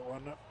last night,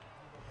 wasn't it?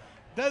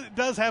 That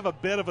does have a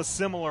bit of a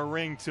similar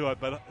ring to it,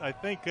 but I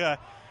think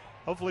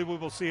hopefully we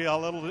will see a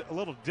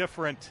little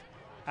different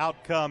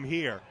outcome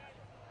here.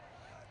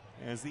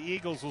 As the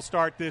Eagles will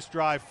start this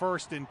drive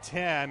 1st and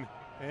 10.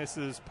 This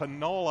is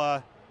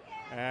Panola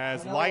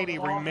as Leidy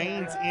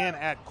remains in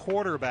at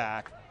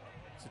quarterback.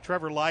 So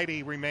Trevor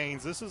Leidy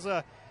remains. This is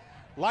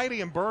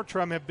Leidy and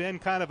Bertram have been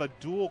kind of a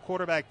dual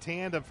quarterback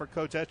tandem for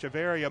Coach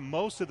Echeverria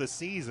most of the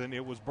season.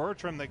 It was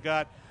Bertram that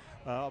got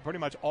pretty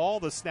much all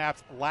the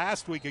snaps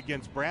last week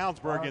against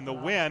Brownsburg in the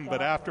win,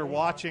 but after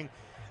watching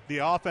the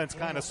offense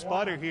kind of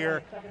sputter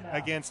here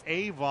against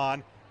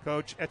Avon,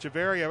 Coach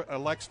Echeverria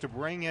elects to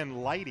bring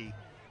in Leidy,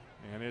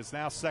 and it's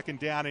now 2nd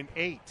down and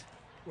 8.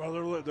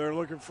 Well, they're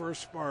looking for a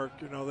spark.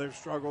 You know, they've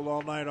struggled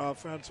all night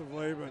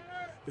offensively, but,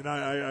 you know,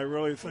 I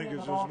really think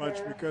it's as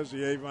much because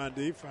the Avon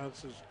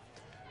defense has,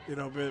 you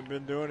know,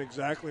 been doing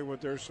exactly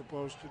what they're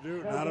supposed to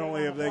do. Not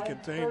only have they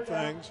contained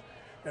things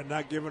and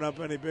not given up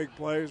any big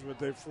plays, but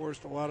they've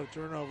forced a lot of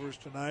turnovers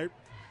tonight.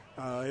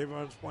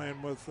 Avon's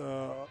playing with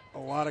a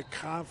lot of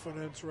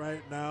confidence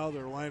right now.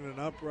 They're lining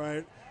up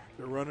right.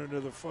 They're running to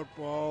the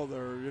football.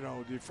 They're, you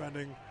know,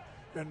 defending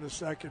in the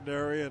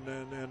secondary, and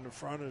then the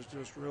front has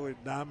just really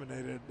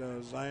dominated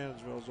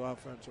Zionsville's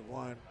offensive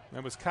line.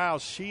 That was Kyle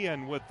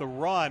Sheehan with the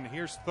run.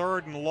 Here's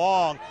 3rd and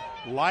long.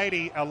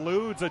 Leidy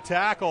eludes a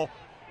tackle.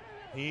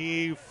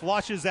 He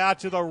flushes out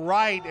to the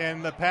right,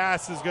 and the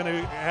pass is going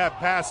to have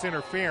pass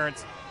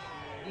interference.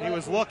 He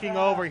was looking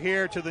over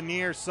here to the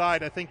near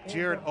side. I think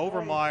Jared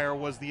Overmeyer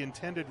was the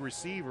intended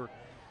receiver.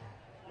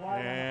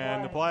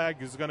 And the flag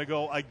is going to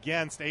go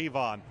against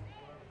Avon.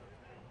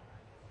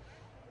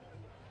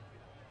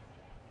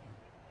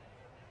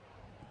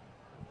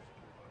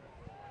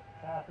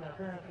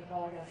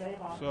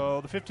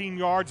 So the 15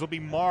 yards will be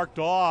marked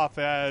off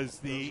as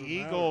the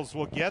Eagles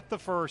will get the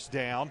 1st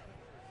down,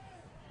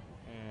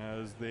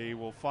 as they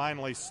will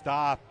finally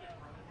stop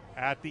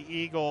at the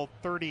Eagle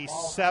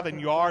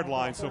 37-yard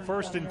line. So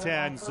 1st and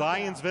 10,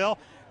 Zionsville.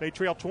 They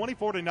trail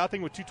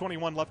 24-0 with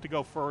 2:21 left to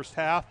go first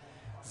half.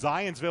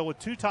 Zionsville with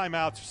 2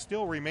 timeouts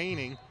still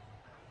remaining.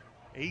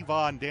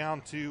 Avon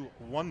down to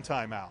 1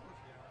 timeout.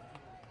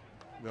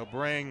 They'll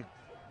bring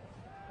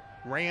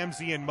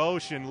Ramsey in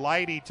motion.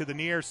 Leidy to the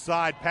near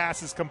side.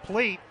 Pass is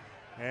complete.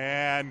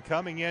 And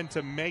coming in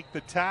to make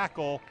the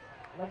tackle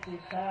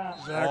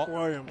Zach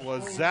Williams.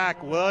 Was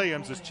Zach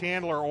Williams, as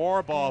Chandler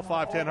Orbaugh,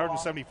 5'10",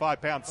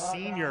 175-pound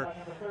senior,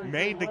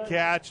 made the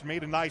catch,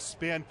 made a nice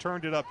spin,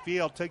 turned it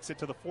upfield, takes it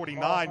to the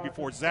 49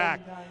 before Zach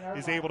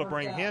is able to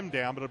bring him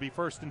down, but it'll be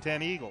 1st and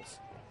 10 Eagles.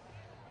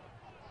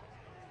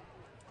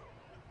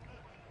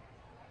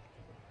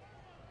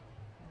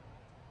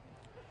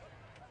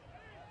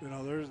 You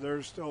know,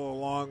 there's still a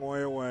long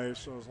way away,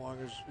 so as long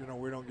as, you know,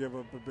 we don't give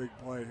up a big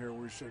play here,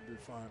 we should be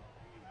fine.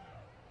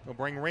 They'll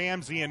bring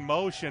Ramsey in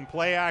motion,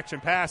 play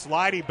action pass,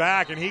 Leidy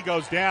back, and he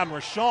goes down.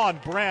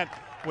 Rashawn Brent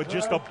with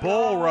just a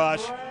bull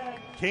rush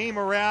came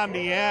around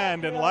the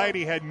end, and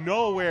Leidy had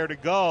nowhere to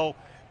go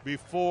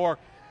before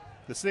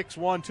the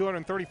 6'1",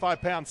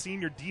 235-pound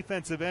senior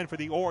defensive end for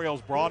the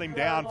Orioles brought him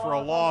down for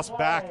a loss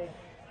back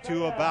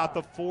to about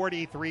the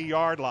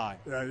 43-yard line.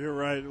 Yeah, you're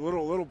right.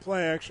 Little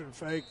play action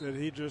fake that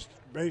he just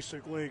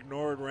basically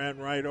ignored, ran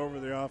right over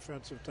the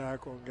offensive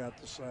tackle and got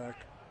the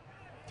sack.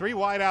 3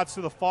 wideouts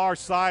to the far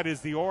side as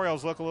the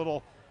Orioles look a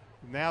little,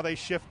 now they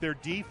shift their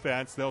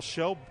defense. They'll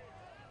show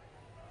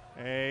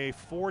a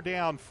 4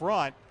 down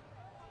front.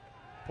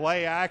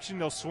 Play action,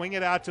 they'll swing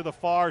it out to the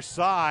far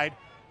side,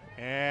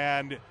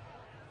 and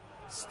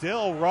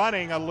still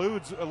running,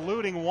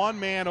 eluding one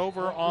man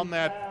over on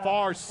that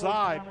far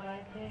side.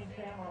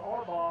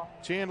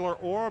 Chandler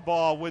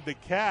Orbaugh with the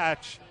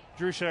catch.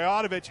 Drew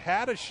Shayatovich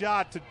had a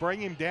shot to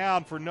bring him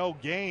down for no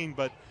gain,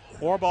 but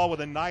Orbaugh with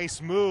a nice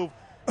move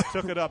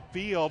took it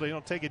upfield, and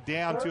he'll take it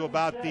down to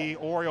about the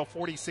Oriole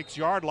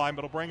 46-yard line,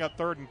 but it'll bring up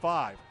 3rd and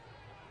 5.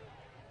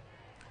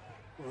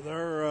 Well,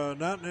 they're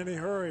not in any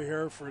hurry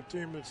here for a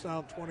team that's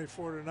down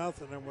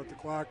 24-0, and with the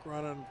clock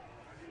running,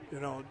 you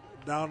know,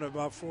 down to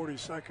about 40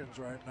 seconds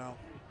right now.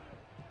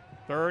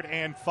 3rd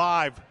and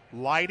 5.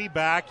 Leidy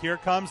back. Here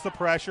comes the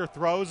pressure.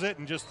 Throws it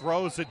and just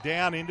throws it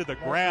down into the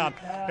ground.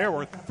 There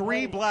were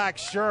 3 black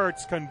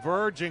shirts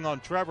converging on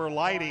Trevor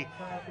Leidy,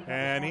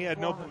 and he had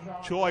no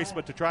choice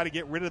but to try to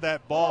get rid of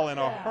that ball in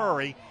a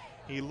hurry.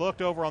 He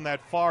looked over on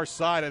that far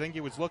side. I think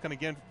he was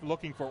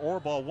looking for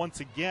Orbaugh once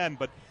again,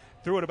 but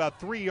threw it about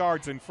 3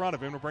 yards in front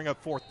of him to bring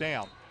up 4th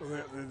down.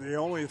 Well, the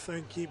only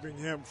thing keeping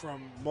him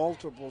from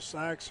multiple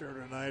sacks here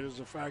tonight is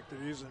the fact that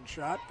he's in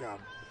shotgun.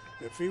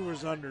 If he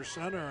was under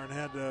center and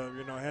had to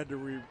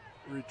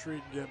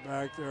retreat and get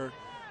back there,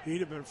 he'd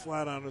have been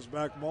flat on his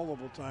back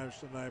multiple times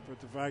tonight.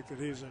 But the fact that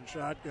he's in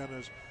shotgun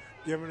has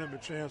given him a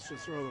chance to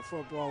throw the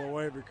football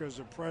away, because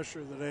the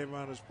pressure that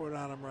Avon has put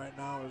on him right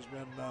now has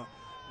been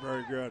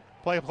very good.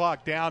 Play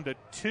clock down to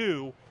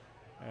 2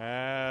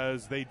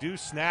 as they do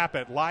snap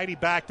it. Leidy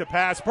back to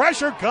pass.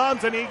 Pressure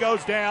comes, and he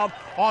goes down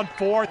on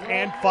 4th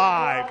and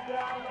 5.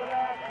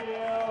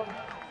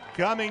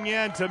 Coming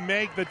in to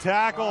make the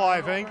tackle,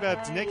 I think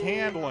that's Nick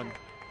Handlin.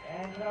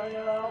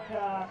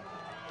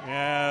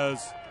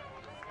 As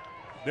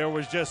There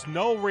was just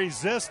no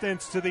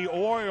resistance to the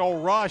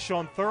Oriole rush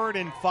on 3rd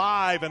and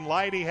 5, and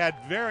Leidy had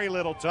very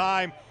little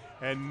time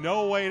and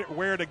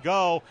nowhere to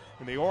go.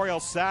 And the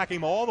Orioles sack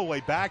him all the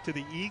way back to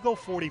the Eagle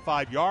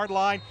 45-yard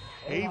line.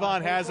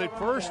 Avon has it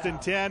 1st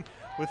and 10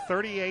 with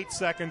 38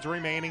 seconds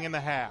remaining in the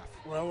half.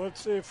 Well,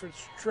 let's see if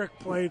it's trick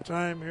play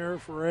time here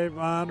for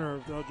Avon, or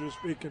if they'll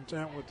just be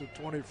content with the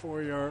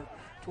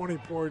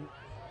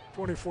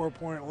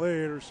 24-point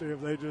lead, or see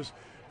if they just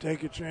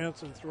take a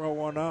chance and throw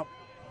one up.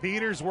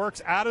 Peters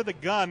works out of the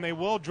gun. They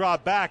will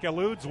drop back.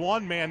 Eludes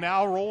one man.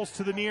 Now rolls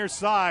to the near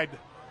side.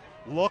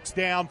 Looks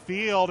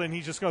downfield, and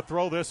he's just going to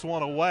throw this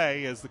one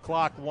away as the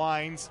clock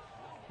winds,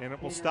 and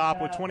it will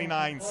stop with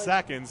 29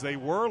 seconds. They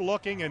were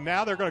looking, and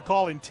now they're going to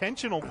call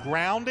intentional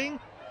grounding.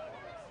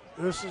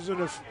 This is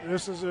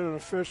an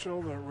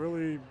official that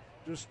really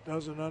just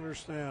doesn't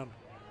understand.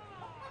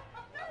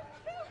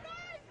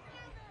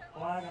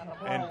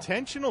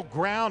 Intentional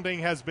grounding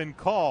has been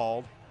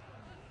called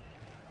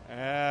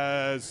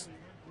as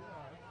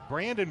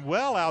Brandon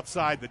well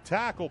outside the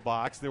tackle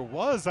box. There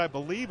was, I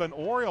believe, an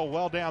Oriole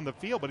well down the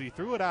field, but he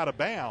threw it out of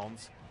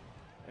bounds,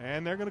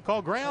 and they're going to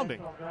call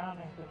grounding.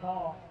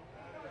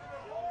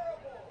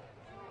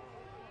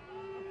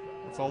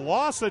 It's a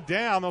loss of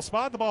down. They'll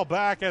spot the ball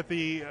back at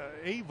the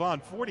Avon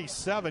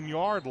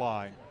 47-yard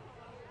line,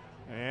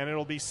 and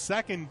it'll be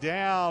 2nd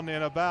down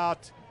in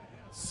about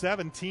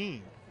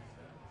 17.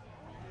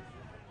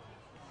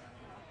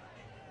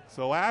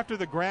 So after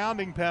the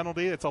grounding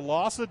penalty, it's a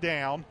loss of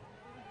down.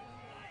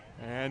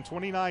 And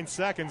 29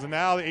 seconds, and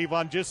now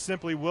Avon just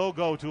simply will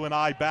go to an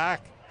eye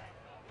back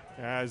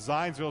as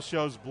Zionsville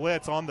shows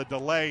blitz on the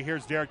delay.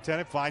 Here's Derek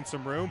Tennant, finds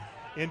some room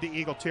into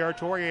Eagle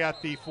territory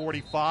at the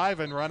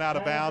 45 and run out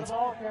of bounds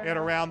at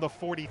around the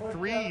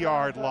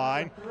 43-yard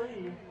line.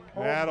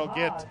 That'll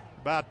get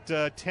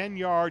about 10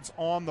 yards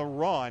on the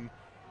run,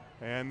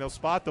 and they'll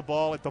spot the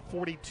ball at the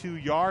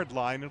 42-yard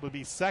line. It'll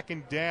be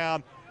 2nd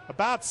down,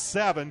 about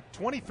 7,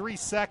 23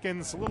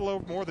 seconds, a little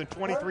over more than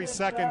 23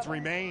 seconds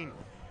remain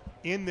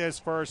in this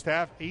first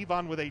half.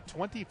 Avon with a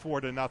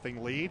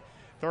 24-0 lead.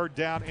 3rd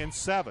down and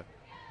 7.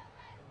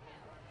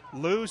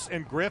 Luce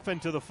and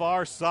Griffin to the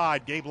far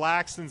side. Gabe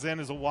Laxton's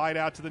in as a wide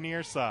out to the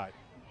near side.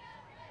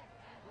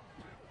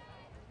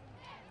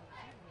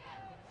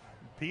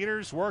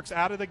 Peters works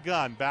out of the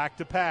gun, back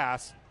to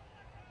pass.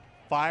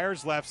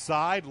 Fires left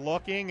side,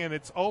 looking, and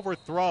it's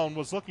overthrown.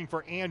 Was looking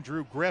for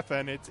Andrew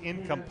Griffin. It's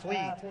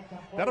incomplete.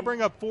 That'll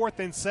bring up 4th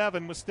and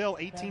 7 with still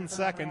 18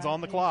 seconds on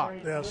the clock.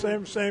 Yeah,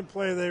 same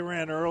play they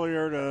ran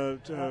earlier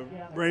to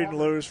Braden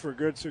Lewis for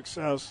good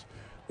success.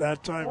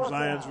 That time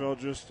Zionsville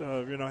just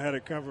had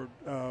it covered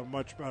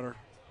much better.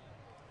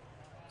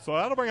 So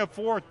that'll bring up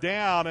 4th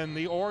down, and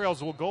the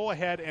Orioles will go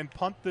ahead and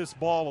punt this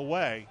ball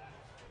away.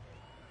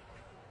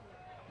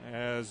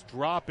 As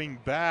dropping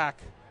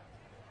back,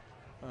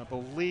 I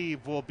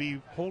believe, will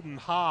be Holden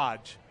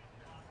Hodge.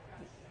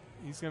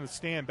 He's going to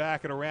stand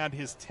back at around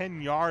his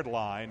 10-yard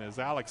line as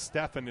Alex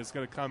Steffen is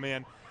going to come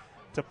in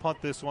to punt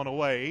this one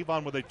away.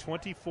 Avon with a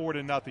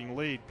 24-0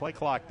 lead. Play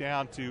clock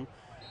down to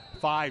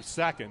 5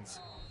 seconds.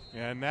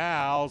 And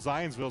now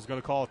Zionsville is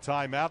going to call a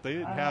timeout. They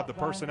didn't have the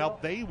personnel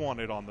they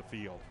wanted on the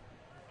field.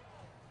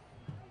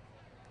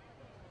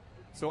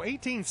 So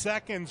 18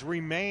 seconds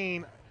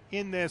remain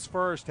in this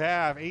first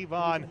half.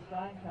 Avon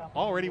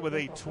already with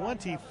a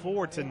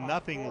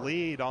 24-0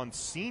 lead on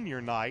senior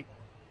night.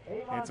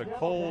 It's a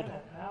cold,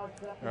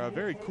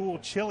 very cool,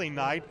 chilly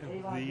night.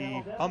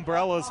 The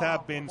umbrellas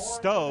have been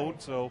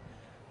stowed, so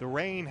the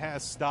rain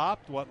has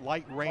stopped, what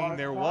light rain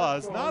there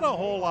was. Not a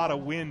whole lot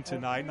of wind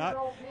tonight. Matter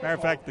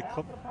of fact,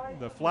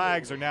 the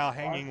flags are now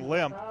hanging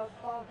limp,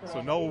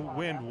 so no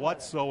wind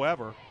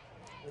whatsoever.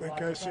 I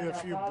think I see a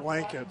few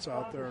blankets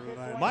out there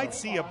tonight. Might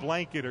see a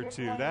blanket or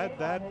two.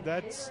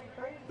 That's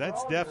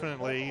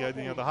definitely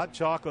the hot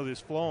chocolate is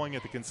flowing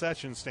at the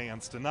concession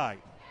stands tonight.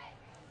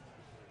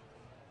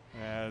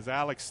 As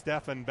Alex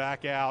Steffen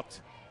back out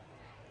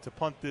to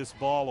punt this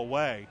ball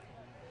away.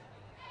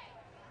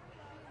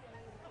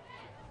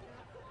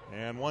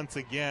 And once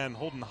again,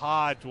 Holden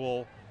Hodge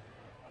will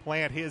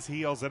plant his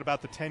heels at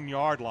about the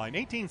 10-yard line.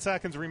 18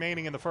 seconds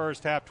remaining in the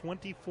first half.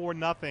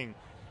 24-0.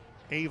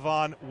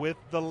 Avon with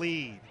the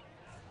lead.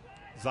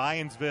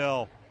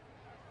 Zionsville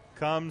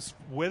comes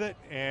with it,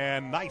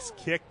 and nice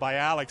kick by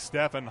Alex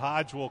Steffen.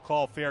 Hodge will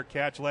call fair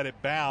catch, let it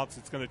bounce.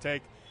 It's going to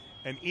take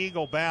an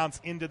Eagle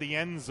bounce into the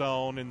end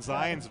zone, and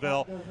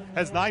Zionsville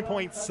has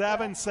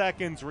 9.7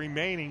 seconds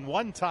remaining,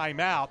 one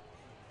timeout,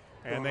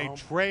 and they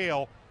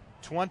trail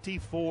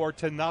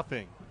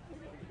 24-0.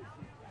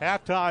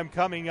 Halftime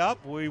coming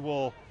up. We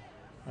will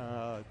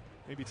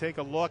maybe take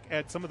a look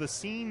at some of the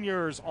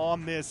seniors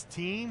on this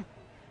team.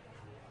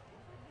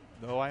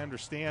 Though I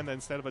understand that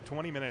instead of a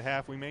 20-minute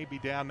half, we may be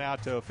down now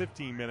to a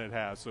 15-minute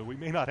half, so we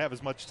may not have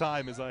as much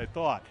time as I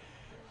thought.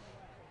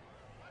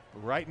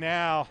 But right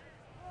now,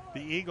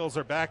 the Eagles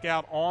are back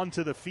out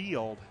onto the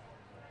field,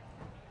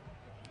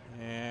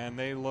 and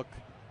they look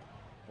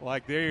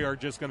like they are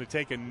just going to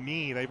take a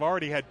knee. They've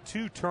already had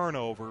 2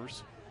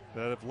 turnovers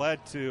that have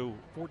led to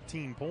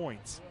 14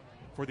 points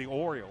for the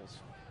Orioles.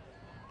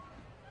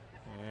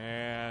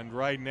 And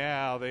right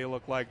now they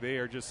look like they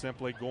are just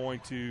simply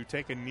going to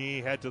take a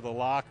knee, head to the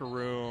locker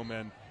room,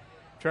 and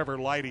Trevor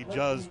Lighty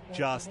does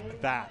just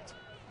that.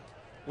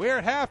 We're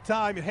at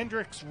halftime at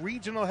Hendricks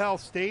Regional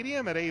Health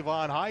Stadium at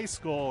Avon High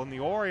School, and the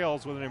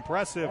Orioles with an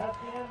impressive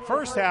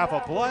first half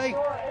of play.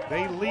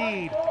 They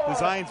lead the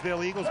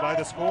Zionsville Eagles by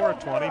the score of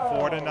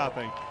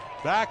 24-0.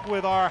 Back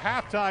with our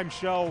halftime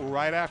show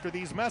right after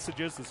these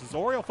messages. This is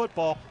Oriole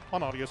Football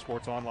on Audio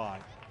Sports Online.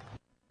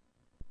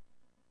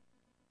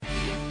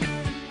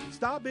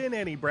 Stop in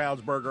any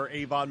Brownsburg or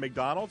Avon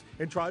McDonald's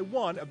and try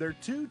one of their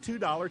two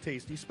 $2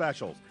 tasty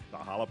specials, the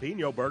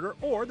jalapeno burger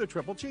or the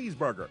triple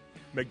cheeseburger.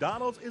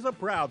 McDonald's is a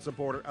proud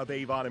supporter of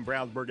Avon and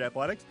Brownsburg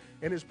athletics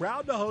and is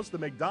proud to host the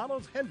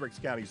McDonald's Hendricks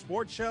County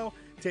Sports Show,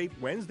 taped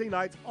Wednesday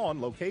nights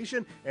on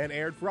location and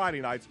aired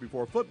Friday nights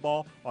before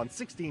football on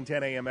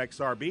 1610 AM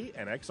XRB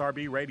and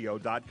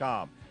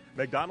xrbradio.com.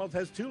 McDonald's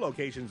has two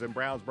locations in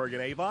Brownsburg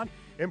and Avon.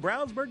 In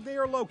Brownsburg, they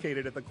are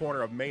located at the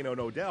corner of Main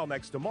and Odell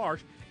next to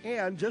Marsh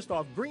and just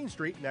off Green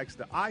Street next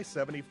to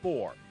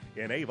I-74.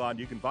 In Avon,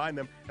 you can find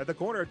them at the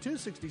corner of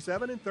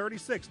 267 and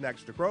 36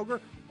 next to Kroger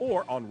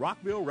or on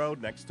Rockville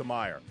Road next to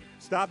Meyer.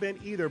 Stop in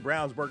either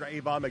Brownsburg or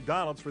Avon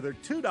McDonald's for their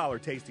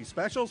 $2 tasty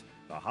specials,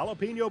 the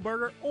jalapeno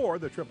burger or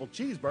the triple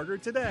cheeseburger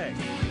today.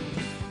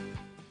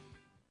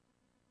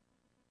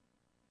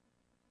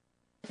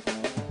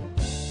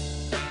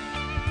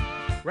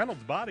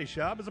 Reynolds Body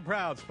Shop is a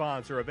proud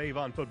sponsor of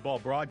Avon Football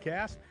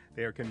Broadcast.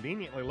 They are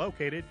conveniently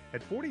located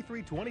at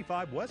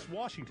 4325 West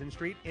Washington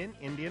Street in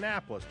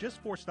Indianapolis, just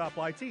 4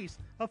 stoplights east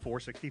of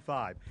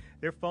 465.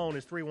 Their phone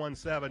is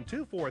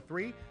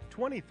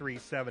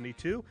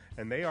 317-243-2372,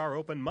 and they are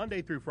open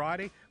Monday through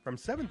Friday from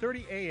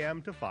 7:30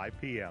 a.m. to 5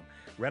 p.m.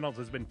 Reynolds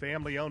has been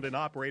family-owned and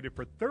operated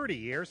for 30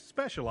 years,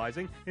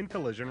 specializing in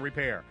collision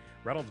repair.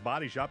 Reynolds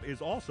Body Shop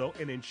is also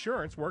an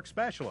insurance work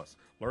specialist.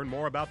 Learn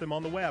more about them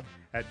on the web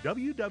at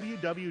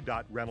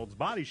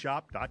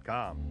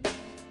www.reynoldsbodyshop.com.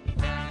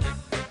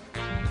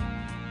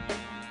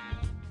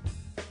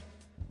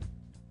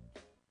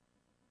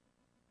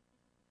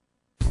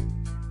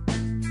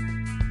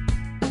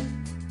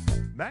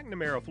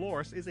 McNamara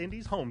Florist is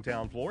Indy's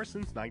hometown florist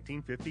since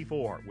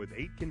 1954, with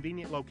 8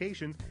 convenient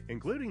locations,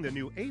 including the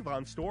new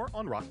Avon store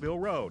on Rockville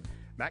Road.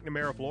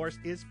 McNamara Florist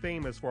is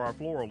famous for our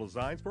floral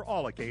designs for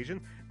all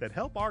occasions that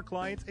help our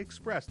clients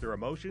express their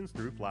emotions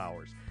through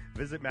flowers.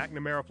 Visit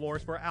McNamara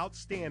Florist for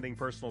outstanding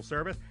personal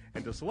service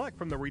and to select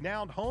from the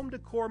renowned home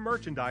decor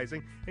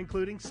merchandising,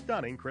 including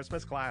stunning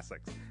Christmas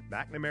classics.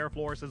 McNamara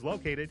Florist is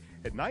located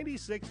at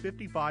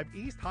 9655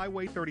 East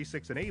Highway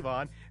 36 in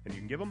Avon, and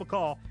you can give them a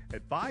call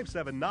at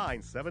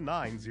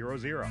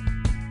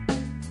 579-7900.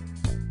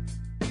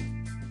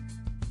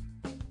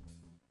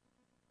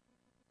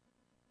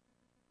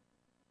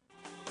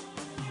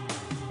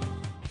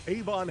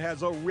 Avon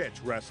has a rich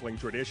wrestling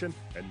tradition,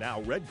 and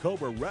now Red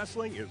Cobra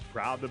Wrestling is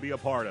proud to be a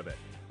part of it.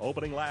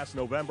 Opening last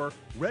November,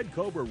 Red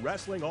Cobra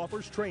Wrestling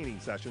offers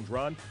training sessions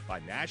run by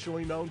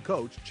nationally known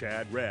coach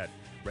Chad Red.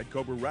 Red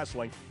Cobra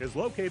Wrestling is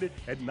located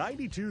at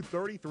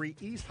 9233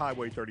 East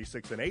Highway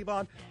 36 in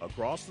Avon,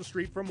 across the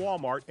street from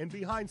Walmart and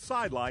behind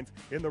sidelines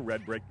in the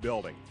Red Brick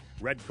Building.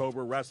 Red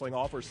Cobra Wrestling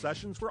offers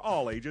sessions for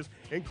all ages,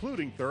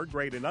 including 3rd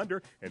grade and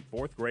under and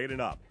 4th grade and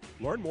up.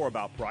 Learn more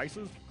about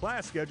prices,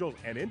 class schedules,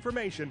 and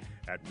information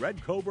at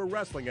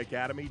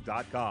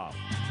redcobrawrestlingacademy.com.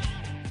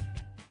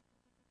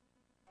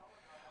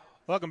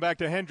 Welcome back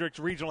to Hendricks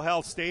Regional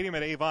Health Stadium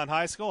at Avon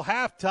High School.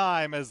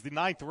 Halftime as the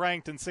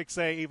 9th-ranked in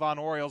 6A Avon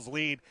Orioles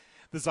lead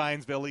the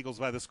Zionsville Eagles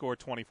by the score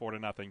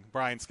 24-0.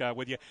 Brian Scott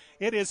with you.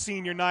 It is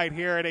senior night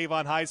here at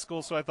Avon High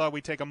School, so I thought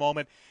we'd take a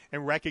moment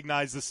and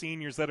recognize the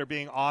seniors that are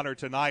being honored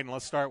tonight. And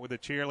let's start with the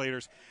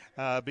cheerleaders,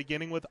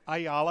 beginning with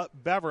Ayala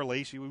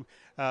Beverly. She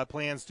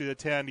plans to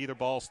attend either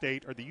Ball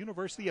State or the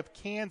University of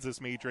Kansas,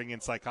 majoring in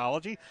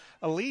psychology.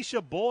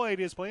 Alicia Boyd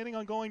is planning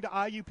on going to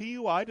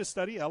IUPUI to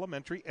study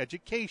elementary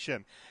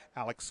education.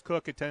 Alex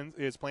Cook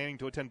is planning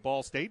to attend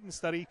Ball State and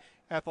study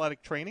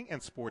athletic training and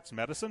sports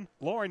medicine.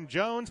 Lauren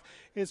Jones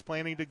is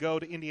planning to go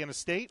to Indiana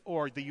State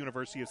or the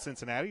University of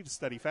Cincinnati to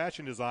study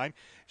fashion design.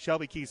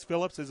 Shelby Keys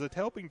Phillips is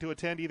hoping to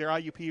attend either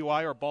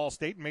IUPUI or Ball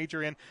State and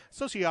major in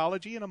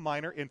sociology and a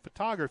minor in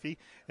photography.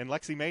 And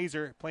Lexi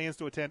Mazer plans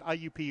to attend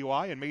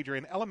IUPUI and major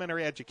in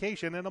elementary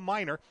education and a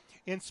minor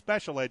in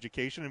special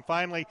education. And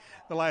finally,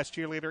 the last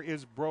cheerleader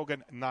is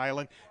Brogan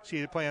Nyland.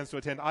 She plans to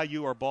attend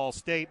IU or Ball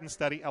State and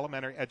study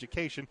elementary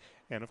education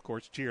and, of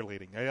course,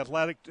 cheerleading.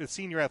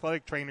 Senior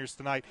athletic trainers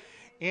tonight.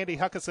 Andy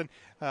Huckison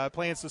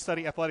plans to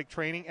study athletic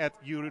training at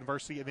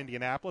University of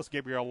Indianapolis.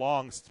 Gabrielle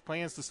Long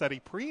plans to study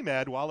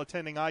pre-med while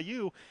attending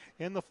IU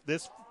in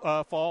this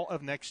fall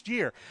of next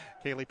year.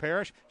 Kaylee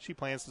Parrish, she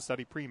plans to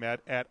study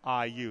pre-med at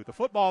IU. The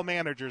football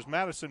managers,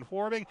 Madison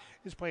Forbing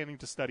is planning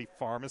to study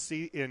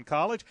pharmacy in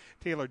college.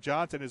 Taylor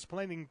Johnson is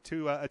planning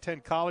to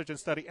attend college and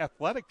study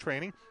athletic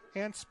training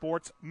and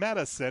sports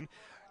medicine.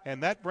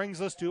 And that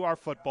brings us to our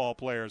football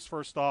players.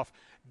 First off,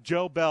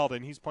 Joe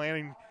Belden. He's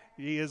planning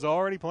He is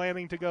already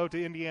planning to go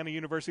to Indiana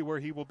University, where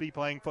he will be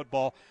playing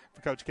football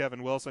for Coach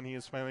Kevin Wilson. He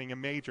is planning a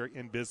major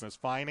in business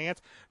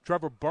finance.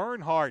 Trevor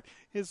Bernhardt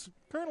is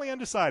currently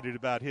undecided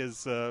about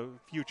his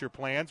future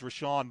plans.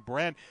 Rashawn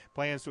Brent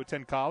plans to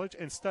attend college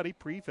and study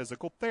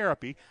pre-physical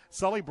therapy.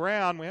 Sully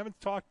Brown, we haven't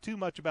talked too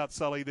much about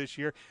Sully this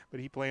year, but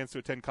he plans to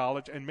attend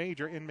college and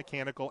major in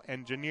mechanical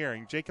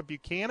engineering. Jacob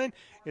Buchanan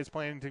is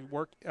planning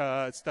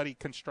to study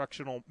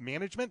constructional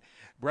management.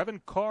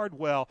 Brevin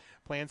Cardwell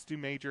plans to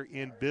major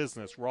in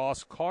business.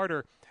 Ross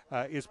Carter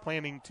is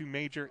planning to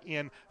major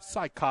in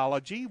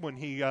psychology when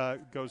he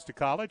goes to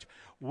college.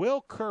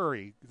 Will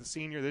Curry, the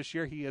senior this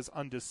year, he is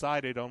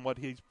undecided on what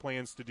he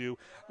plans to do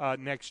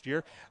next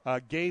year.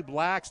 Gabe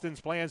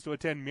Laxton's plans to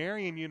attend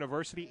Marion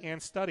University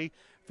and study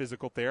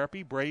physical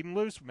therapy. Braden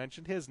Luce,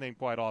 mentioned his name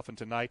quite often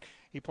tonight.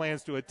 He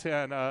plans to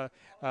attend,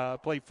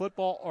 play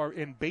football or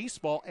in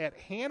baseball at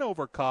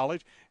Hanover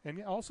College,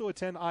 and also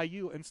attend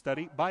IU and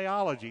study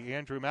biology.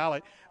 Andrew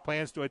Mallett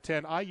plans to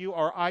attend IU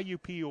or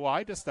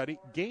IUPUI to study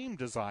game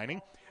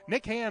designing.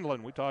 Nick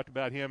Hanlon, we talked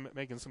about him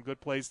making some good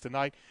plays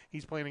tonight.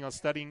 He's planning on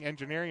studying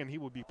engineering, and he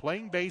will be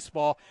playing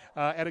baseball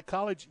at a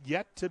college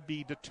yet to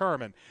be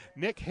determined.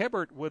 Nick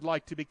Hibbert would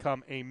like to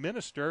become a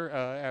minister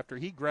after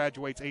he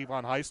graduates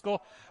Avon High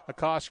School.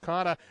 Akash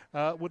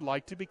Khanna would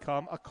like to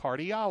become a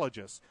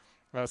cardiologist.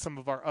 Some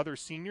of our other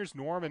seniors,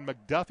 Norman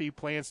McDuffie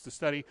plans to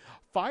study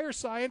fire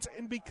science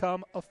and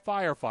become a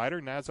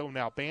firefighter. Nazo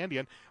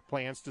Nalbandian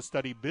plans to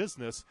study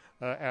business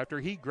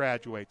after he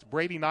graduates.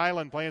 Brady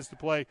Nyland plans to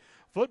play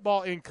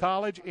football in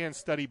college and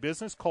study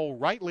business. Cole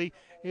Wrightley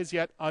is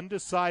yet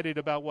undecided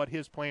about what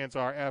his plans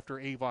are after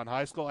Avon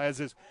High School, as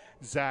is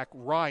Zach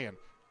Ryan.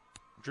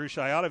 Drew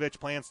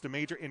Shayatovich plans to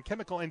major in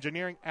chemical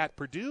engineering at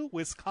Purdue,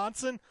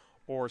 Wisconsin,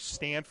 or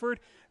Stanford.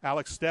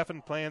 Alex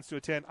Steffen plans to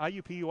attend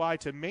IUPUI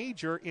to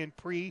major in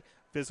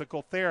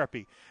pre-physical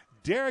therapy.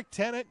 Derek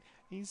Tennant,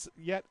 he's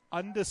yet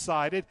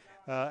undecided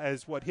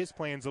as what his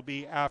plans will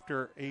be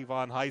after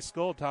Avon High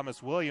School.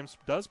 Thomas Williams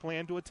does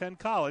plan to attend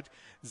college.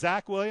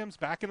 Zach Williams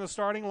back in the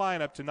starting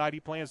lineup tonight.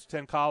 He plans to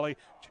attend college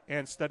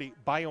and study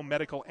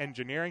biomedical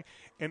engineering.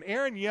 And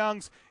Aaron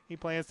Youngs, he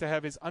plans to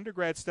have his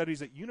undergrad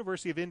studies at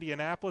University of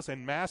Indianapolis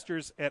and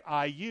master's at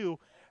IU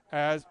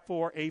as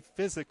for a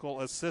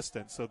physical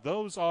assistant. So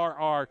those are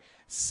our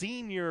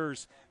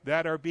seniors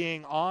that are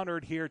being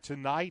honored here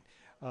tonight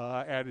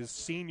at his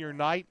senior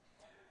night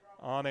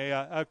on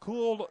a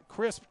cool,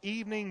 crisp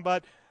evening.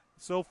 But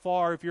so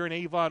far, if you're an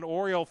Avon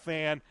Oriole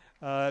fan,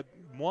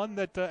 one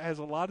that has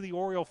a lot of the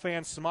Oriole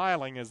fans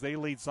smiling as they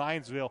lead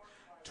Zionsville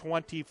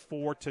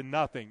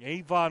 24-0.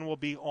 Avon will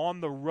be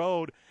on the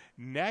road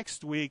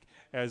next week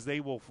as they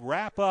will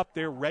wrap up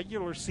their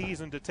regular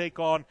season to take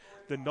on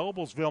the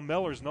Noblesville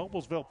Millers.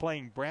 Noblesville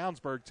playing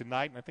Brownsburg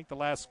tonight, and I think the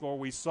last score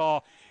we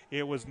saw,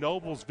 it was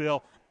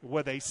Noblesville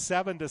with a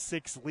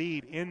 7-6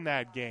 lead in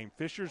that game.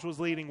 Fishers was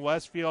leading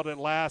Westfield at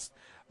last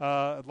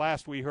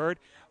we heard.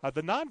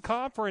 The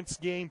non-conference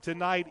game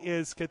tonight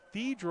is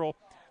Cathedral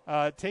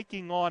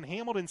taking on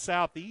Hamilton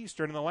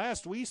Southeastern, and the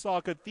last we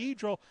saw,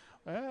 Cathedral,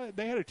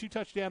 they had a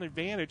 2-touchdown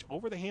advantage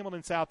over the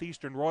Hamilton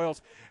Southeastern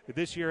Royals.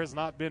 This year has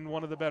not been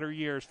one of the better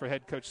years for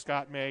head coach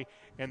Scott May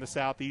and the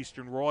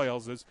Southeastern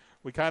Royals, as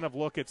we kind of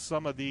look at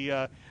some of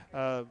the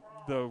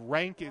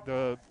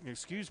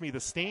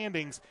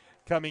standings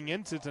coming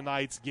into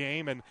tonight's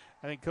game. And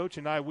I think Coach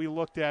and I, we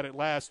looked at it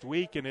last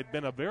week, and it had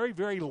been a very,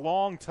 very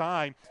long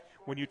time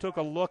when you took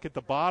a look at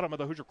the bottom of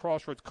the Hoosier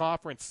Crossroads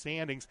Conference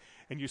standings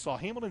and you saw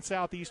Hamilton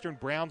Southeastern,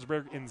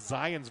 Brownsburg, and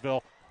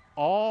Zionsville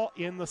all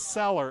in the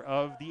cellar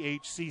of the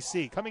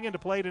HCC. Coming into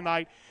play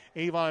tonight,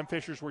 Avon and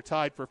Fishers were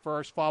tied for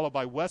first, followed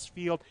by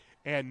Westfield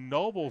and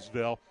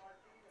Noblesville.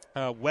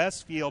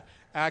 Westfield,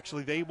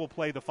 actually, they will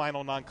play the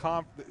final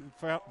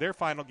their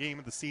final game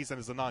of the season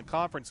is a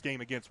non-conference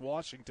game against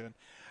Washington.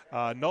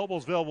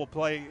 Noblesville will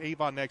play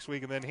Avon next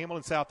week, and then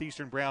Hamilton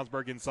Southeastern,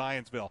 Brownsburg, and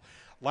Zionsville.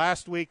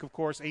 Last week, of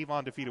course,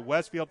 Avon defeated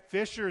Westfield.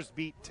 Fishers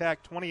beat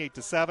Tech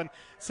 28-7.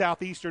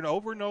 Southeastern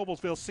over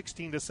Noblesville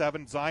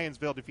 16-7.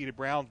 Zionsville defeated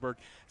Brownsburg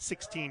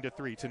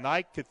 16-3.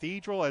 Tonight,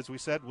 Cathedral, as we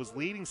said, was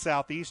leading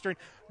Southeastern.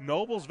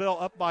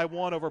 Noblesville up by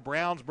 1 over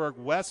Brownsburg.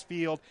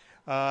 Westfield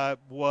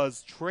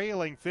was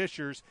trailing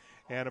Fishers.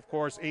 And, of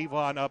course,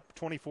 Avon up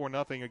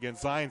 24-0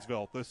 against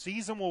Zionsville. The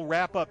season will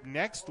wrap up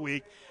next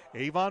week.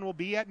 Avon will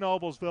be at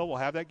Noblesville. We'll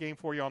have that game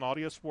for you on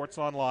Audio Sports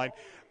Online.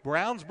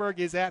 Brownsburg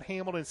is at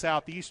Hamilton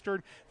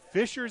Southeastern.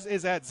 Fishers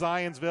is at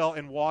Zionsville.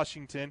 And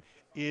Washington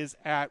is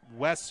at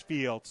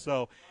Westfield.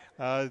 So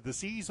the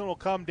season will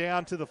come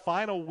down to the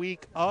final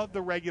week of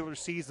the regular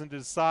season to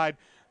decide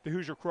the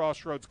Hoosier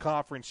Crossroads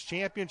Conference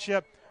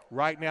Championship.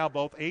 Right now,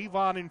 both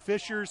Avon and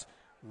Fishers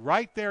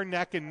right there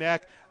neck and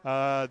neck.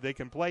 They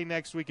can play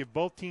next week. If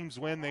both teams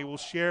win, they will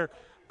share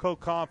the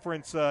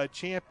co-conference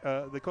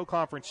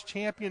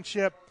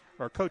championship,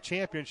 or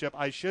co-championship,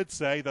 I should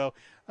say, though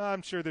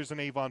I'm sure there's an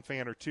Avon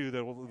fan or two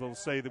that will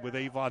say that with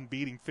Avon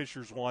beating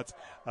Fishers once,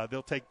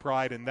 they'll take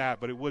pride in that,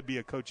 but it would be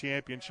a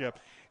co-championship.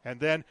 And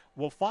then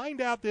we'll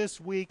find out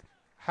this week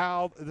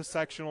how the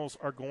sectionals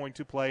are going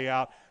to play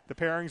out. The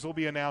pairings will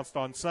be announced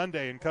on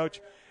Sunday. And,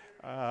 Coach,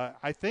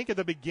 I think at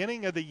the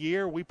beginning of the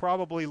year we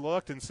probably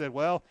looked and said,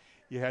 well,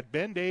 you had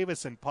Ben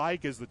Davis and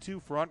Pike as the two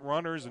front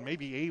runners and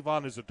maybe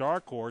Avon as a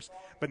dark horse.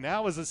 But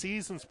now as the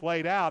season's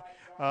played out,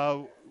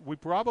 we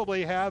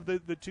probably have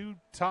the two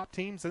top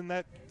teams in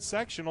that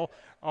sectional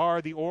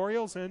are the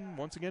Orioles and,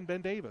 once again,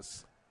 Ben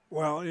Davis.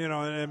 Well,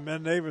 and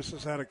Ben Davis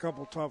has had a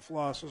couple tough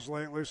losses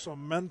lately, so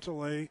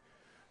mentally –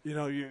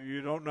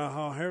 you don't know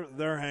how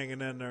they're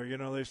hanging in there.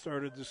 They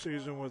started the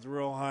season with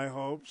real high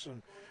hopes,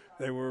 and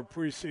they were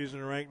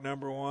preseason ranked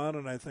number 1,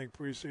 and I think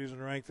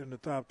preseason ranked in the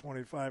top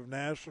 25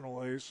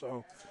 nationally.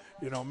 So,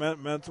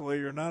 mentally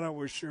you're not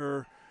always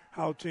sure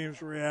how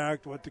teams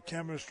react, what the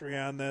chemistry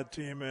on that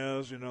team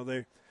is.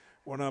 They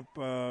went up,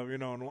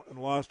 and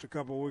lost a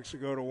couple of weeks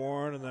ago to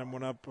Warren, and then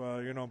went up,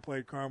 and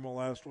played Carmel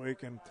last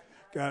week and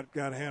got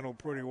handled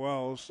pretty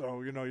well.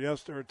 So,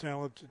 yes, they're a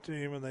talented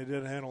team, and they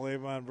did handle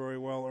Avon very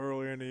well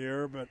earlier in the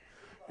year. But,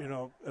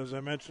 as I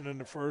mentioned in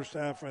the first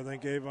half, I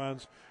think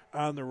Avon's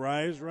on the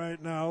rise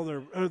right now.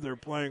 They're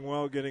playing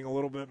well, getting a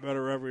little bit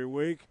better every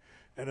week,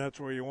 and that's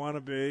where you want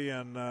to be.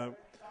 And I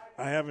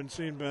haven't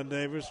seen Ben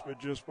Davis, but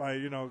just by,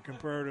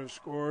 comparative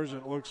scores,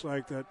 it looks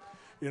like that,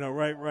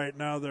 right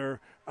now they're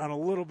on a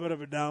little bit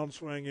of a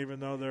downswing, even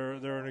though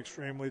they're an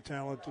extremely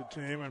talented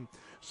team and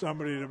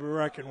somebody to be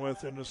reckoned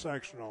with in the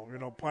sectional.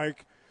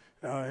 Pike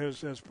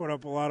has put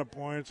up a lot of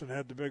points and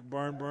had the big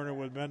barn burner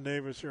with Ben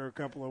Davis here a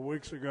couple of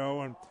weeks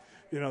ago, and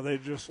they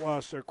just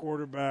lost their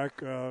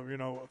quarterback,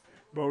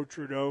 Bo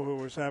Trudeau, who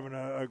was having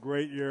a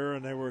great year,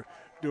 and they were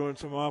doing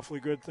some awfully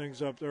good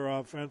things up there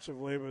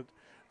offensively, but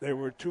they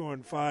were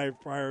 2-5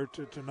 prior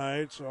to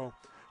tonight, so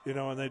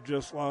and they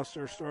just lost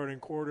their starting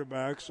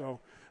quarterback,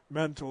 so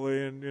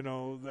mentally, and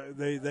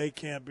they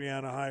can't be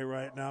on a high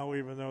right now,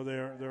 even though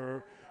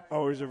they're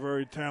always a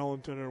very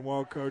talented and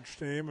well-coached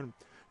team. And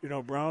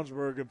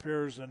Brownsburg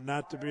appears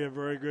not to be a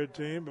very good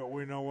team, but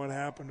we know what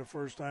happened the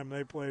first time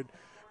they played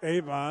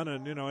Avon,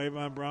 and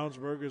Avon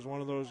Brownsburg is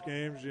one of those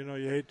games. You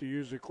hate to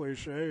use the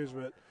cliches,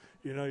 but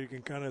you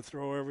can kind of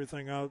throw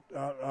everything out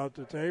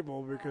the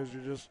table because you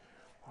just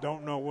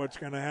don't know what's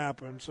going to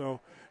happen. So,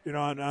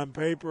 on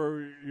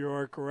paper, you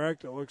are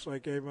correct. It looks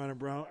like Avon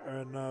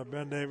and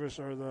Ben Davis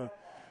are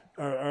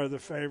the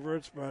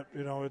favorites, but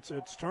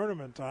it's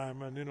tournament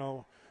time,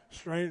 and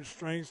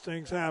strange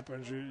things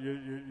happen.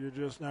 You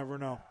just never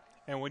know.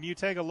 And when you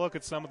take a look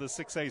at some of the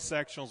 6A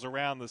sectionals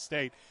around the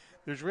state,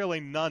 there's really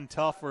none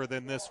tougher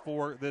than this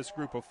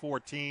group of 4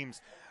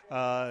 teams.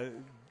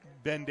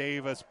 Ben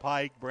Davis,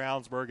 Pike,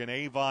 Brownsburg, and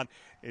Avon.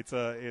 It's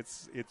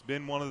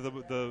been one of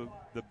the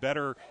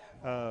better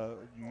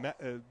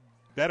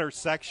better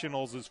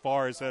sectionals as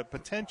far as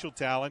potential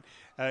talent.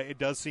 It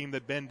does seem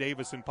that Ben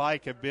Davis and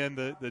Pike have been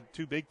the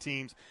two big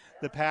teams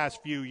the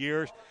past few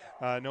years.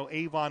 No,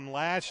 Avon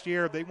last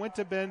year, they went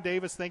to Ben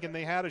Davis thinking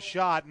they had a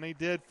shot, and they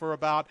did for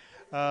about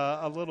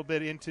a little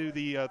bit into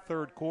the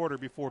third quarter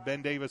before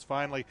Ben Davis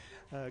finally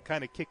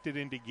kind of kicked it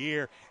into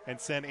gear and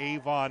sent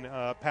Avon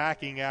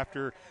packing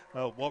after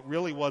what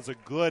really was a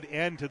good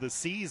end to the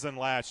season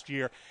last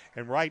year.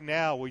 And right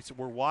now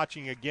we're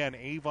watching again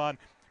Avon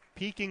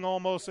peaking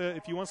almost,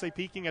 if you want to say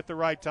peaking at the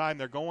right time.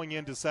 They're going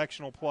into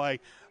sectional play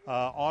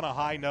on a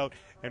high note.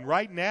 And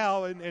right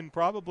now, and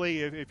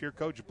probably if you're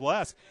Coach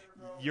Bless,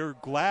 you're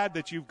glad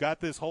that you've got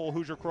this whole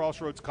Hoosier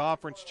Crossroads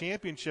Conference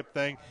championship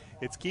thing.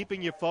 It's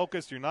keeping you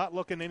focused. You're not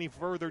looking any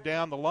further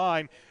down the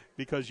line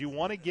because you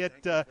want to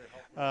get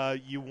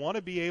you want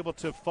to be able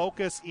to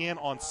focus in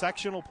on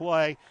sectional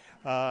play,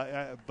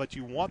 but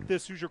you want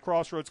this Hoosier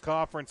Crossroads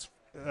Conference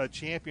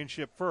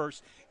championship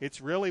first.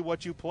 It's really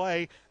what you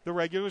play the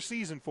regular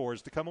season for,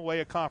 is to come away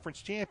a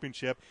conference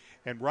championship.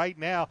 And right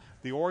now,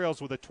 the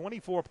Orioles with a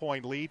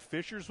 24-point lead.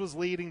 Fishers was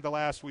leading the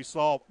last we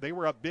saw. They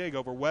were up big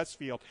over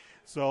Westfield.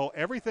 So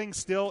everything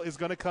still is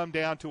going to come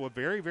down to a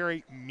very,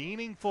 very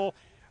meaningful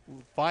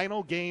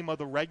final game of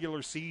the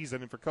regular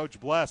season. And for Coach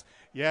Bless,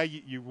 yeah,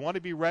 you want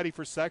to be ready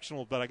for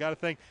sectionals, but I got to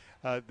think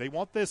they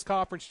want this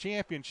conference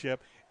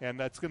championship, and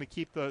that's going to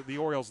keep the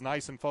Orioles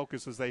nice and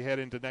focused as they head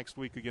into next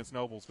week against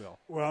Noblesville.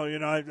 Well,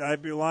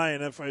 I'd be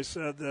lying if I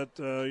said that,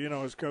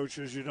 as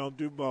coaches, you don't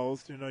do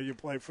both. You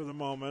play for the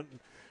moment.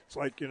 It's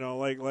like,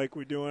 like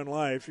we do in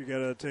life. You got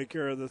to take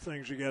care of the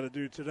things you got to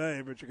do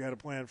today, but you got to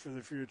plan for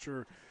the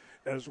future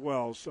as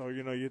well. So,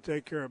 you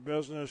take care of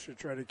business. You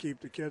try to keep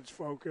the kids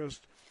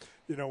focused.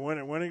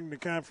 Winning the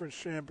conference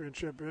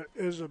championship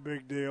is a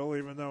big deal,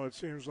 even though it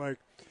seems like,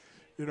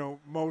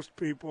 most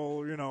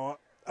people,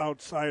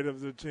 outside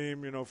of the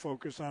team,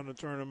 focus on the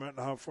tournament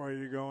and how far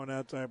you go and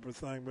that type of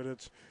thing. But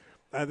it's,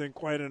 I think,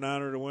 quite an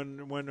honor to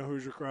win the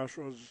Hoosier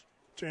Crossroads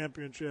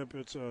championship.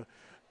 It's a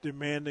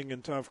demanding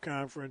and tough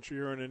conference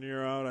year in and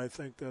year out. I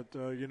think that,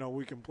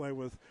 we can play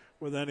with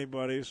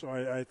anybody. So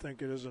I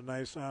think it is a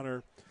nice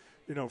honor,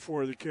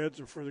 for the kids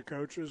and for the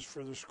coaches,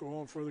 for the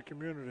school and for the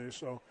community.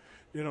 So,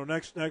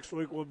 next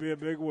week will be a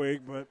big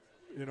week, but,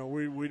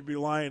 we'd be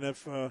lying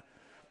if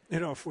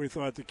if we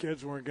thought the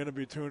kids weren't going to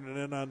be tuning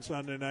in on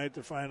Sunday night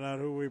to find out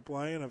who we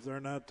play, and if they're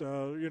not,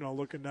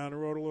 looking down the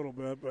road a little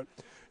bit. But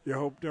you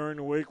hope during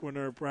the week when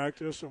they're at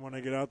practice and when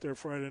they get out there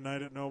Friday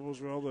night at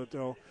Noblesville that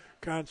they'll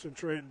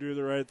concentrate and do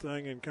the right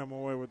thing and come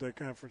away with that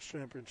conference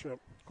championship.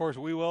 Of course,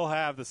 we will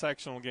have the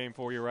sectional game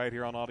for you right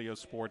here on Audio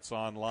Sports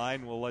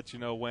Online. We'll let you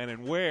know when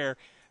and where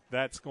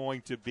that's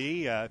going to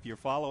be. If you're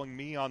following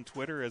me on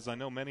Twitter, as I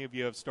know many of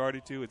you have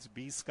started to, it's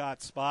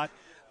BScottSpot.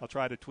 I'll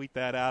try to tweet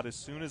that out as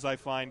soon as I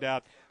find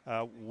out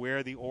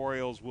where the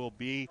Orioles will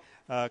be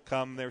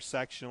come their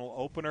sectional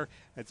opener.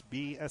 It's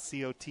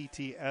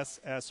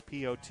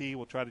BSCOTTSSPOT.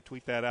 We'll try to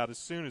tweet that out as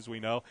soon as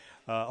we know.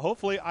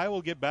 Hopefully, I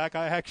will get back.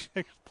 I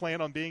actually plan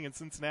on being in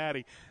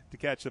Cincinnati to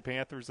catch the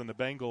Panthers and the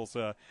Bengals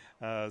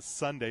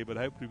Sunday, but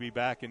I hope to be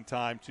back in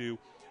time to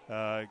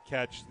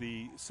catch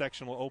the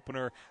sectional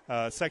opener,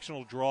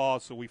 sectional draw,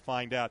 so we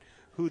find out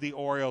who the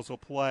Orioles will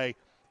play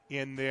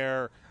in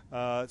their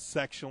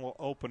sectional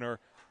opener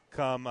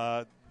come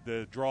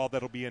the draw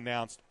that'll be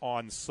announced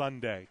on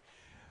Sunday.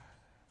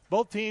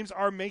 Both teams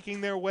are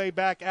making their way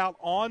back out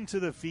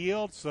onto the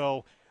field,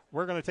 so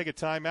we're going to take a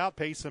timeout,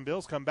 pay some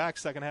bills, come back,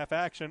 second half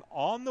action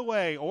on the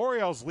way.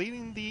 Orioles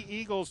leading the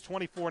Eagles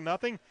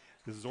 24-0.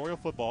 This is Oriole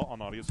football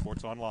on Audio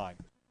Sports Online.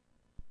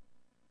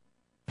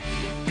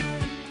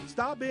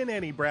 Stop in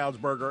any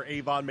Brownsburg or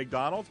Avon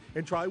McDonald's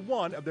and try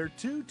one of their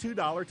two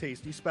 $2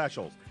 tasty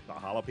specials, the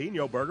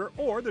jalapeno burger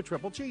or the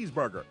triple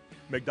cheeseburger.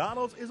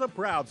 McDonald's is a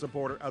proud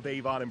supporter of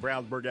Avon and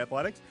Brownsburg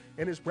athletics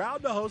and is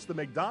proud to host the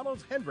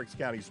McDonald's Hendricks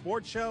County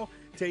Sports Show,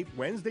 taped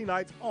Wednesday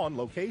nights on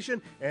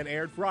location and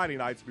aired Friday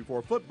nights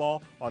before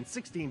football on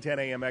 1610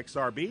 AM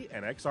XRB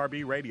and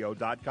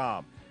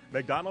XRBradio.com.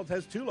 McDonald's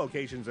has two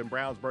locations in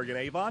Brownsburg and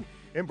Avon.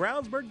 In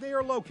Brownsburg, they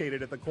are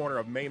located at the corner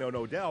of Main and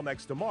Odell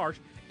next to Marsh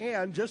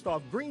and just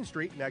off Green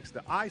Street next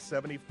to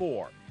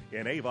I-74.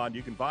 In Avon,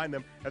 you can find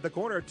them at the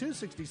corner of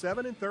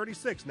 267 and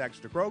 36 next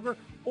to Kroger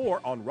or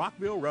on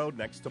Rockville Road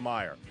next to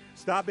Meyer.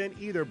 Stop in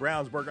either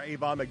Brownsburg or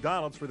Avon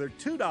McDonald's for their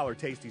 $2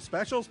 tasty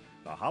specials,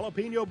 the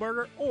jalapeno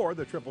burger or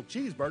the triple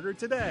cheeseburger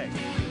today.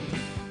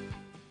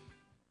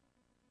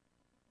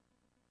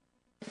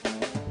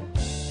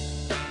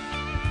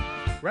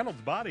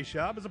 Reynolds Body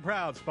Shop is a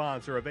proud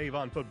sponsor of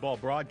Avon football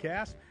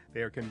broadcast.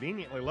 They are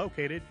conveniently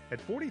located at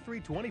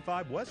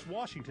 4325 West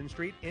Washington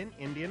Street in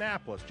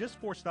Indianapolis, just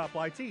 4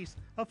 stoplights east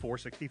of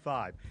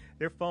 465.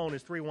 Their phone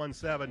is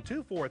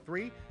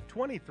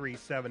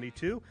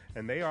 317-243-2372,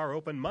 and they are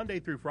open Monday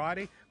through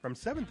Friday from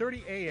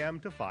 7:30 a.m.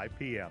 to 5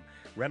 p.m.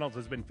 Reynolds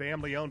has been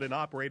family-owned and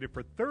operated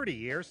for 30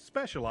 years,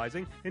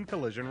 specializing in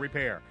collision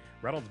repair.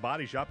 Reynolds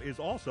Body Shop is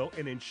also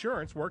an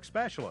insurance work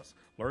specialist.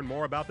 Learn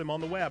more about them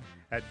on the web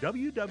at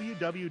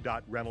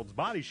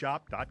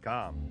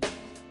www.reynoldsbodyshop.com.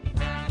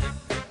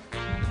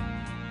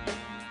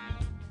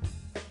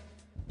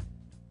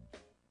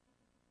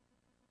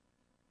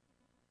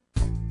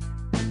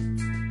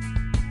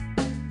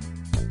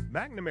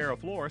 McNamara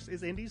Florist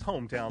is Indy's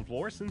hometown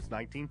florist since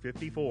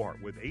 1954,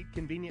 with 8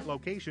 convenient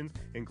locations,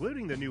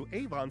 including the new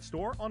Avon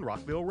store on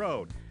Rockville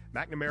Road.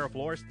 McNamara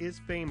Florist is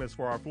famous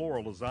for our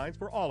floral designs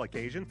for all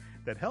occasions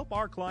that help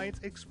our clients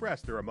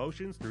express their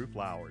emotions through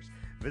flowers.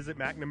 Visit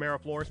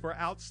McNamara Florist for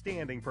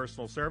outstanding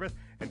personal service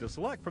and to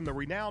select from the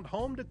renowned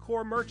home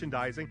decor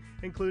merchandising,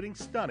 including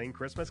stunning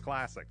Christmas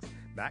classics.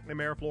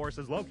 McNamara Florist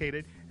is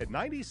located at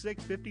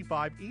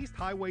 9655 East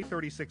Highway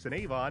 36 in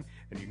Avon,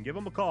 and you can give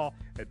them a call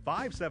at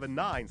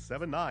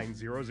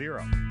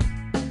 579-7900.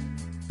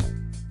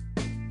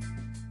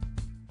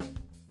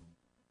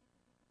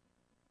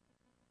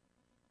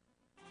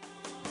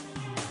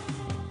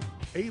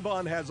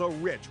 Avon has a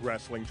rich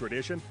wrestling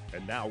tradition,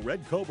 and now Red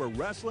Cobra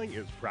Wrestling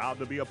is proud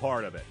to be a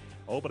part of it.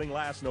 Opening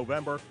last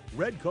November,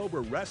 Red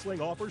Cobra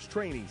Wrestling offers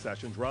training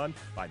sessions run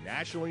by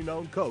nationally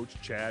known coach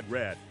Chad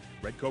Red.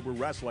 Red Cobra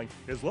Wrestling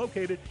is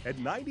located at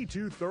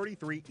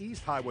 9233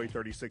 East Highway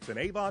 36 in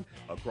Avon,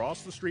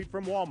 across the street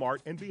from Walmart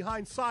and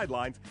behind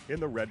sidelines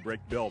in the Red Brick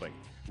Building.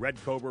 Red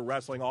Cobra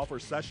Wrestling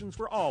offers sessions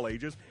for all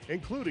ages,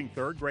 including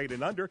 3rd grade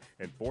and under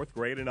and 4th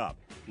grade and up.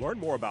 Learn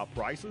more about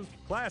prices,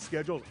 class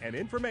schedules, and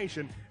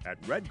information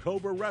at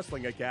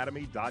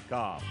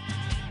RedCobraWrestlingAcademy.com.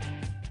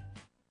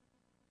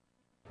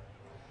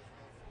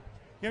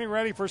 Getting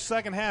ready for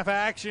second half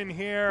action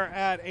here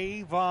at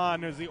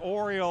Avon as the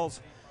Orioles,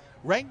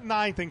 ranked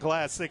 9th in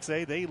Class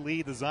 6A, they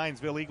lead the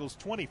Zionsville Eagles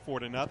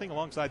 24-0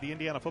 alongside the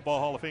Indiana Football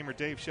Hall of Famer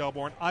Dave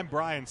Shelbourne. I'm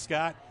Brian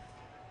Scott.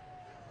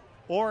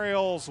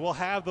 Orioles will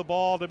have the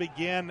ball to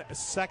begin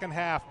second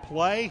half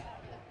play.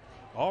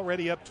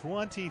 Already up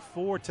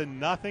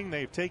 24-0.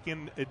 They've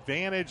taken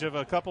advantage of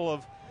a couple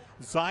of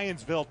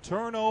Zionsville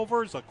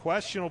turnovers, a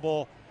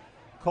questionable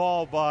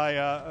call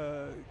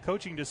by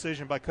coaching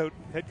decision by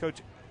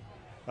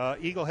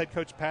Eagle head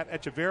coach Pat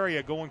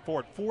Echeverria going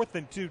forward. 4th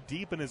and 2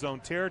 deep in his own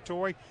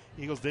territory.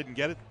 Eagles didn't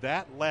get it.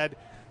 That led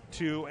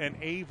to an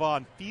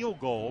Avon field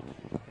goal.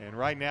 And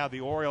right now the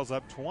Orioles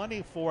up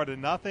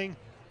 24-0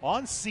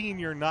 on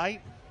senior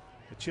night.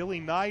 A chilly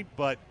night,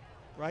 but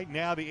right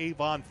now the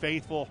Avon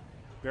faithful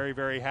very,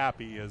 very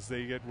happy as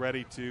they get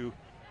ready to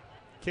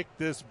kick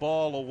this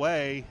ball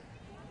away,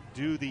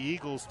 do the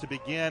Eagles to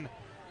begin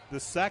the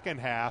second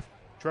half.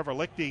 Trevor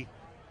Lichty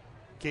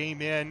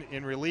came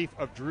in relief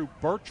of Drew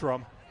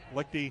Bertram.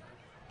 Lichty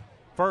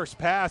first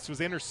pass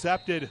was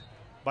intercepted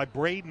by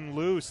Braden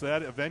Luce.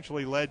 That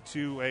eventually led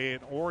to an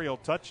Oriole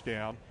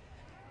touchdown.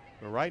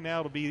 But right now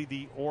it'll be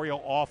the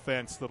Oriole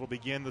offense that'll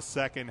begin the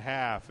second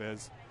half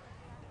as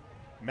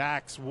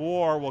Max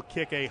War will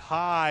kick a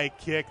high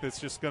kick that's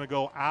just going to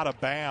go out of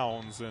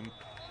bounds. And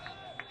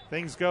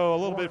things go a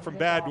little bit from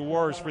bad to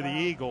worse for the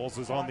Eagles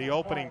as on the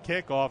opening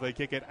kickoff they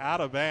kick it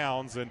out of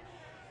bounds. And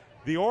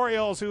the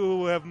Orioles,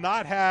 who have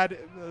not had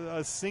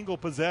a single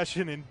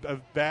possession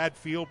of bad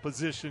field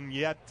position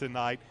yet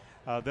tonight,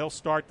 they'll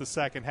start the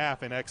second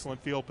half in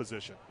excellent field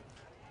position.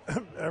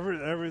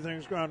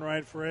 Everything's gone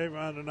right for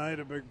Avon tonight.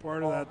 A big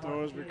part of that,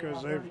 though, is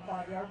because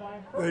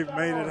they've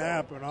made it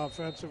happen.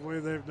 Offensively,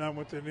 they've done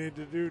what they need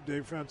to do.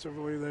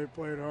 Defensively, they've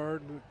played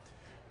hard. The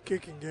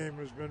kicking game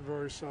has been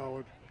very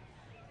solid.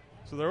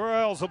 So the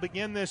Orioles will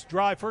begin this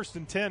drive 1st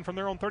and 10 from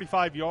their own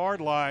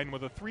 35-yard line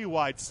with a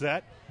 3-wide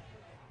set.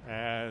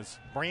 As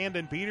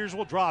Brandon Peters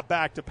will drop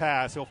back to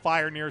pass. He'll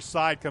fire near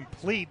side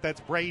complete.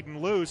 That's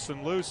Braden Luce,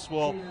 and Luce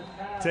will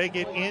take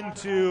it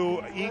into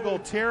Eagle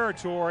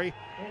territory.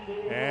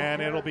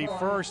 And it'll be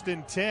 1st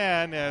and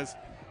 10 as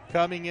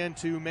coming in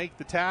to make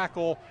the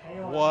tackle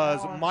was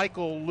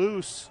Michael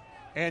Luce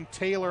and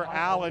Taylor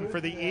Allen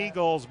for the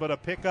Eagles, but a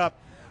pickup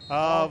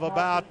of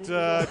about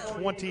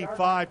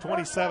 25,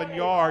 27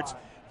 yards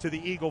to the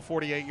Eagle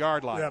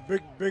 48-yard line. Yeah,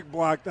 big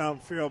block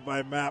downfield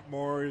by Matt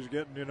Moore. He's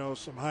getting,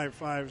 some high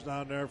fives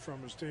down there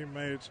from his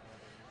teammates.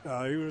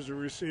 He was a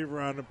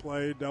receiver on the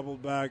play,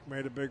 doubled back,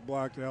 made a big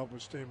block to help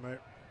his teammate.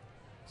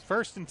 It's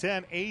 1st and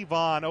 10,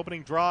 Avon,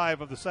 opening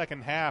drive of the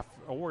second half.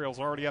 Orioles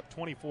already up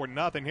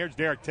 24-0. Here's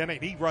Derek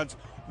Tennant. He runs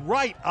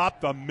right up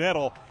the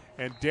middle,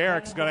 and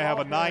Derek's going to have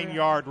a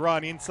 9-yard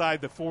run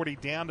inside the 40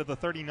 down to the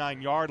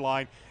 39-yard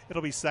line.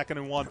 It'll be 2nd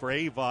and 1 for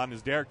Avon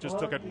as Derek just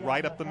took it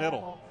right up the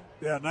middle.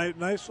 Yeah,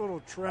 nice little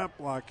trap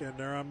block in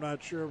there. I'm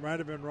not sure. It might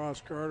have been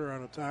Ross Carter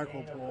on a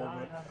tackle pull,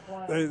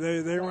 but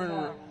they run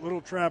a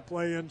little trap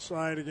play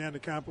inside again to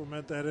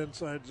complement that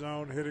inside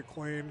zone, hit it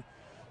clean.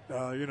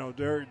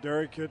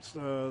 Derek hits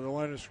the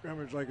line of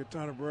scrimmage like a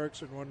ton of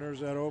bricks, and when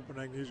there's that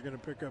opening, he's going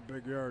to pick up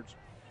big yards.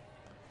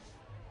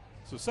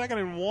 So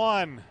 2nd and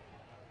 1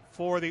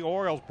 for the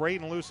Orioles.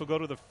 Braden Luce will go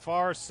to the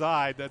far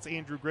side. That's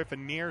Andrew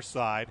Griffin near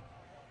side.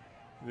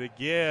 The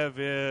give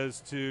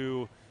is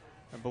to,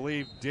 I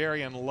believe,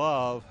 Darian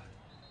Love.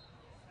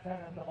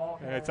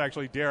 It's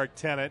actually Derek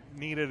Tennant.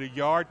 Needed a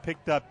yard,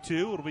 picked up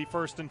 2. It'll be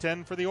 1st and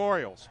 10 for the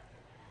Orioles.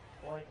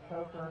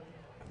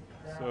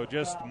 So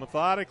just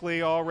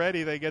methodically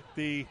already they get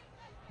the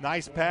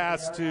nice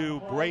pass to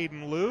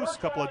Braden Luce, a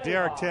couple of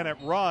Derek Tennant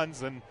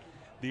runs, and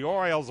the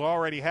Orioles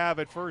already have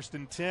it 1st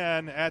and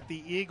 10 at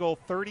the Eagle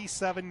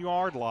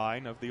 37-yard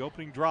line of the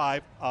opening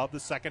drive of the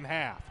second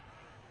half.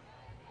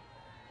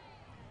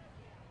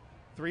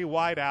 3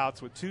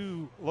 wideouts with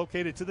 2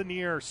 located to the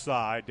near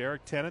side.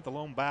 Derek Tennant, the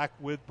lone back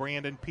with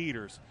Brandon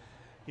Peters.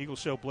 Eagles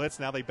show blitz.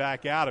 Now they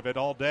back out of it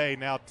all day.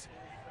 Now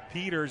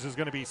Peters is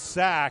going to be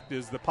sacked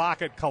as the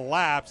pocket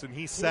collapsed, and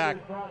he's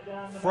sacked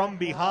from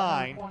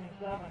behind.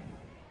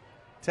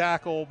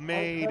 Tackle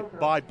made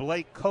by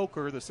Blake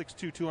Coker, the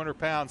 6'2",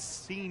 200-pound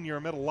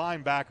senior middle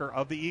linebacker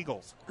of the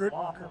Eagles. Good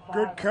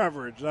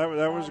coverage. That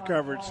was a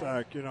coverage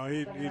sack.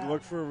 He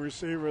looked for a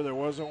receiver. There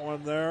wasn't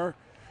one there.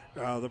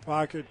 The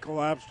pocket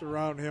collapsed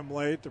around him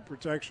late. The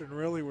protection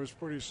really was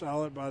pretty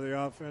solid by the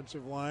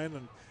offensive line,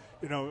 and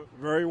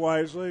very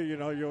wisely,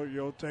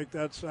 you'll take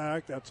that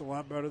sack. That's a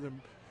lot better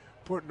than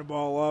putting the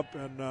ball up,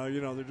 and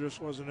there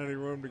just wasn't any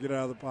room to get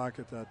out of the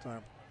pocket that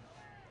time.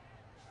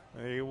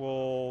 They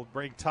will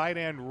bring tight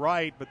end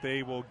right, but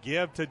they will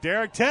give to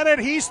Derek Tennant.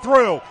 He's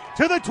through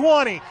to the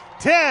 20,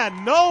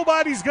 10.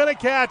 Nobody's going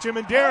to catch him,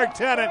 and Derek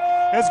Tennant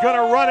is going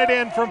to run it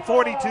in from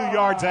 42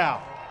 yards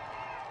out.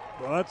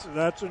 Well,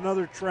 that's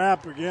another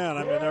trap again.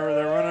 I mean,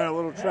 they're running a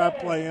little trap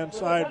play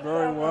inside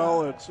very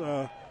well. It's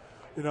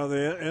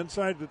the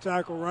inside to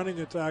tackle running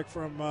attack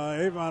from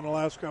Avon the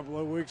last couple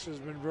of weeks has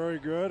been very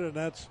good, and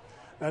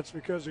that's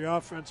because the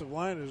offensive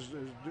line is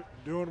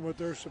doing what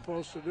they're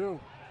supposed to do.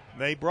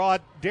 They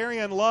brought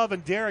Darian Love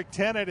and Derek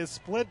Tennant as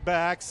split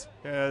backs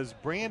as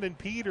Brandon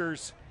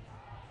Peters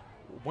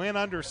went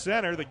under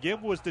center. The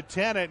give was to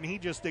Tennant, and he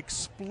just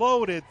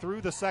exploded through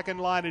the second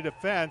line of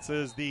defense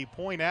as the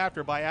point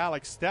after by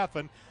Alex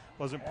Steffen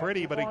wasn't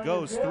pretty, but it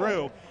goes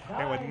through.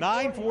 And with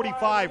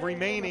 9:45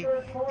 remaining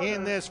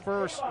in this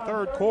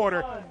third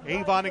quarter,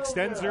 Avon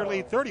extends their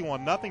lead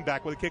 31-0.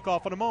 Back with a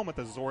kickoff in a moment.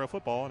 This is Oriole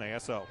football on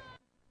ASO.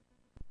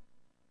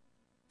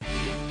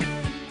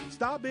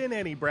 Stop in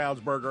any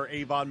Brownsburg or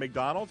Avon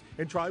McDonald's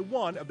and try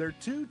one of their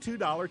two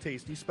 $2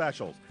 tasty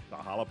specials, the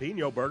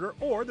jalapeno burger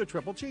or the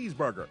triple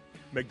cheeseburger.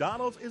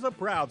 McDonald's is a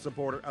proud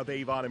supporter of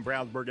Avon and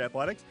Brownsburg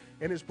athletics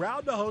and is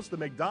proud to host the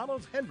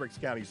McDonald's Hendricks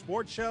County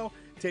Sports Show,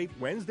 taped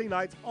Wednesday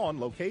nights on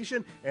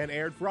location and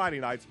aired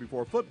Friday nights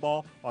before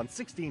football on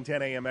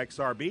 1610 AM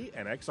XRB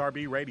and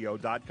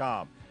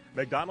XRBradio.com.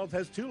 McDonald's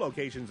has 2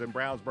 locations in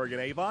Brownsburg and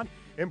Avon.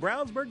 In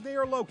Brownsburg, they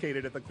are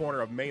located at the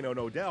corner of Main and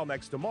Odell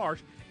next to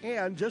Marsh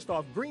and just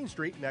off Green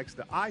Street next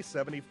to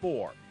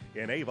I-74.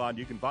 In Avon,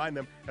 you can find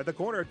them at the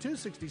corner of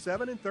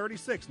 267 and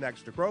 36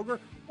 next to Kroger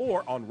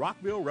or on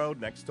Rockville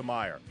Road next to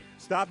Meyer.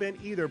 Stop in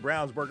either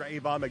Brownsburg or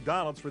Avon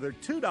McDonald's for their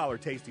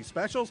 $2 tasty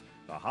specials,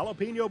 the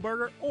jalapeno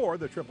burger or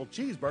the triple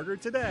cheeseburger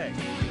today.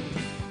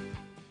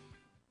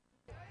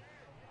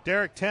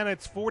 Derek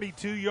Tennett's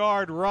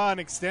 42-yard run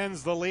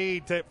extends the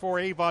lead for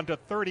Avon to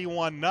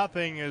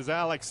 31-0 as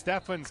Alex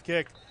Steffen's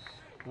kick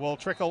will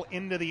trickle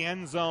into the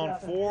end zone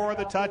for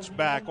the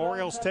touchback.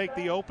 Orioles take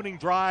the opening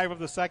drive of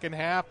the second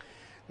half.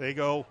 They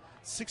go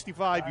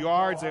 65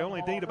 yards. They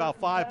only need about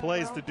 5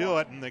 plays to do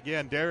it. And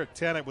again, Derek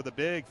Tennett with a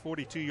big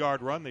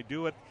 42-yard run. They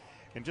do it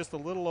in just a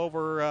little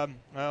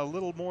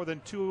more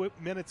than 2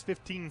 minutes,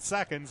 15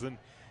 seconds. And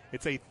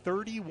it's a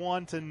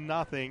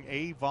 31-0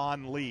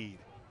 Avon lead.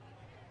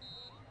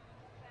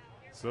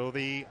 So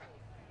the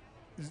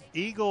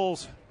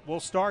Eagles will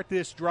start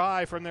this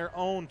drive from their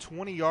own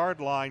 20-yard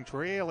line,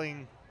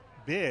 trailing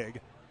big.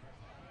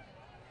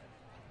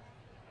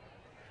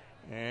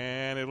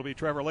 And it'll be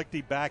Trevor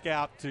Lichty back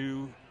out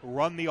to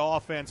run the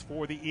offense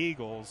for the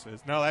Eagles.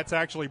 No, that's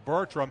actually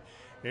Bertram.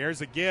 There's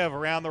a give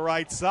around the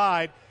right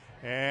side,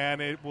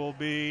 and it will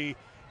be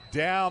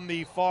down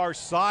the far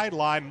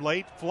sideline.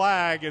 Late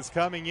flag is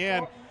coming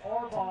in.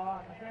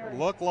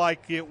 Looked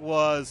like it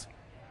was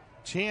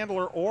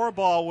Chandler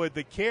Orbaugh with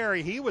the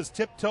carry. He was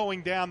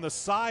tiptoeing down the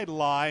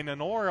sideline,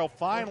 and Oriole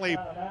finally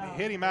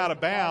hit him out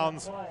of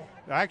bounds.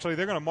 Actually,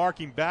 they're going to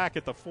mark him back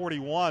at the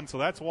 41, so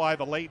that's why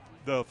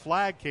the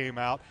flag came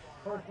out.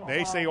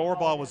 They say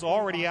Orbaugh was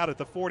already out at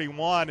the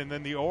 41, and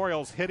then the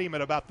Orioles hit him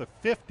at about the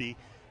 50.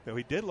 Though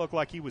he did look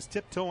like he was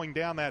tiptoeing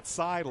down that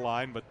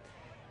sideline, but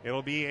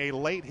it'll be a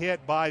late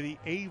hit by the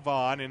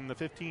Avon, and the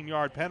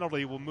 15-yard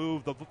penalty will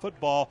move the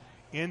football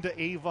into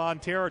Avon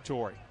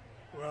territory.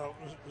 Well,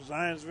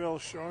 Zionsville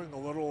showing a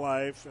little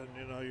life, and,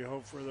 you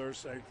hope for their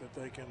sake that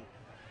they can,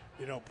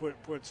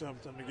 put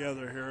something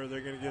together here.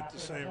 They're going to get the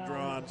same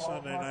draw on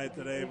Sunday night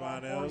that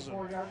Avon is,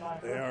 and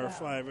they are a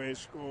 5A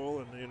school,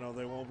 and,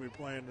 they won't be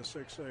playing the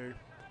 6A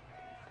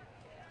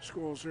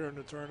schools here in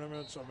the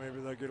tournament, so maybe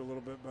they'll get a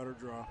little bit better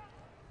draw.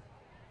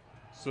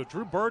 So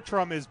Drew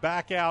Bertram is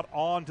back out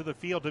onto the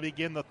field to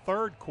begin the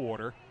third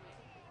quarter.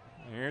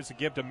 Here's a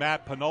give to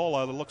Matt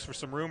Panola that looks for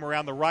some room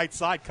around the right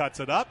side, cuts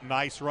it up.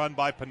 Nice run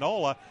by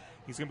Panola.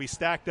 He's going to be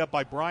stacked up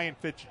by Brian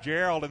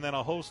Fitzgerald and then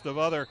a host of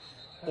other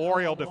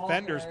Oriole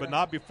defenders, but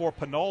not before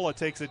Panola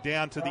takes it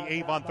down to the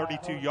Avon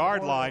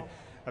 32-yard line.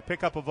 A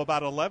pickup of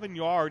about 11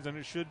 yards, and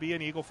it should be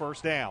an Eagle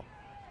first down.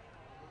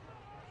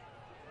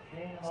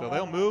 So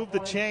they'll move the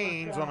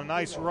chains on a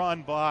nice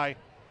run by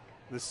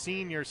the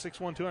senior,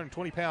 6'1",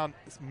 220-pound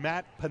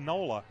Matt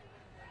Panola.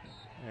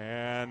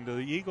 And the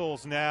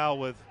Eagles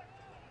now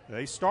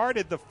they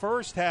started the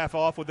first half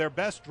off with their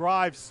best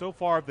drive so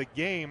far of the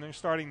game. They're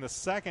starting the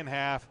second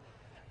half,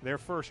 their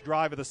first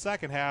drive of the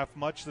second half,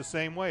 much the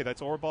same way.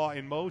 That's Orbaugh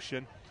in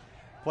motion.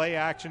 Play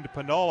action to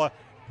Panola.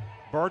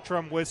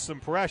 Bertram with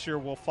some pressure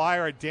will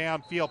fire it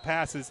downfield.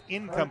 Pass is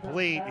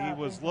incomplete. He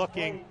was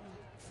looking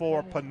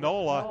for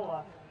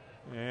Panola,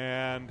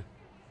 and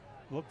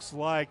looks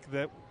like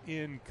that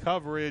in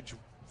coverage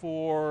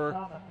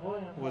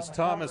was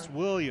Thomas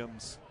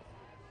Williams.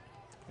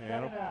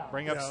 And it'll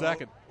bring up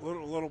second.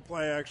 Little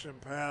play action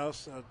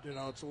pass.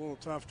 It's a little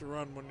tough to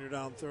run when you're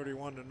down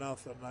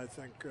 31-0. I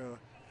think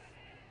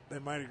they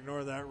might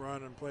ignore that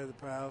run and play the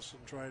pass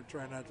and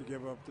try not to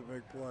give up the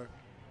big play.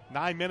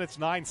 9 minutes,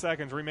 9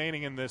 seconds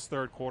remaining in this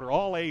third quarter.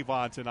 All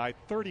Avon tonight,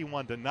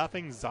 31-0.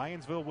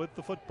 Zionsville with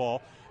the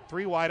football.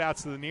 3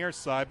 wideouts to the near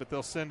side, but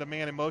they'll send a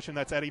man in motion.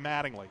 That's Eddie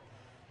Mattingly.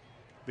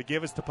 The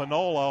give is to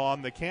Panola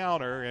on the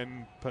counter,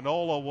 and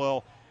Panola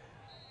will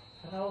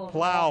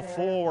plow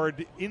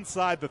forward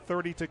inside the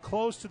 30 to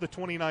close to the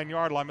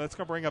 29-yard line. That's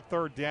going to bring up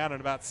third down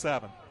at about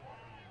 7.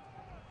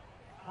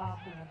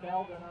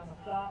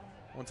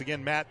 Once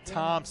again, Matt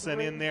Thompson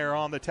in there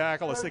on the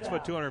tackle, a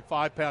 6',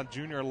 205-pound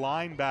junior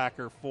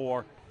linebacker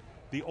for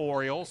the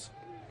Orioles,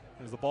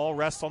 as the ball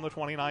rests on the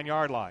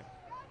 29-yard line.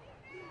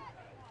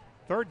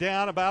 Third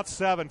down, about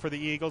 7 for the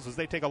Eagles as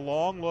they take a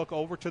long look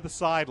over to the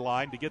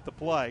sideline to get the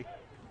play.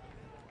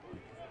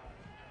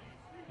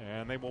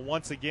 And they will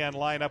once again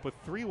line up with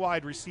 3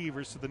 wide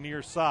receivers to the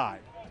near side.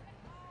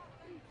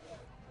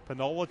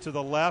 Panola to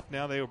the left.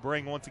 Now they will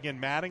bring once again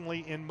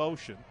Mattingly in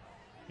motion.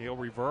 He'll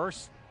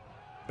reverse.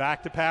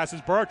 Back to passes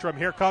Bertram.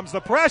 Here comes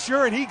the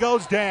pressure, and he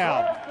goes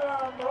down.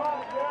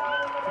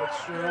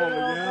 Fitzgerald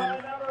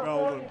again.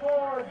 Belden.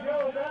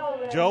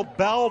 Joe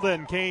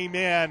Belden came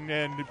in,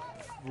 and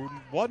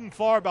wasn't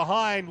far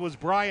behind was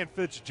Brian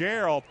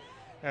Fitzgerald.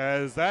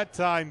 As that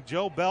time,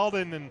 Joe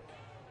Belden and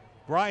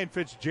Brian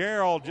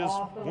Fitzgerald just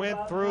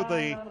went through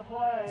the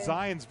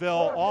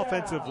Zionsville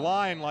offensive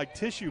line like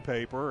tissue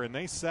paper, and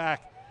they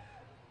sack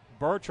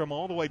Bertram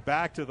all the way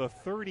back to the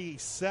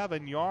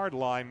 37-yard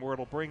line, where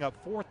it'll bring up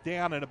fourth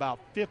down and about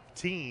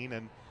 15.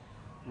 And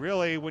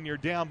really, when you're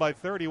down by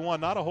 31,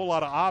 not a whole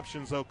lot of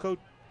options, though.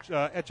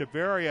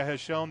 Echeverria has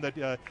shown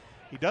that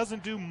he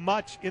doesn't do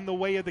much in the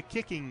way of the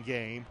kicking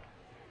game.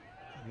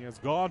 He has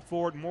gone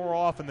for it more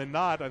often than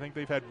not. I think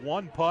they've had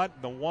one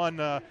punt, the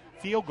one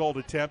field goal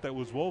attempt that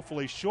was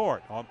woefully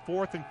short. On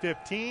 4th and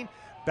 15,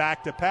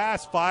 back to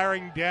pass,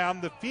 firing down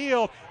the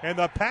field, and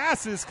the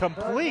pass is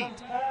complete.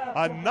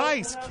 A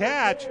nice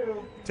catch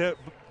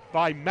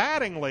by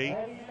Mattingly.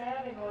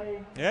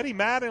 Eddie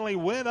Mattingly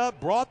went up,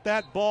 brought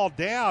that ball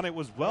down. It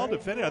was well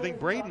defended. I think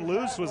Braden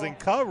Luce was in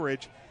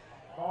coverage,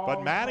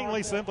 but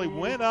Mattingly simply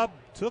went up,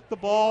 took the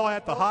ball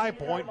at the high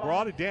point,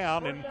 brought it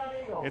down, and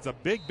it's a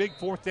big, big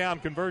 4th down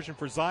conversion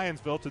for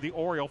Zionsville to the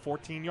Oriole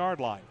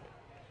 14-yard line.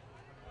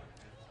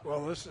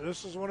 Well, this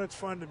is when it's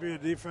fun to be a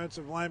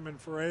defensive lineman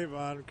for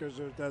Avon, because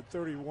at that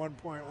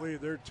 31-point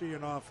lead, they're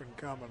teeing off and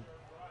coming.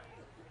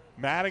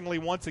 Mattingly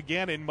once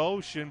again in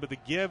motion, but the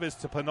give is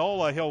to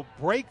Panola. He'll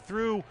break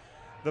through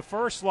the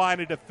first line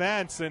of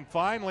defense and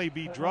finally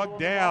be drugged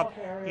down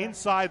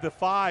inside the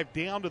 5,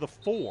 down to the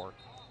 4.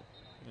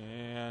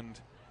 And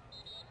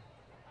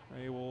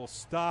they will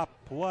stop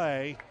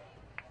play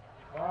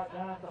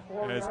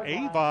as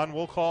Avon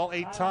will call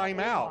a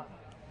timeout.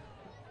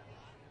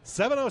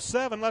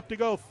 7:07 left to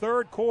go,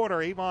 third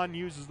quarter. Avon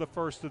uses the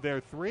first of their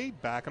 3.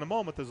 Back in a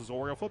moment. This is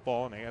Oriole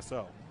football on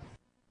ASO.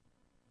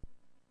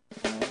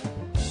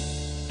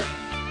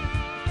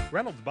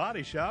 Reynolds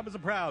Body Shop is a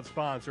proud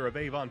sponsor of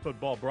Avon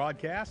football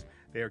broadcast.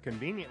 They are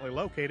conveniently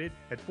located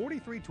at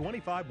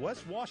 4325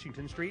 West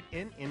Washington Street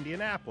in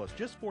Indianapolis,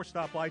 just 4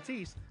 stoplights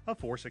east of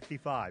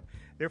 465.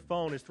 Their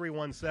phone is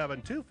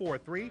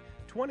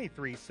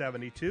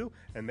 317-243-2372,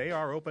 and they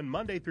are open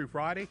Monday through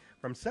Friday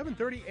from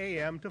 7:30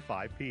 a.m. to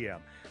 5 p.m.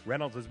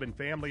 Reynolds has been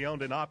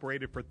family-owned and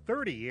operated for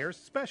 30 years,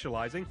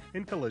 specializing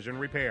in collision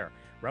repair.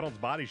 Reynolds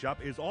Body Shop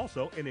is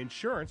also an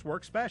insurance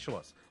work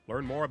specialist.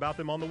 Learn more about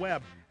them on the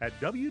web at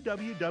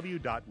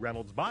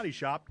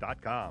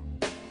www.reynoldsbodyshop.com.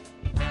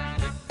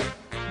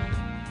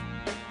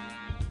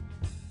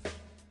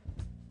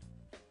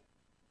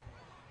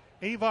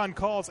 Avon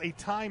calls a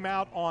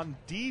timeout on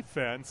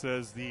defense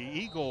as the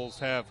Eagles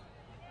have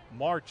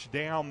marched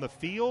down the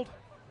field,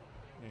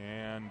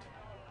 and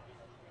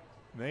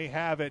they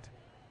have it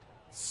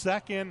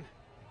 2nd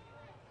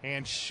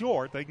and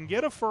short. They can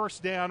get a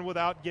first down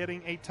without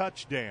getting a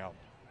touchdown.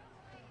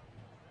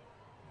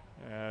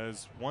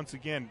 As once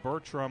again,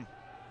 Bertram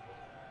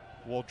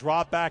will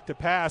drop back to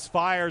pass,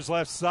 fires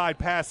left side,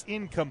 pass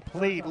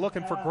incomplete,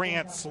 looking for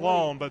Grant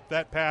Sloan, but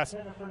that pass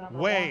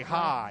way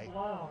high.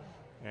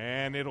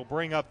 And it'll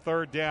bring up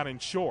 3rd down and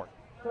short.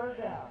 3rd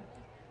down.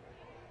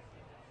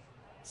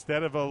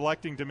 Instead of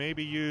electing to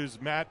maybe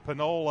use Matt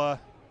Panola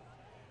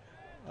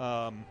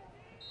and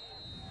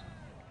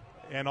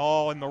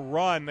all in the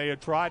run, they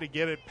had tried to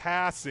get it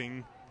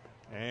passing,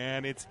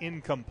 and it's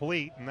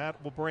incomplete, and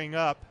that will bring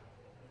up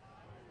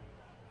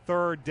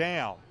 3rd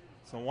down.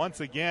 So once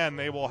again,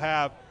 they will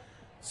have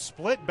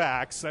split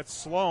backs. That's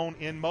Sloan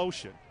in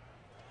motion.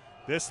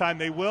 This time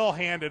they will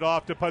hand it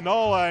off to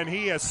Panola, and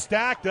he is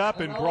stacked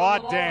up and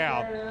brought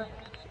down.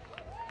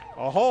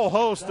 A whole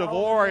host of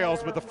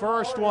Orioles, but the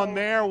first one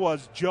there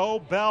was Joe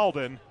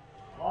Belden,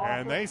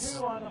 and they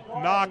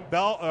knocked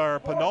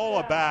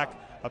Panola back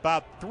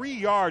about 3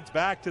 yards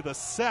back to the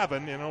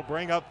 7, and it'll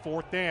bring up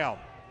 4th down.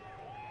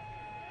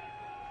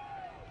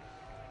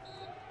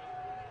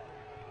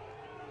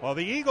 Well,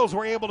 the Eagles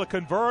were able to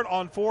convert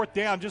on 4th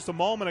down just a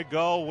moment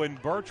ago when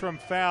Bertram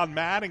found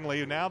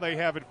Mattingly. Now they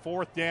have it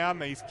 4th down.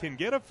 They can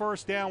get a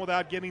first down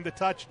without getting the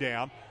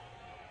touchdown.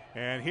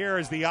 And here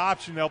is the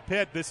option they'll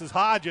pit. This is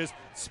Hodges.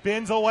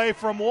 Spins away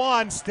from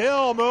one.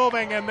 Still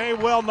moving, and they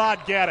will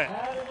not get it.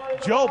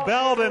 Joe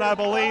Belden, I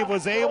believe,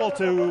 was able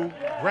to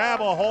grab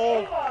a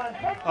hold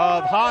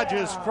of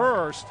Hodges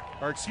first.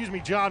 Or, excuse me,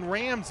 John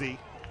Ramsey.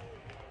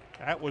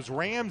 That was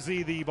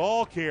Ramsey, the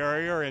ball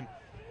carrier, and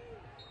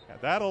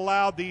that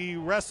allowed the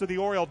rest of the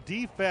Oriole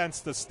defense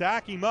to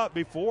stack him up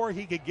before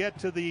he could get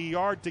to the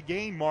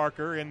yard-to-gain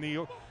marker, and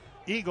the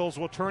Eagles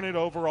will turn it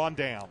over on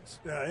downs.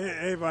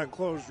 Yeah, Avon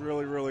closed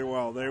really, really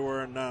well. They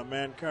were in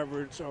man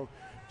coverage, so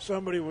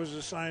somebody was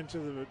assigned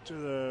to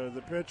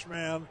the pitch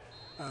man.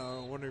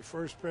 When they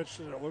first pitched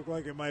it, it looked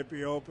like it might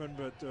be open,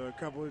 but a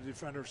couple of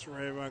defenders for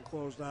Avon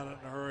closed on it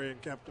in a hurry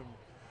and kept them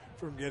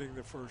from getting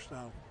the first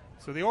down.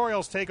 So the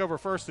Orioles take over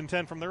 1st and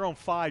 10 from their own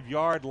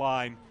 5-yard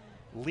line,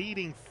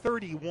 leading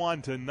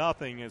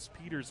 31-0 as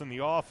Peters and the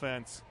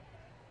offense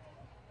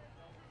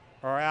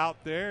are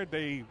out there.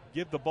 They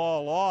give the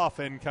ball off,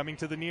 and coming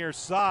to the near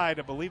side,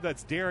 I believe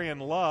that's Darian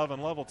Love,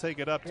 and Love will take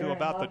it up to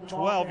about the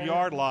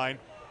 12-yard line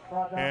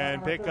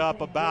and pick up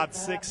about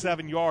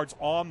 6-7 yards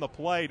on the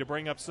play to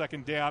bring up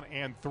 2nd down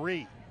and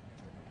 3.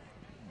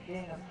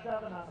 You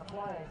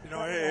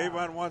know,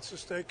 Avon wants to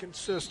stay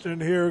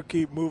consistent here,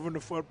 keep moving the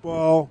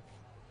football.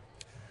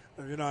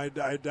 You know,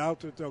 I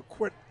doubt that they'll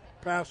quit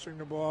passing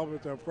the ball,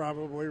 but they'll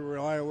probably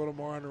rely a little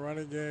more on the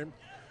running game.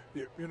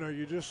 You know,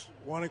 you just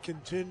want to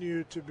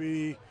continue to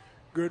be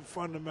good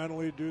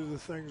fundamentally, do the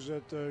things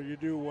that you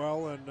do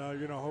well, and,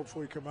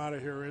 hopefully come out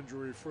of here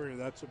injury-free.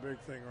 That's a big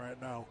thing right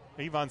now.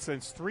 Avon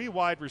sends 3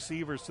 wide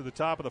receivers to the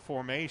top of the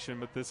formation,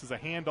 but this is a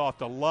handoff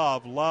to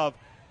Love. Love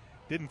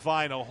didn't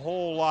find a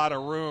whole lot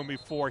of room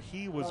before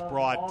he was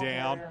brought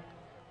down.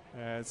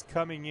 As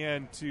coming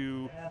in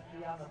to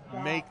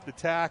make the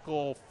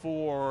tackle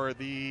for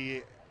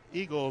the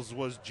Eagles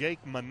was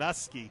Jake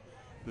Minuski.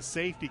 The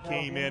safety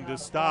came in to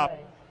stop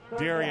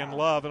Darian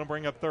Love. It'll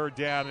bring up third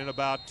down in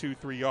about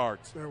 2-3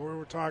 yards. So we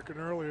were talking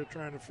earlier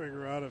trying to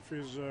figure out if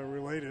he's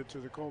related to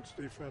the Colts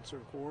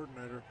defensive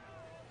coordinator.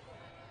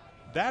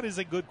 That is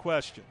a good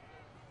question.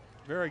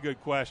 Very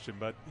good question,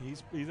 but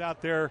he's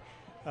out there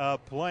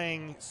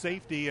playing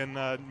safety and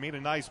made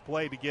a nice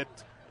play to get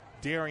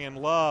Darian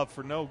Love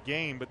for no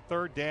gain, but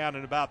third down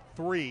and about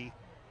 3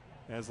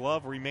 as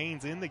Love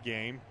remains in the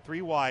game.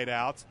 3 wide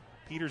outs.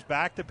 Peters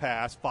back to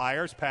pass,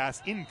 fires,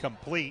 pass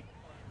incomplete.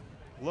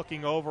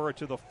 Looking over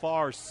to the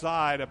far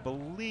side, I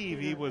believe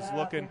he was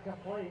looking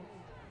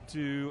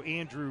to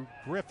Andrew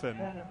Griffin,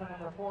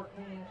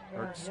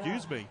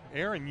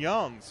 Aaron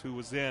Youngs, who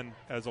was in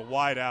as a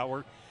wide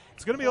out.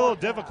 It's going to be a little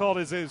difficult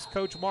as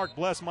Coach Mark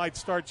Bless might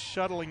start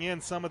shuttling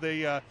in some of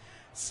the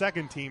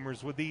second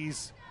teamers with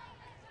these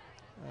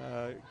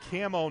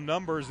camo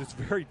numbers. It's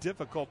very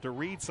difficult to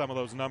read some of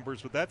those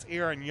numbers, but that's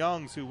Aaron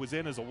Youngs, who was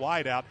in as a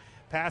wideout.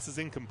 Pass is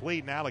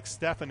incomplete, and Alex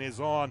Steffen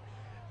is on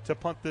to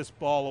punt this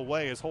ball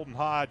away as Holden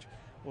Hodge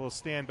will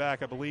stand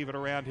back, I believe, at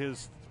around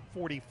his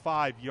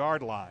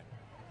 45-yard line.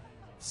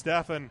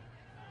 Steffen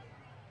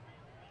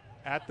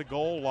at the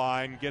goal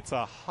line gets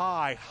a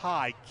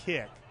high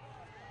kick.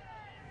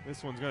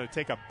 This one's going to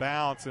take a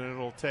bounce, and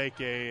it'll take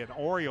an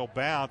Oriole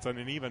bounce, and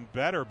an even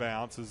better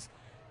bounce as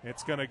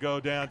it's going to go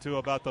down to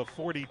about the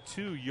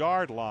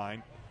 42-yard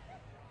line,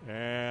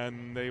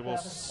 and they will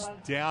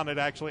down it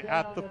actually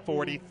at the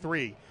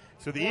 43.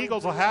 So the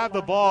Eagles will have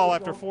the ball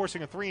after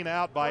forcing a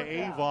 3-and-out by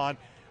Avon.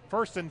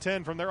 1st and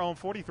 10 from their own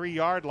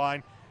 43-yard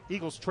line.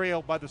 Eagles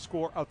trailed by the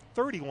score of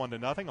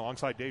 31-0.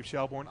 Alongside Dave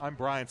Shelbourne, I'm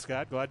Brian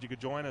Scott. Glad you could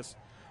join us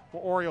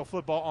for Oriole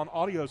football on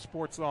Audio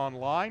Sports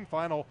Online.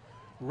 Final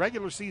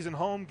regular season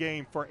home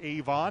game for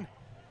Avon.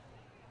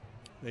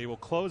 They will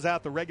close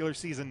out the regular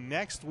season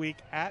next week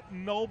at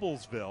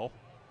Noblesville.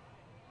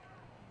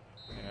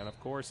 And, of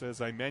course, as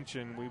I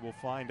mentioned, we will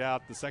find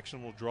out the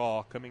sectional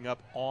draw coming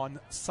up on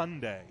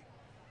Sunday.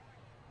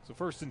 So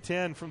 1st and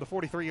 10 from the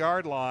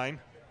 43-yard line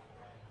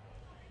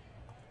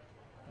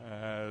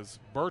as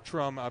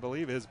Bertram, I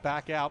believe, is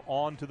back out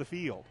onto the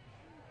field.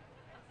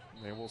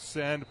 They will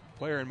send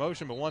player in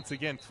motion, but once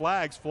again,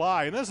 flags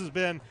fly. And this has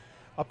been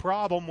a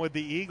problem with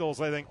the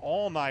Eagles, I think,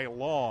 all night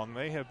long.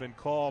 They have been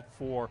called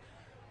for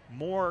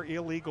more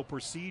illegal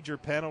procedure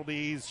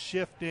penalties,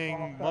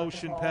 shifting,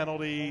 motion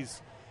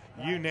penalties,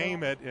 you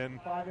name it. And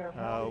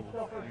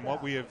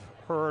what we have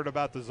heard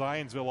about the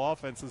Zionsville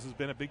offense, this has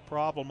been a big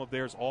problem of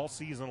theirs all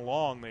season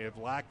long. They have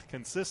lacked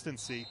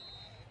consistency,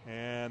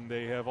 and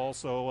they have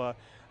also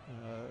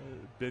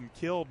been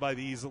killed by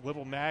these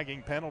little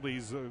nagging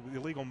penalties,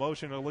 illegal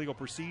motion, illegal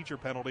procedure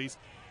penalties.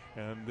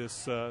 And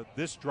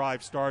this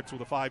drive starts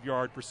with a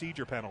 5-yard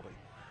procedure penalty.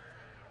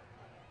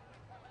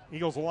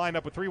 Eagles will line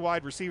up with 3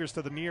 wide receivers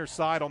to the near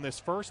side on this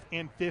 1st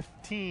and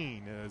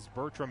 15 as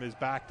Bertram is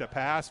back to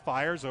pass,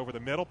 fires over the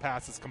middle,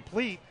 pass is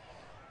complete,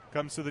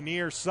 comes to the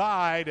near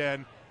side,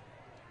 and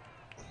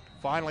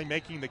finally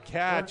making the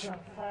catch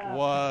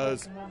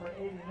was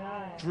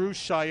Drew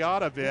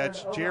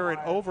Shayatovich. Jared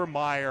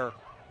Overmeyer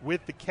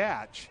with the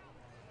catch.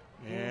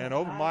 And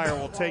Overmeyer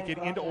will take it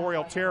into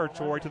Oriole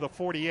territory to the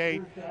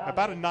 48,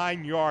 about a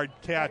 9-yard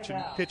catch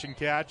and pitch and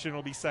catch, and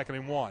it'll be 2nd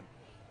and 1.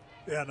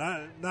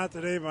 Yeah, not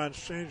that Avon's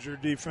changed their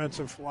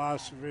defensive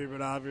philosophy,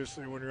 but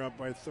obviously when you're up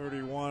by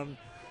 31,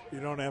 you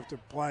don't have to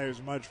apply as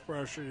much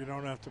pressure. You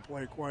don't have to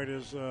play quite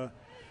as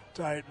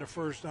tight, and a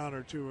first down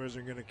or 2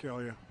 isn't going to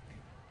kill you.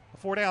 A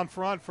 4 down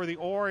front for the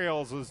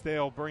Orioles as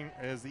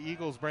the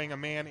Eagles bring a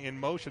man in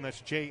motion.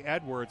 That's Jay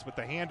Edwards, but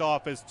the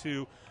handoff is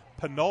to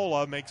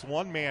Panola, makes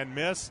one man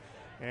miss,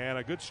 and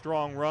a good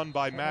strong run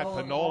by Matt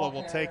Panola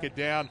will take it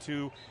down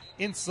to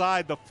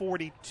inside the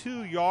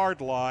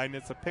 42-yard line.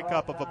 It's a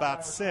pickup of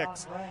about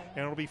 6,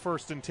 and it'll be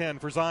 1st and 10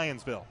 for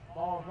Zionsville.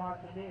 Ball is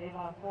marked at the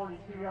Avon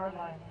 42-yard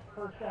line,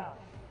 1st down.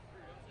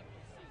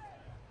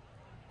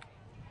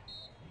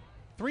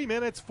 3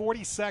 minutes,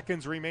 40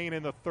 seconds remain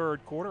in the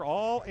third quarter.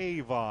 All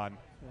Avon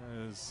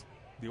as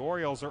the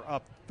Orioles are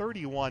up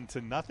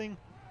 31-0.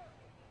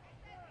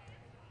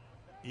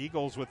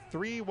 Eagles with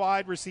 3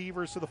 wide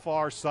receivers to the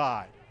far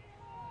side.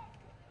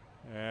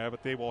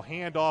 But they will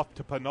hand off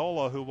to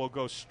Panola, who will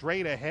go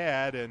straight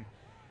ahead, and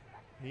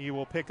he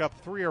will pick up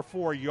 3 or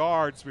 4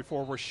 yards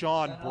before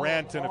Rashawn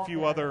Brent and a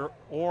few other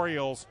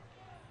Orioles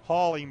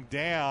haul him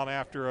down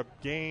after a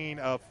gain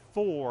of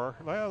 4.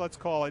 Well, let's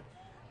call it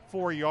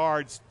 4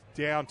 yards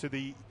down to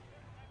the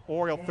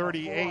Oriole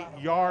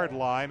 38-yard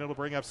line. It'll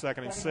bring up 2nd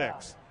and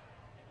 6.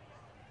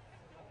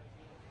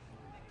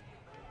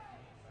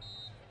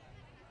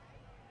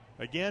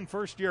 Again,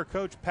 first-year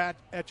coach Pat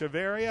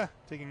Echeverria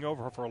taking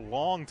over for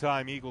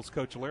longtime Eagles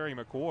coach Larry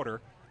McWhorter.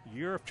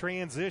 Year of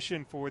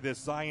transition for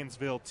this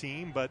Zionsville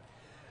team, but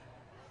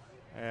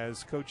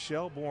as Coach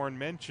Shelbourne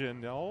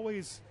mentioned,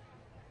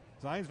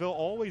 Zionsville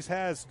always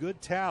has good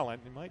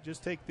talent. It might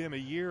just take them a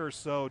year or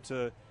so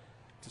to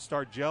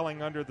start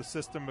gelling under the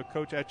system of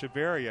Coach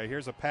Echeverria.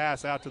 Here's a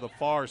pass out to the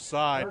far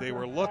side. They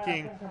were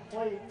looking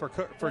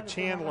for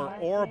Chandler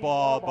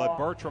Orbaugh, but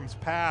Bertram's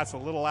pass a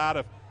little out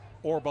of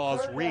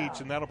Orbaugh's reach,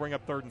 and that'll bring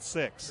up 3rd and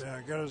 6. Yeah,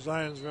 got a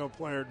Zionsville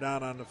player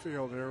down on the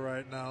field here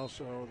right now,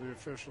 so the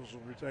officials will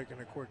be taking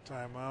a quick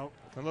timeout.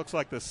 It looks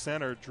like the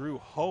center,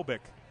 Drew Hobick,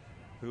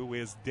 who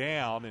is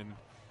down, and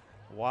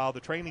while the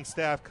training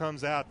staff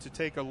comes out to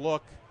take a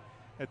look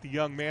at the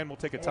young man, we'll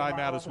take a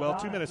timeout as well.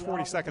 2 minutes,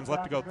 40 seconds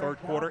left to go, third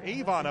quarter.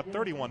 Avon up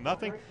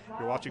 31-0.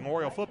 You're watching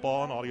Oriole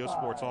football on Audio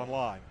Sports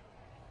Online.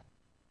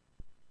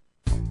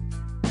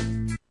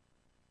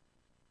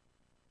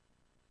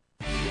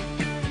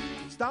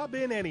 Stop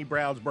in any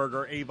Brownsburg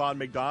or Avon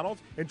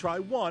McDonald's and try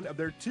one of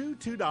their two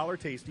 $2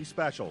 tasty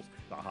specials,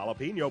 the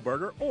jalapeno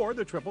burger or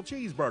the triple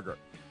cheeseburger.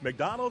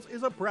 McDonald's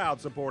is a proud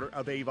supporter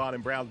of Avon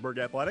and Brownsburg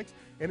athletics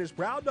and is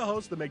proud to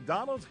host the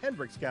McDonald's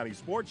Hendricks County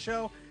Sports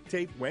Show,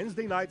 taped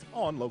Wednesday nights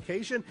on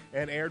location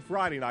and aired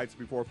Friday nights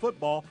before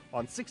football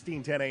on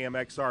 1610 AM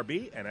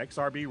XRB and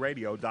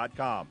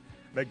XRBradio.com.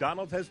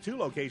 McDonald's has 2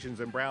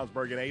 locations in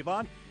Brownsburg and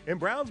Avon. In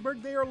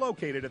Brownsburg, they are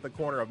located at the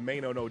corner of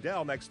Main and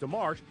Odell next to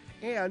Marsh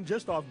and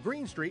just off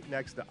Green Street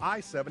next to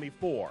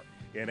I-74.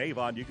 In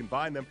Avon, you can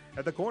find them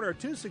at the corner of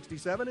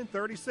 267 and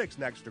 36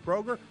 next to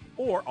Kroger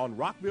or on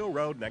Rockville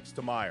Road next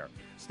to Meyer.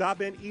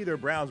 Stop in either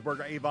Brownsburg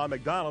or Avon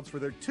McDonald's for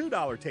their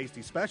 $2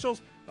 tasty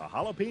specials, the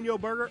jalapeno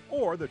burger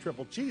or the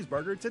triple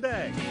cheeseburger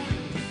today.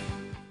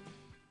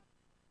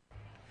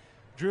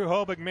 Drew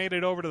Hobick made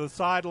it over to the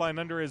sideline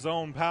under his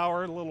own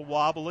power, a little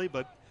wobbly,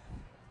 but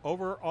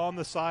over on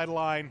the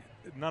sideline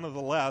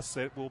nonetheless.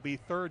 It will be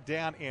 3rd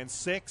down and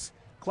 6.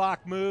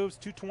 Clock moves.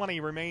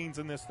 2:20 remains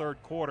in this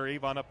third quarter.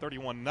 Avon up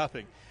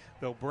 31-0.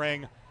 They'll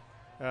bring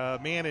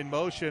man in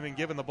motion and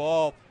giving the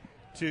ball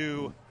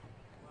to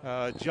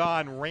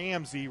John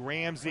Ramsey.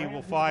 Ramsey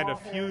will find a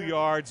few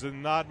yards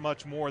and not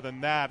much more than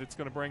that. It's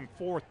going to bring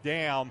 4th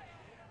down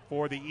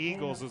for the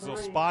Eagles as they'll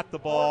spot the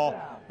ball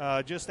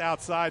just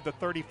outside the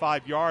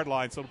 35-yard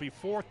line. So it'll be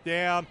 4th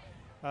down.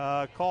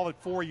 Call it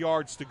 4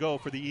 yards to go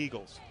for the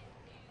Eagles.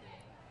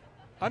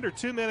 Under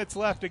 2 minutes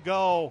left to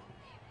go,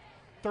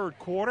 third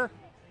quarter.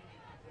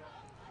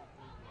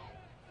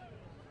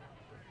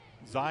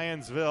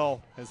 Zionsville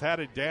has had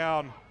it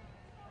down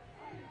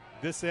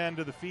this end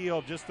of the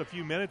field just a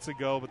few minutes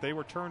ago, but they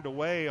were turned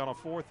away on a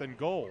 4th and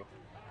goal,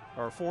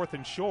 or 4th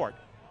and short.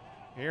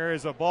 Here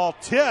is a ball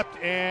tipped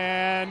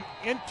and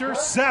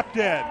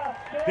intercepted.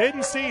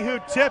 Didn't see who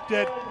tipped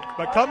it,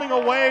 but coming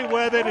away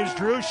with it is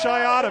Drew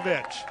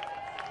Shiotovich.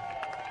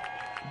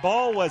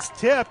 Ball was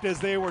tipped as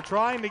they were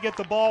trying to get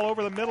the ball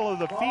over the middle of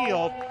the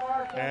field,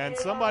 and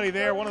somebody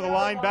there, one of the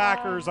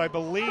linebackers, I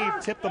believe,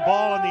 tipped the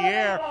ball in the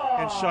air,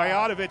 and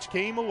Shiotovich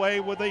came away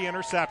with the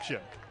interception.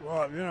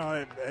 Well, you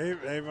know,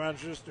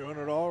 Avon's just doing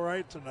it all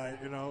right tonight.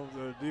 You know,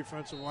 the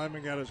defensive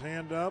lineman got his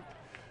hand up.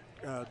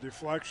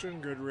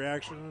 Deflection, good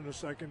reaction in the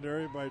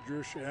secondary by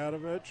Drew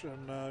Shiotovich,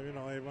 and, you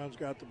know, Avon's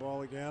got the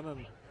ball again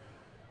and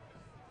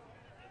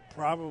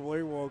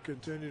probably will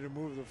continue to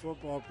move the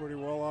football pretty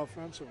well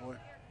offensively.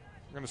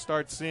 We're going to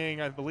start seeing,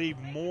 I believe,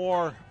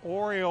 more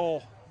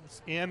Orioles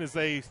in as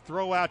they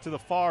throw out to the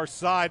far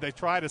side. They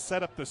try to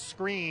set up the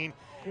screen.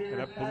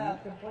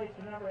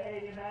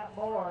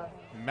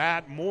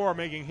 Matt Moore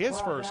making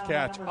his first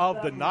catch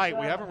of the night.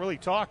 We haven't really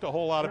talked a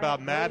whole lot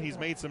about Matt. He's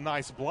made some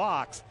nice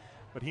blocks,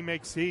 but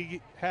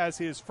he has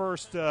his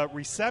first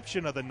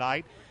reception of the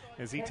night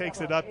as he takes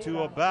it up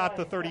to about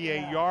the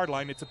 38-yard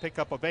line. It's a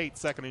pickup of 8,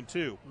 2nd and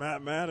 2.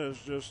 Matt is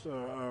just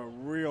a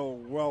real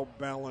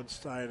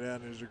well-balanced tight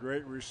end. He's a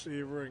great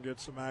receiver and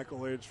gets some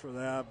accolades for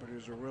that, but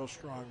he's a real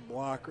strong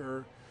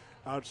blocker,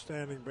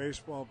 outstanding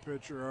baseball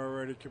pitcher,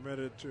 already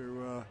committed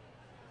to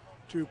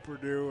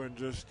Purdue, and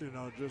just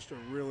a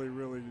really,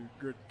 really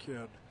good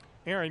kid.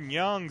 Aaron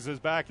Youngs is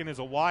back in as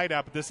a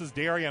wideout, but this is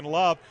Darian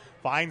Love.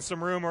 Finds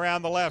some room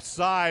around the left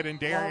side, and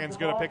Darian's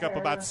going to pick up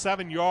about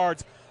 7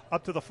 yards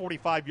up to the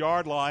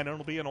 45-yard line, and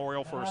it'll be an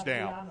Oriole first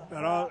down.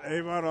 That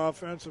Avon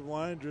offensive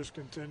line just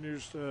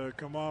continues to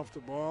come off the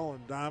ball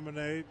and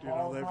dominate. You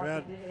know, they've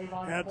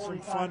had some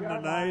fun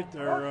tonight.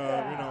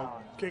 They're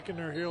kicking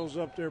their heels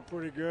up there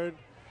pretty good,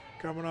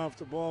 coming off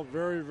the ball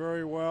very,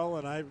 very well,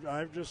 and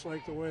I've just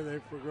liked the way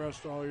they've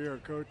progressed all year.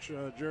 Coach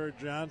Jared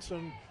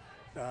Johnson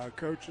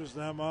coaches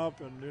them up,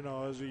 and, you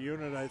know, as a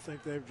unit, I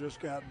think they've just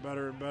gotten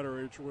better and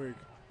better each week.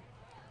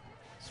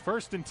 It's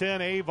 1st and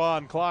 10,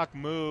 Avon. Clock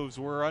moves.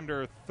 We're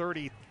under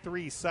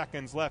 33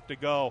 seconds left to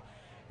go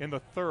in the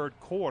third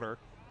quarter.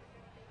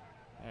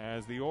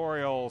 As the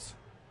Orioles,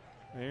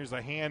 here's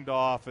a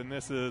handoff, and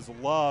this is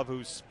Love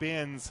who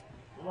spins.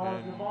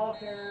 And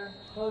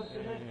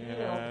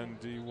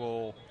he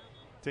will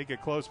take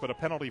it close, but a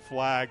penalty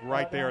flag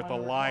right there at the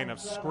line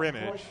of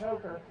scrimmage.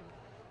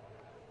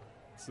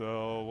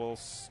 So we'll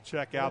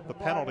check out the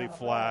penalty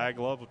flag.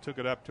 Love took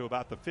it up to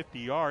about the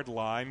 50-yard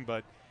line,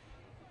 but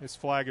this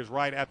flag is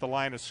right at the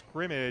line of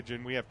scrimmage,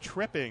 and we have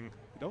tripping.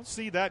 We don't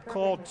see that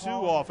called too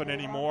often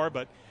anymore,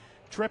 but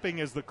tripping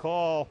is the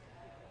call,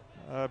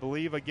 I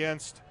believe,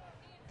 against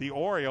the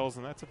Orioles,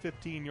 and that's a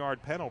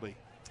 15-yard penalty.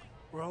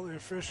 Well, the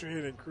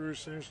officiating crew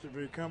seems to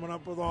be coming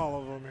up with all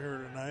of them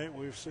here tonight.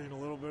 We've seen a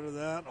little bit of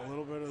that, a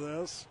little bit of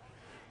this.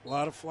 A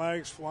lot of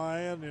flags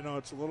flying. You know,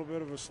 it's a little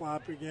bit of a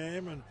sloppy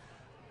game, and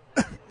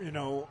you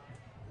know,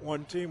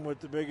 one team with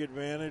the big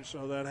advantage,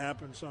 so that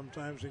happens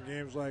sometimes in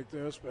games like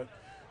this. But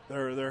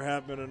there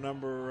have been a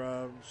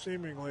number,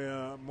 seemingly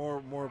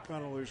more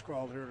penalties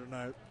called here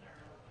tonight.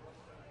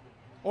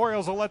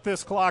 Orioles will let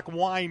this clock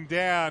wind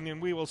down, and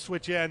we will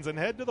switch ends and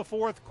head to the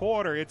fourth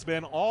quarter. It's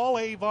been all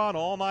Avon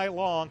all night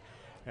long,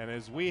 and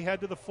as we head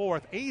to the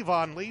fourth,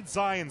 Avon leads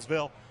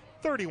Zionsville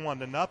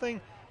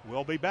 31-0.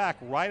 We'll be back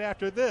right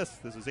after this.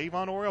 This is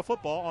Avon Oriole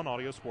football on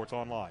Audio Sports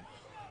Online.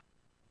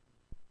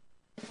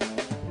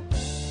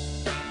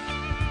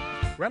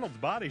 Reynolds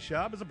Body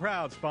Shop is a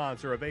proud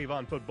sponsor of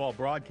Avon football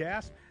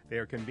broadcast. They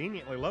are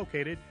conveniently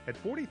located at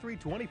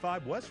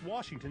 4325 West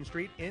Washington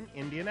Street in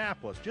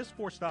Indianapolis, just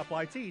 4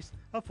 stoplights east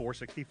of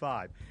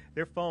 465.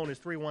 Their phone is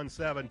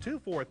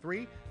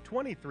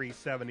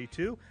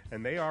 317-243-2372,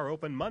 and they are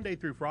open Monday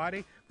through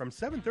Friday from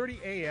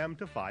 7:30 a.m.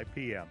 to 5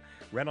 p.m.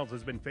 Reynolds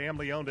has been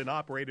family-owned and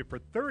operated for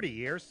 30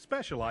 years,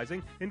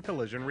 specializing in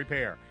collision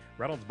repair.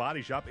 Reynolds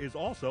Body Shop is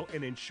also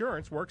an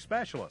insurance work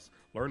specialist.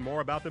 Learn more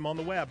about them on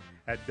the web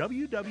at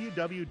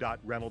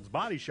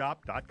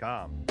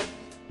www.reynoldsbodyshop.com.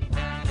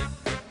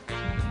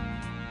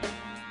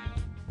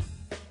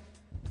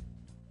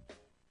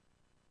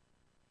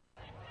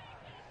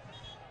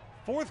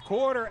 Fourth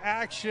quarter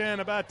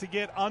action about to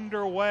get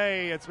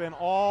underway. It's been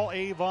all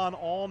Avon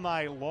all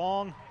night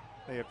long.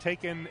 They have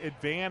taken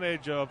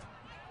advantage of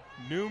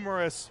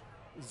numerous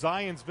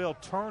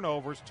Zionsville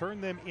turnovers,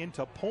 turned them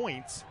into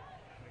points.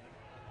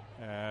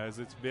 As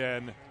it's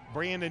been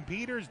Brandon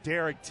Peters,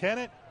 Derek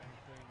Tennant,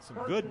 some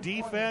good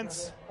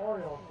defense,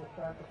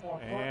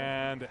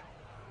 and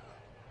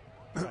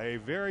a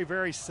very,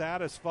 very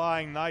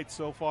satisfying night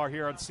so far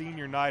here on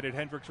senior night at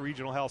Hendricks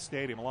Regional Health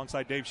Stadium.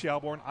 Alongside Dave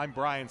Shelbourne, I'm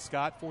Brian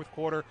Scott. Fourth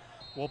quarter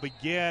will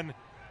begin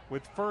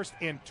with 1st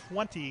and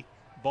 20,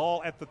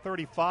 ball at the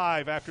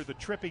 35 after the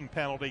tripping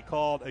penalty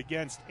called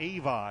against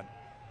Avon.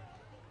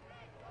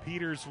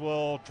 Peters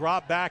will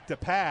drop back to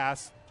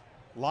pass.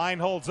 Line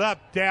holds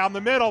up down the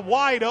middle,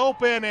 wide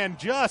open, and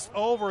just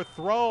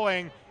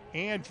overthrowing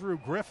Andrew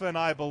Griffin,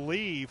 I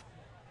believe.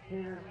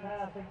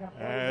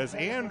 As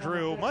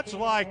Andrew, much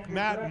like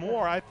Matt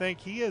Moore, I think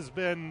he has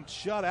been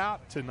shut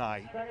out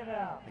tonight.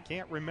 I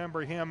can't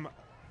remember him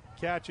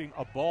catching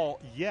a ball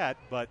yet,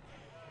 but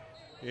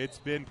it's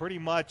been pretty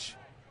much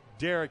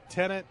Derek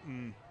Tennant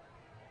and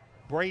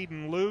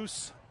Braden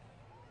Luce.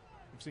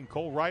 We've seen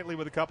Cole Wrightley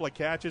with a couple of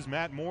catches.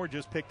 Matt Moore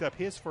just picked up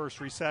his first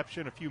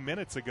reception a few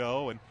minutes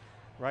ago, and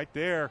right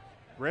there,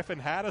 Griffin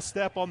had a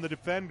step on the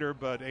defender,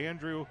 but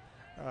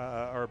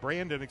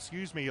Brandon, a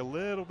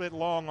little bit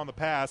long on the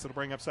pass. It'll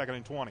bring up 2nd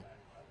and 20.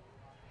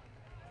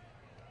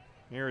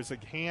 Here's a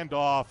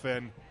handoff,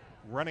 and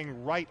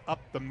running right up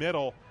the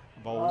middle,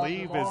 I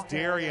believe, is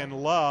Darian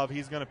Love.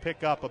 He's going to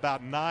pick up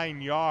about 9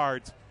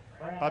 yards,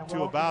 up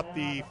to about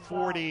the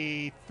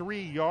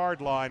 43-yard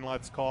line,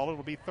 let's call it.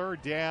 It'll be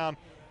 3rd down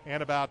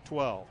and about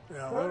 12.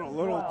 Yeah,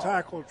 little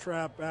tackle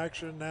trap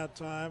action that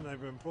time. They've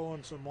been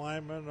pulling some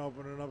linemen,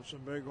 opening up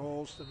some big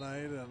holes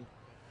tonight, and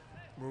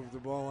moved the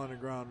ball on the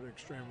ground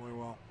extremely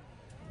well.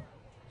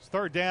 It's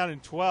 3rd down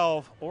and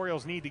 12.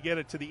 Orioles need to get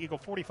it to the Eagle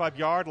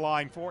 45-yard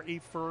line for a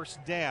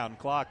 1st down.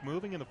 Clock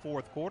moving in the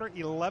fourth quarter.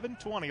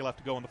 11:20 left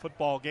to go in the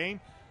football game.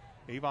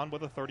 Avon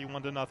with a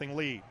 31-0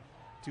 lead.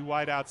 2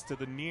 wideouts to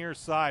the near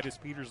side as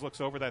Peters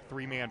looks over that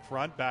 3-man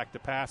front. Back to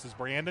pass is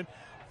Brandon.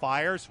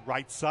 Fires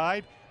right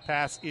side.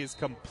 Pass is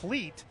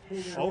complete.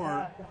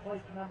 Short.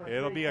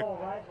 It'll be a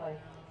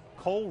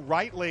Cole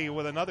Wrightley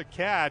with another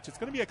catch. It's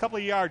going to be a couple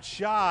of yards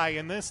shy,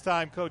 and this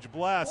time Coach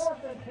Bless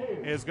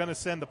is going to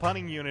send the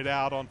punting unit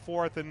out on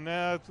 4th, and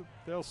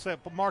they'll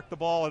mark the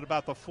ball at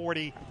about the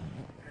 40.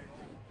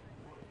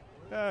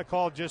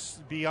 Called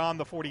just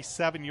beyond the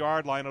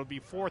 47-yard line. It'll be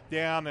 4th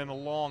down and a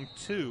long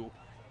 2.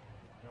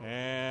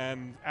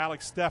 And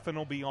Alex Steffen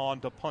will be on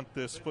to punt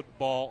this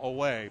football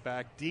away.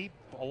 Back deep,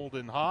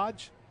 Holden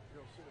Hodge.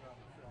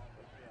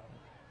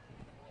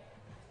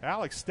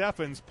 Alex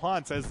Steffen's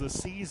punts, as the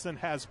season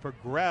has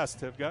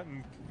progressed, have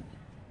gotten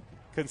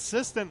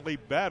consistently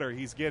better.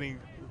 He's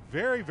getting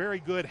very, very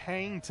good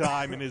hang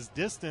time, and his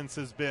distance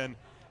has been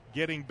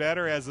getting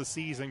better as the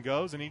season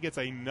goes. And he gets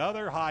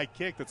another high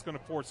kick that's going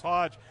to force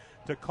Hodge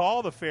to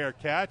call the fair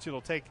catch.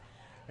 It'll take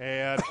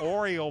an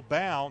Oriole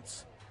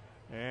bounce,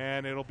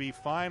 and it'll be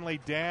finally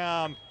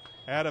down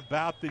at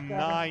about the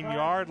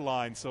 9-yard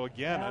line. So,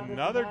 again,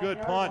 another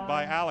good punt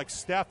by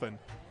Alex Steffen.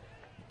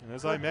 And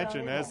as I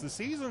mentioned, as the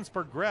seasons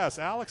progress,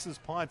 Alex's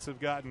punts have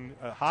gotten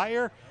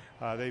higher.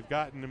 They've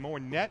gotten more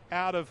net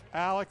out of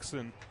Alex,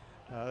 and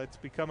it's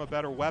become a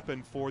better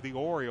weapon for the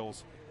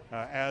Orioles.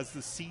 as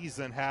the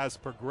season has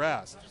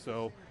progressed.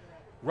 So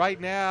right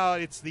now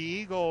it's the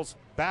Eagles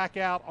back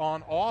out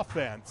on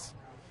offense.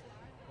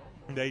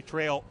 They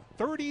trail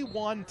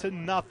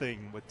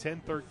 31-0 with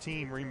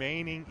 10:13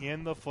 remaining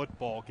in the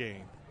football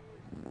game.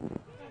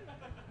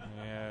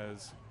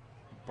 As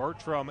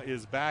Bertram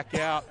is back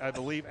out, I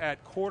believe,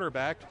 at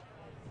quarterback.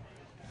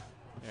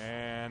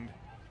 And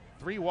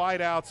 3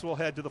 wideouts will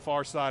head to the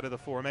far side of the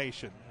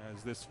formation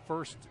as this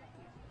first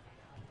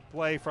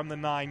play from the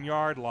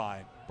 9-yard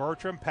line.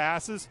 Bertram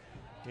passes.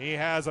 He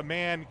has a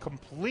man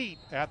complete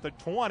at the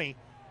 20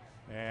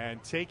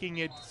 and taking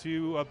it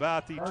to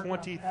about the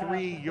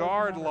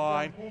 23-yard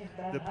line.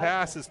 The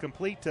pass is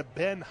complete to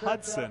Ben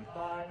Hudson.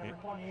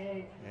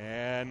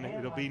 And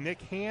it'll be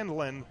Nick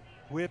Hanlon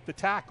with the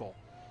tackle.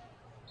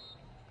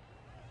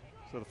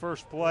 So the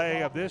first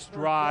play of this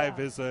drive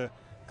is a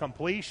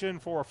completion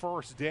for a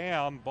first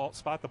down.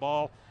 Spot the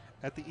ball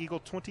at the Eagle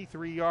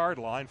 23-yard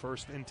line.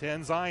 1st and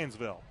 10,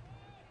 Zionsville.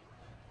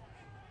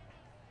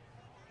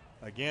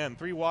 Again,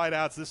 3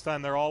 wideouts. This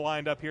time they're all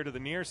lined up here to the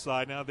near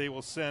side. Now they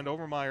will send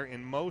Overmeyer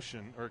in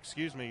motion, or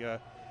excuse me,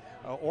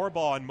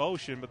 Orbaugh in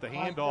motion, but the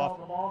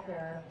handoff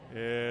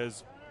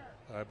is,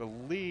 I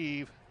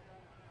believe,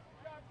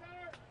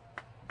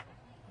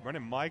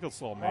 Brendan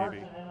Michaelsall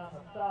maybe.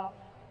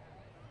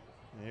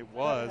 It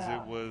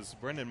was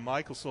Brendan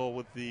Michaelsall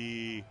with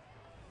the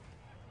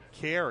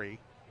carry.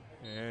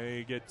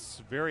 He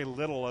gets very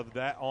little of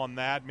that on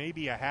that,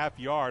 maybe a half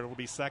yard. It'll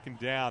be 2nd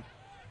down,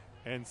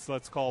 and so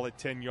let's call it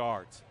 10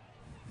 yards.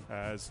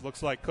 As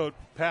looks like Coach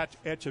Pat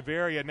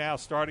Echeverria now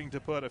starting to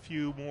put a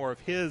few more of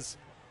his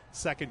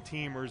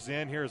second-teamers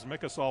in. Here's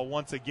Mickelsall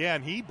once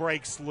again. He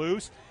breaks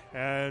loose,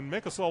 and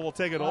Mickelsall will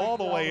take it all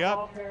the way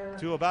up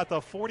to about the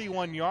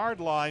 41-yard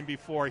line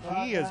before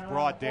he is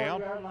brought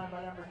down.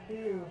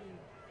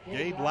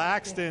 Gabe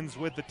Laxton's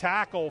with the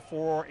tackle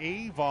for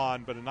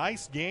Avon, but a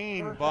nice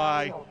gain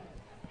by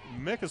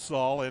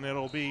Mickelsall, and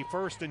it'll be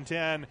 1st and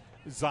 10,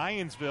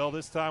 Zionsville,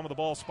 this time with the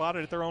ball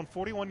spotted at their own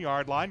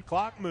 41-yard line.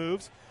 Clock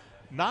moves.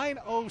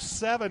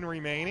 9:07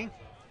 remaining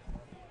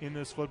in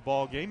this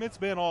football game. It's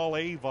been all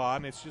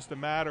Avon. It's just a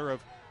matter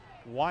of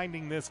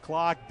winding this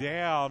clock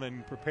down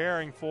and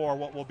preparing for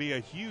what will be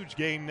a huge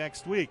game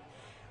next week.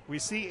 We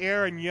see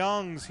Aaron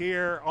Youngs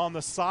here on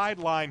the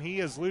sideline. He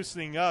is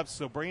loosening up,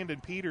 so Brandon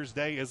Peters'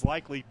 day is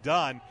likely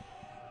done.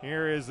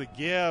 Here is a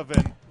give,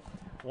 and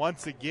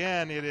once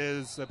again it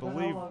is, I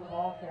believe,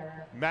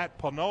 Matt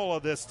Panola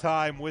this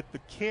time with the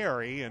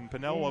carry, and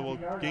Panola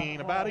will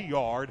gain about a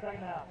yard,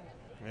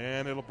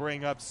 and it'll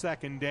bring up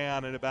 2nd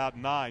down at about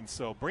 9.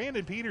 So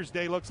Brandon Peters'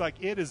 day looks like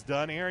it is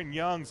done. Aaron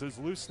Youngs is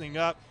loosening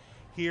up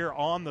here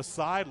on the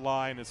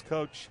sideline as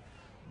Coach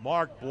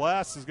Mark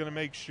Bless is going to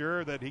make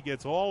sure that he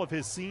gets all of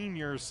his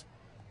seniors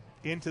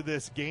into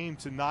this game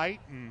tonight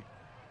and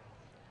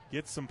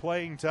gets some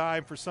playing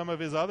time for some of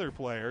his other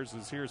players.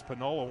 As here's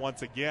Panola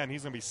once again.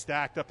 He's going to be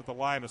stacked up at the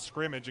line of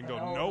scrimmage and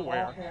go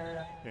nowhere,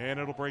 and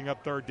it'll bring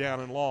up 3rd down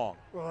and long.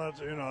 Well,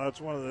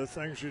 that's one of the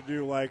things you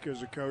do like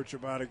as a coach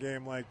about a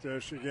game like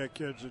this. You get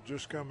kids that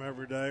just come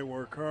every day,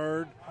 work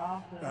hard,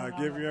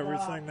 give you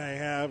everything they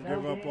have,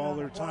 give up all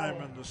their time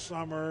in the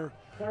summer,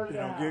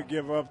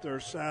 give up their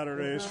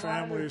Saturdays,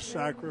 families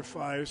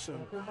sacrifice,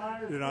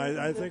 and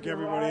I think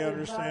everybody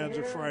understands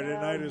that Friday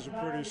night is a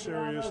pretty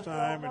serious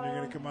time, and you're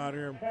going to come out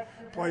here and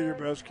play your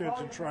best kids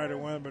and try to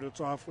win, but it's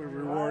awfully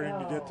rewarding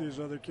to get these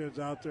other kids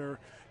out there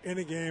in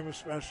a game,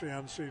 especially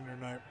on senior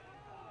night.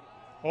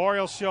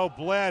 Orioles show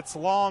blitz,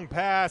 long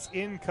pass,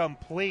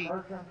 incomplete.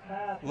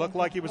 Looked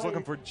like he was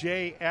looking for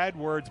Jay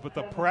Edwards, but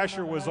the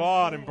pressure was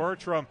on, and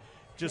Bertram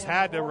just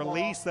had to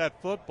release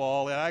that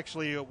football.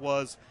 Actually, it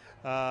was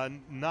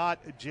not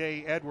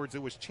Jay Edwards.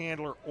 It was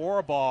Chandler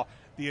Orbaugh,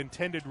 the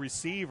intended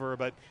receiver,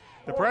 but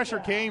the pressure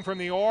came from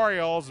the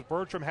Orioles.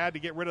 Bertram had to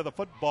get rid of the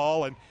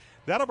football, and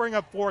that'll bring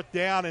up 4th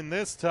down, and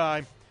this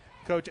time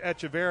Coach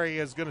Echeverria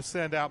is going to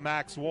send out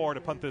Max Ward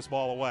to punt this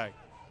ball away.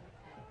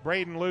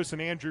 Braden Luce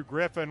and Andrew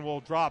Griffin will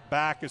drop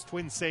back as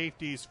twin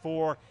safeties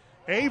for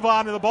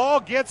Avon, and the ball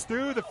gets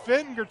through the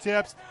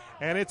fingertips,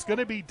 and it's going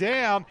to be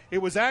down. It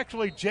was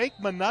actually Jake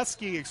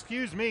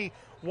Minuski,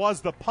 was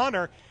the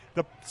punter.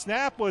 The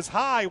snap was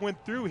high,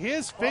 went through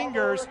his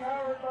fingers,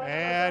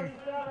 and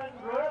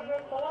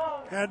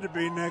had to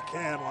be Nick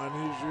Hanlon.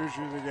 He's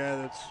usually the guy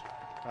that's...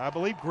 I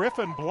believe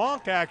Griffin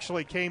Blanc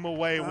actually came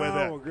away with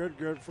it. Oh,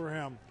 good for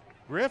him.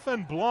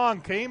 Griffin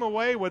Blanc came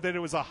away with it. It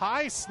was a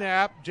high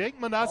snap. Jake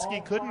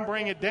Minuski couldn't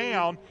bring it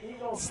down,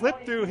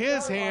 slipped through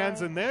his hands,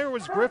 and there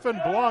was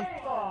Griffin Blanc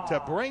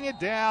to bring it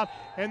down,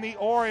 and the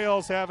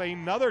Orioles have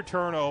another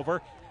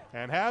turnover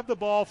and have the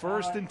ball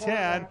 1st and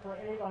 10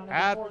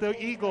 at the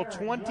Eagle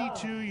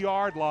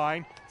 22-yard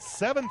line.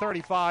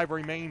 7:35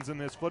 remains in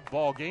this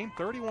football game.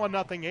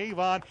 31-0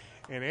 Avon,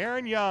 and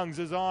Aaron Youngs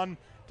is on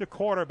to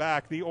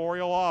quarterback the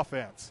Oriole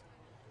offense.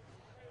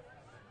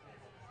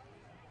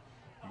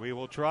 We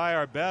will try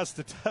our best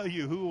to tell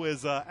you who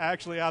is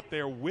actually out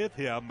there with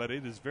him, but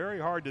it is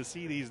very hard to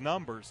see these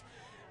numbers.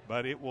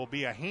 But it will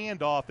be a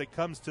handoff that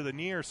comes to the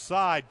near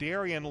side.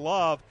 Darian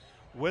Love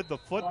with the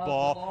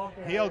football.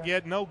 He'll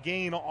get no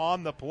gain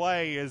on the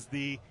play as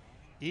the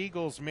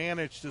Eagles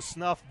manage to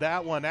snuff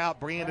that one out.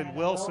 Brandon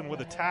Wilson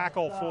with a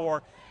tackle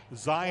for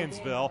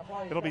Zionsville.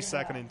 It'll be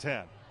 2nd and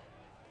 10.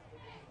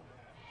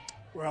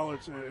 Well,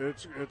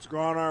 it's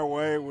gone our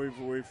way.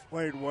 We've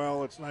played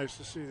well. It's nice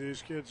to see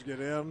these kids get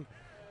in.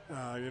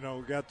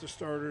 We got the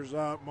starters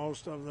out,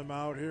 most of them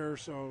out here.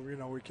 So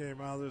we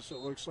came out of this. It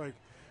looks like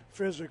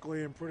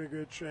physically in pretty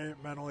good shape.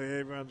 Mentally,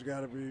 Avon's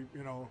got to be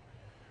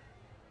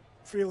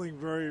feeling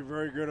very,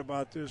 very good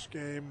about this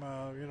game.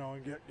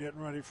 And getting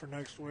ready for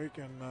next week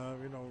and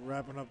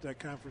wrapping up that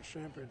conference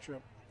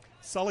championship.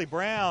 Sully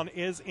Brown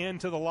is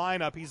into the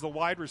lineup. He's the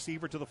wide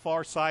receiver to the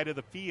far side of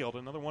the field.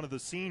 Another one of the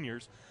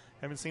seniors.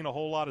 Haven't seen a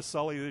whole lot of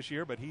Sully this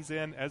year, but he's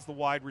in as the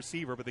wide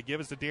receiver. But the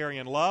give is to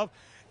Darian Love.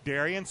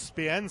 Darian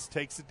spins,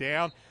 takes it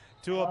down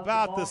to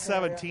about the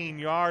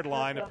 17-yard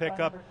line, a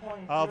pickup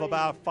of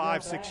about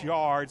 5-6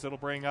 yards. It'll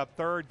bring up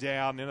 3rd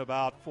down in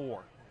about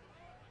 4.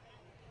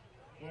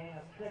 Gain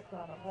of 6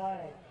 on the play.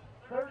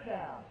 3rd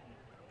down.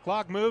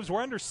 Clock moves.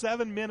 We're under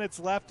 7 minutes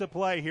left to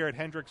play here at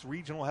Hendricks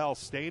Regional Health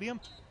Stadium.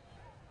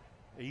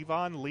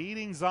 Avon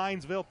leading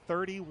Zionsville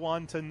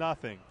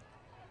 31-0.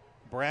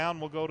 Brown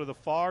will go to the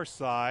far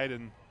side,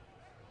 and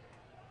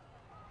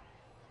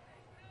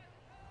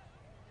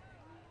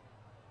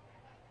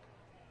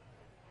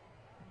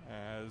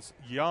as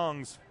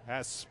Youngs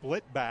has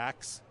split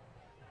backs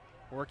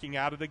working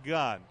out of the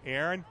gun.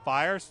 Aaron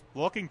fires,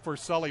 looking for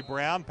Sully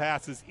Brown.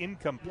 Pass is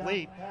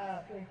incomplete.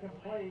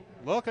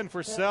 Looking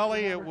for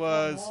Sully. It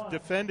was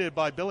defended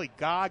by Billy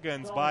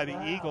Goggins by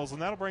the Eagles, and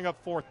that'll bring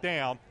up 4th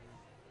down.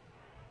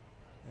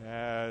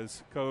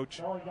 As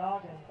Coach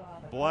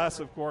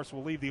Bless, of course,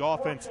 will leave the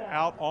offense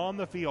out on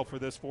the field for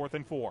this 4th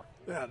and 4.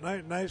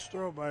 Yeah, nice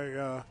throw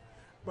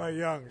by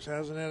Youngs.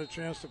 Hasn't had a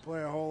chance to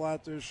play a whole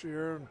lot this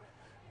year.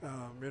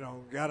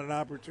 And, got an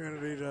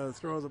opportunity to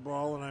throw the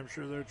ball, and I'm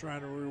sure they're trying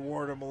to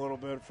reward him a little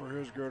bit for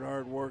his good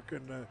hard work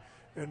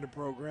in the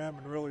program,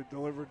 and really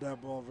delivered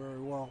that ball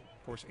very well.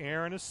 Of course,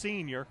 Aaron, a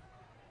senior,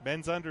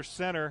 bends under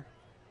center.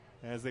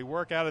 As they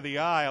work out of the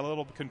eye, a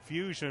little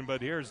confusion,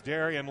 but here's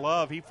Darian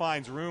Love. He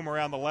finds room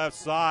around the left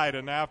side,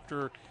 and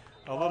after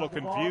a little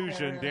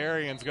confusion,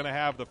 Darian's going to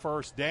have the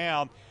 1st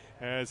down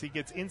as he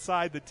gets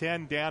inside the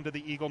 10 down to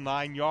the Eagle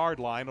 9-yard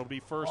line. It'll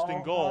be 1st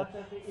and goal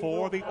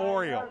for the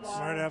Orioles.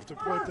 Might have to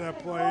put that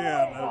play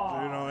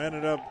in.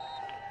 Ended up,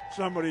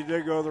 somebody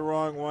did go the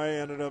wrong way,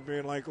 ended up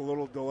being like a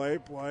little delay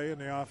play, and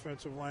the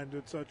offensive line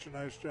did such a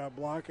nice job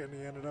blocking,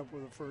 he ended up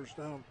with a 1st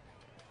down.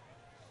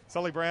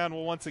 Sully Brown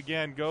will once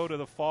again go to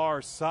the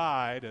far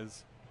side,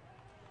 as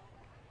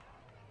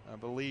I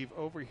believe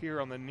over here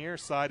on the near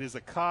side is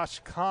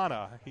Akash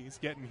Khanna. He's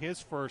getting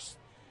his first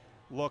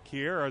look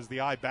here as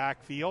the I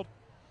backfield.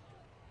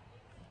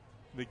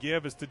 The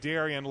give is to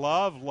Darian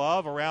Love.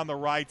 Love around the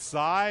right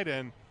side,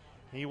 and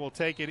he will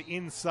take it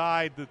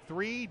inside the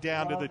 3,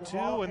 down to the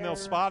 2, and they'll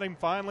spot him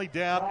finally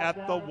down at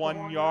the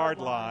 1-yard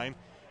line.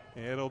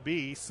 It'll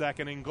be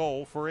 2nd and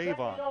goal for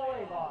Avon.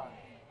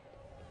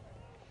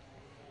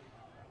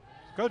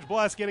 Coach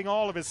Bless getting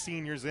all of his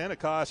seniors in.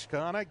 Akash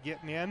Khanna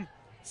getting in.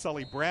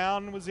 Sully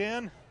Brown was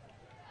in.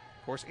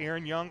 Of course,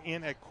 Aaron Young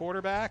in at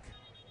quarterback.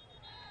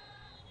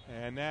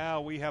 And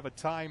now we have a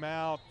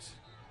timeout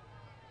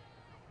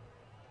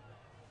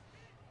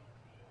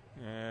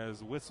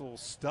as whistle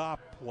stop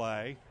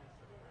play.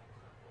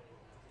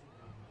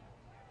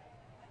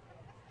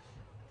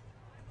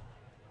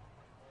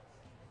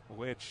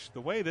 Which,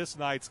 the way this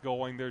night's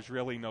going, there's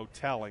really no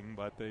telling,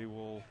 but they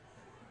will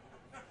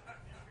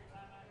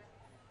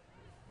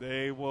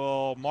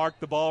mark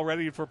the ball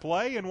ready for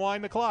play and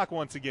wind the clock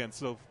once again.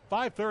 So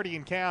 5:30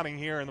 and counting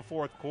here in the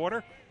 4th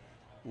quarter.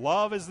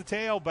 Love is the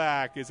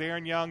tailback as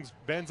Aaron Youngs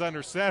bends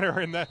under center.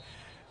 And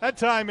that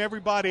time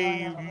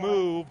everybody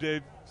moved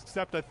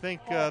except, I think,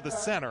 the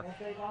center.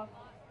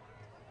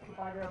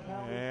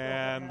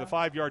 And the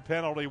 5-yard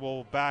penalty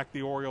will back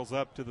the Orioles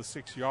up to the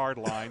 6-yard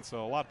line.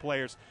 So a lot of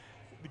players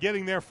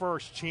getting their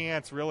first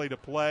chance really to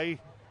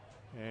play.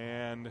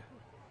 And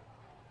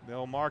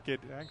they'll mark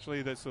it.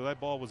 Actually, so that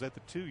ball was at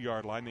the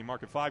 2-yard line. They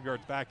mark it 5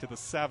 yards back to the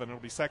 7.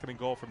 It'll be 2nd and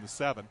goal from the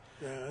 7.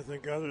 Yeah, I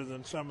think other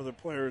than some of the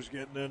players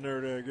getting in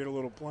there to get a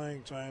little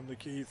playing time, the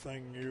key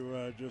thing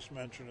you just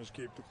mentioned is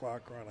keep the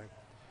clock running.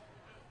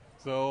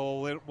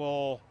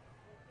 So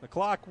the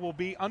clock will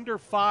be under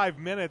 5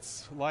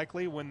 minutes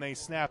likely when they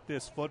snap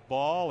this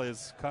football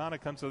as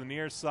Khanna comes to the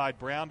near side,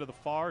 Brown to the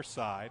far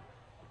side.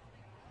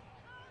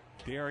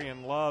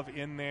 Darian Love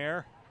in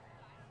there.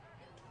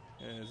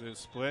 As it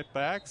split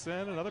backs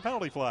and another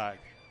penalty flag.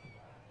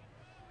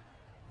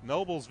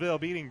 Noblesville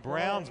beating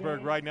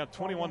Brownsburg right now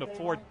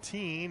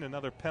 21-14.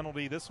 Another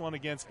penalty, this one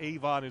against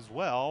Avon as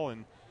well.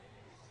 And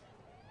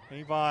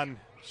Avon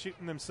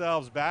shooting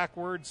themselves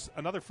backwards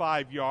another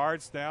 5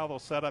 yards. Now they'll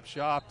set up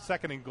shop,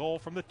 2nd and goal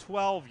from the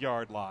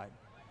 12-yard line.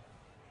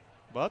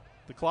 But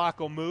the clock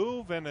will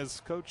move, and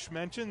as Coach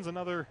mentions,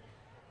 another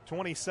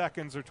 20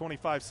 seconds or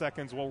 25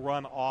 seconds will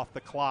run off the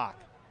clock.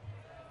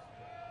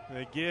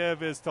 The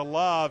give is to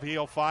Love.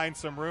 He'll find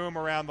some room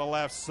around the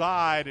left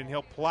side, and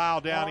he'll plow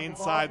down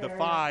inside the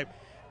 5,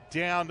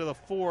 down to the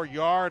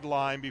 4-yard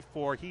line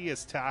before he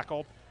is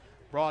tackled.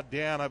 Brought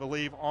down, I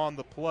believe, on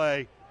the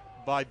play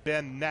by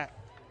Ben Nett,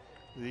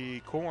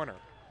 the corner.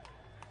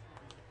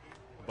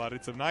 But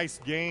it's a nice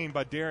gain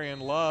by Darian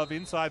Love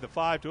inside the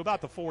 5 to about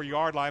the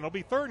 4-yard line. It'll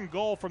be 3rd and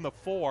goal from the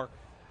 4.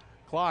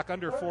 Clock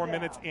under 4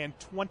 minutes and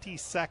 20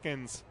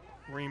 seconds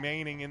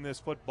remaining in this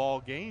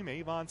football game.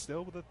 Avon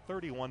still with a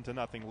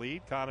 31-0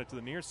 lead. Connor to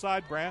the near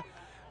side, Brown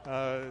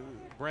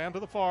to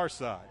the far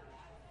side.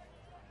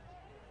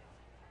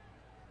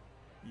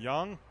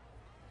 Young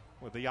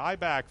with the eye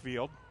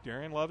backfield.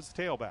 Darian Love is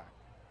the tailback.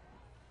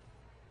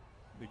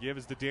 The give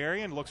is to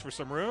Darian. Looks for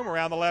some room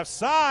around the left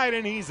side,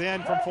 and he's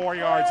in from 4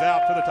 yards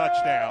out for the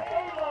touchdown.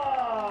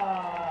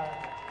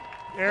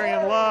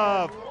 Darian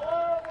Love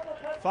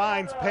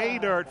finds pay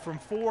dirt from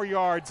 4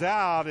 yards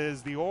out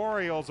as the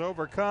Orioles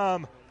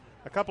overcome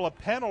a couple of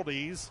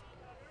penalties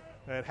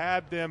that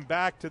had them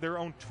back to their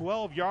own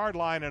 12-yard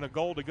line in a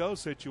goal-to-go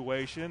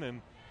situation.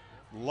 And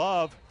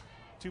Love,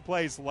 2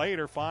 plays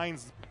later,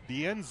 finds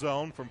the end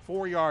zone from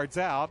 4 yards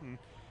out, and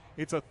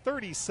it's a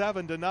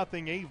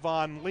 37-0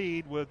 Avon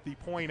lead with the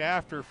point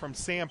after from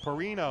Sam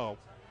Perino.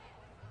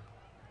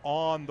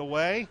 On the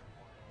way,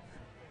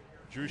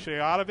 Drew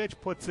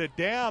Shayatovich puts it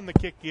down. The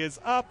kick is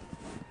up,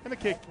 and the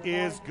kick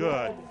is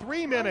good.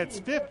 3 minutes,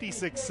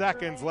 56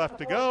 seconds left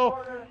to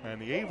go, and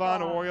the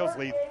Avon Orioles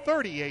lead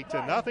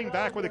 38-0.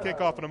 Back with a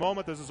kickoff in a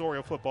moment. This is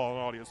Oriole Football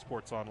and Audio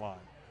Sports Online.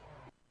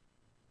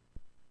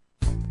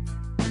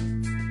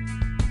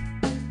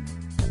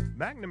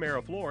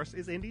 McNamara Florist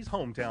is Indy's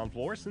hometown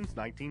florist since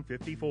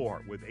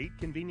 1954, with 8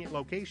 convenient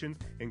locations,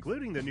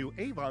 including the new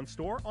Avon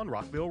store on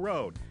Rockville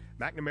Road.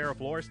 McNamara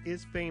Florist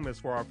is famous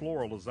for our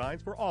floral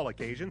designs for all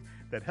occasions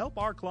that help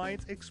our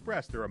clients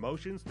express their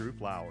emotions through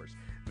flowers.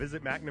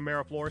 Visit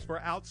McNamara Florist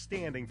for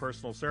outstanding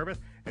personal service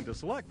and to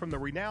select from the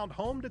renowned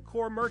home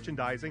decor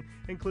merchandising,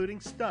 including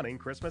stunning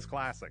Christmas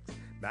classics.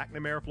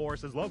 McNamara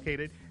Florist is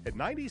located at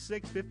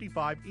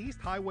 9655 East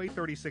Highway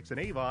 36 in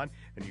Avon,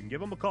 and you can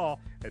give them a call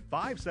at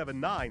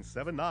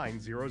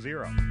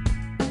 579-7900.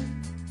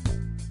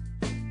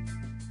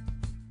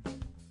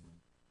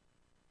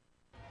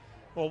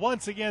 Well,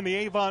 once again, the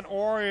Avon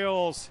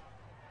Orioles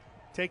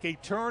take a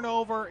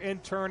turnover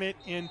and turn it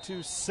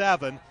into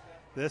 7.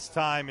 This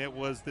time it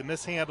was the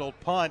mishandled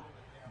punt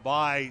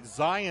by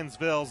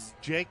Zionsville's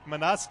Jake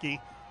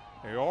Minuski.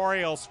 The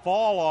Orioles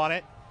fall on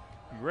it.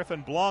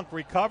 Griffin Blanc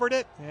recovered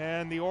it,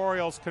 and the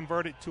Orioles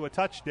convert it to a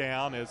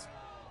touchdown. As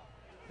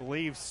I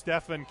believe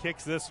Stefan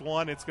kicks this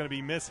one. It's going to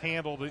be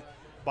mishandled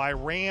by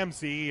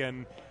Ramsey,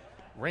 and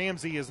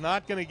Ramsey is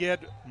not going to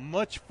get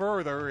much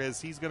further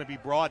as he's going to be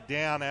brought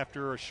down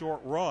after a short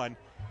run.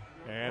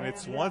 And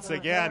it's once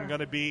again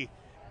going to be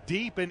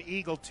deep in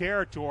Eagle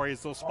territory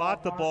as they'll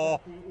spot the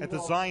ball at the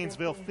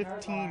Zionsville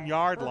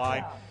 15-yard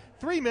line.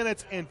 3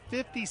 minutes and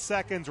 50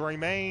 seconds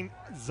remain.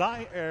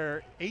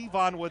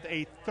 Avon with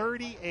a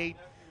 38-0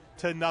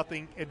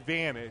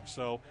 advantage.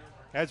 So,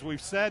 as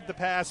we've said the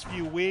past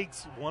few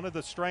weeks, one of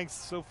the strengths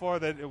so far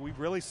that we've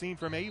really seen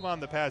from Avon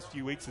the past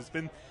few weeks has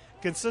been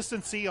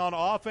consistency on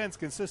offense,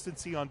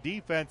 consistency on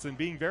defense, and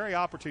being very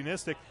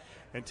opportunistic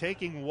and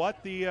taking what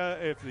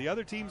if the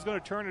other team's going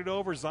to turn it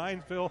over.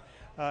 Zionsville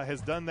has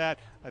done that,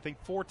 I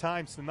think, 4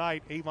 times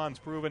tonight. Avon's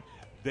proven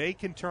they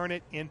can turn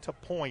it into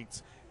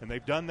points, and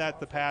they've done that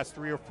the past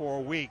 3 or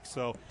 4 weeks.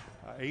 So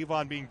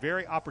Avon being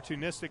very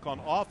opportunistic on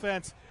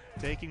offense,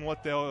 taking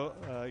what they'll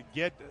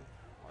get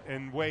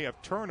in way of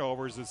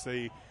turnovers as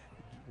they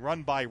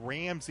run by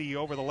Ramsey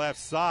over the left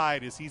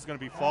side as he's going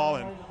to be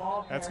falling.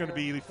 That's going to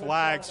be the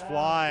flags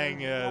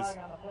flying as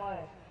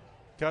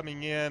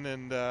coming in,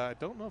 and I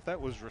don't know if that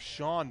was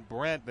Rashawn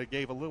Brent that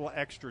gave a little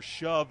extra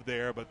shove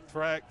there, but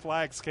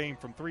flags came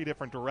from 3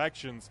 different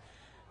directions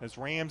as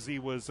Ramsey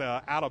was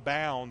out of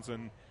bounds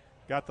and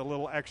got the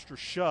little extra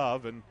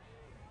shove, and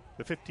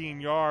the 15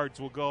 yards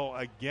will go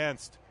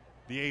against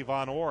the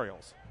Avon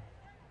Orioles.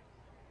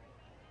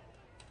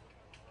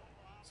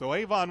 So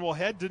Avon will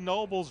head to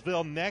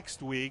Noblesville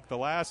next week. The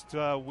last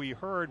we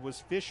heard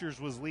was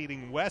Fishers was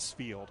leading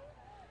Westfield.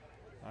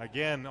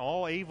 Again,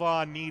 all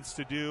Avon needs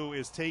to do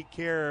is take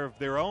care of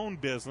their own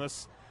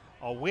business.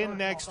 A win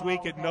next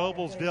week at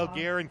Noblesville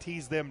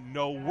guarantees them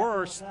no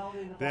worse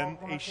than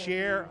a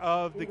share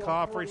of the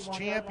conference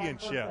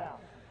championship.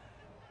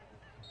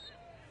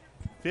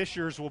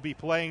 Fishers will be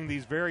playing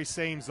these very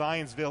same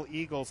Zionsville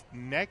Eagles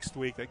next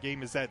week. That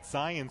game is at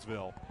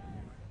Zionsville.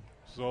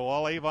 So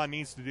all Avon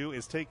needs to do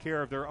is take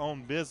care of their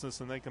own business,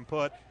 and they can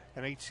put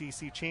an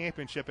HCC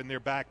championship in their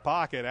back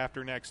pocket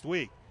after next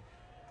week.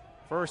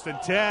 1st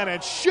and 10,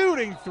 and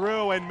shooting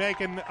through and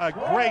making a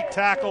great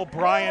tackle,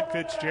 Bryant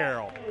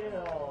Fitzgerald.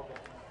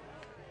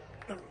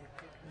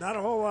 Not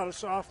a whole lot of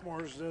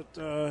sophomores that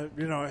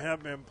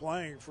have been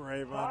playing for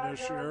Avon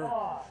this year.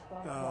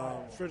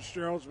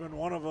 Fitzgerald's been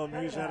one of them.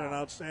 He's had an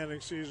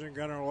outstanding season.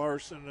 Gunnar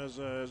Larson as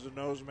a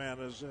nose man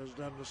has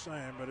done the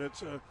same. But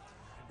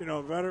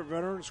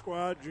veteran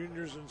squad,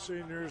 juniors and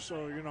seniors.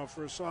 So,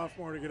 for a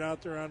sophomore to get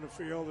out there on the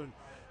field and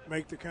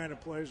make the kind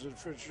of plays that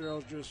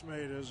Fitzgerald just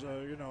made is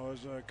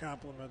a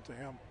compliment to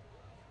him.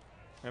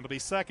 And it'll be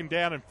 2nd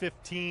down and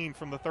 15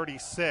 from the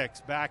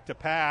 36. Back to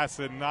pass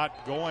and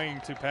not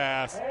going to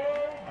pass.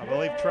 I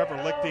believe Trevor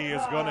Lichty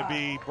is going to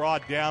be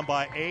brought down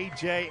by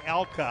A.J.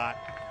 Alcott.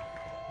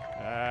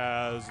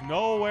 Has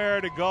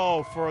nowhere to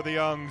go for the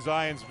young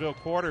Zionsville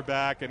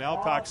quarterback, and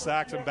Alcott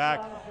sacks him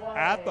back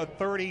at the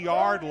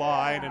 30-yard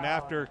line. And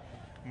after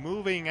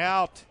moving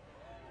out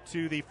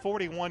to the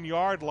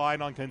 41-yard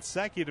line on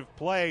consecutive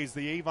plays,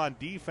 the Avon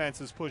defense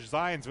has pushed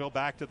Zionsville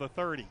back to the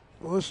 30.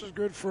 Well, this is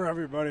good for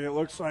everybody. It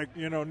looks like,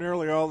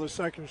 nearly all the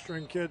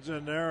second-string kids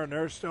in there, and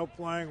they're still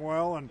playing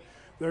well, and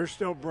they're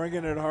still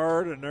bringing it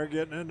hard, and they're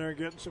getting in there,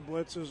 getting some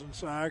blitzes and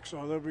sacks,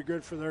 so they'll be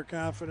good for their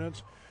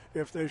confidence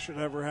if they should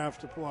ever have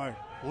to play.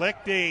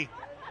 Lichty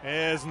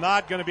is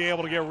not going to be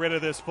able to get rid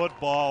of this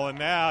football, and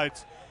now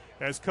it's,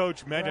 as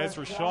Coach mentioned, it's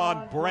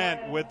Rashawn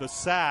Brent with the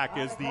sack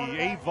as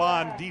the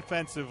Avon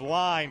defensive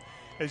line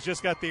has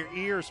just got their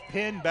ears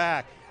pinned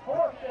back.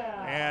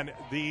 And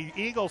the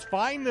Eagles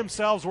find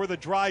themselves where the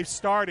drive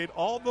started,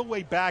 all the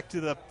way back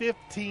to the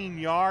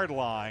 15-yard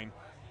line.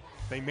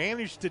 They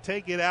managed to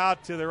take it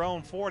out to their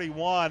own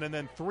 41, and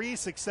then 3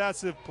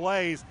 successive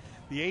plays,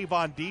 the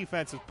Avon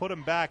defense has put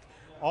them back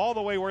all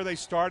the way where they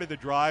started the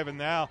drive, and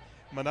now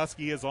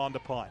Minuski is on to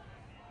punt.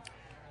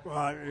 Well,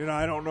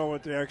 I don't know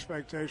what the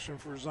expectation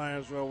for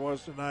Zionsville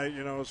was tonight,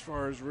 as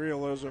far as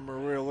realism or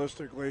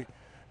realistically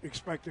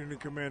expecting to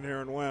come in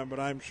here and win, but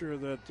I'm sure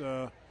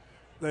that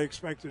they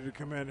expected to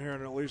come in here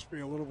and at least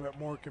be a little bit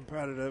more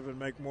competitive and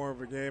make more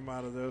of a game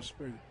out of this.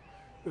 But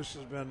this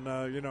has been,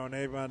 an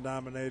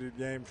Avon-dominated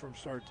game from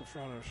start to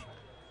finish.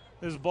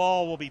 This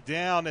ball will be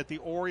down at the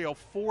Oriole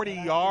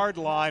 40-yard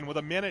line with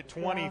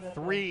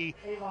 1:23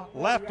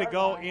 left to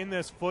go in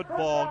this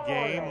football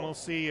game. We'll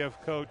see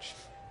if Coach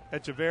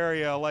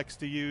Echeverria elects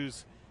to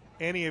use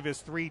any of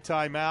his 3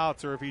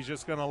 timeouts or if he's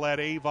just going to let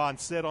Avon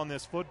sit on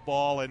this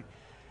football and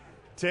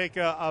take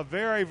a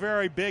very,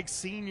 very big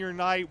senior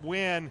night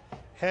win,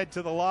 head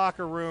to the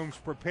locker rooms,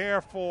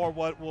 prepare for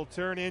what will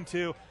turn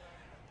into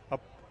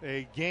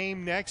a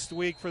game next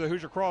week for the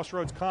Hoosier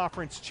Crossroads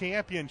Conference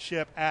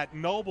Championship at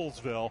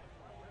Noblesville.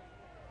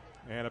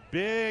 And a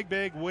big,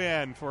 big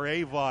win for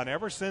Avon.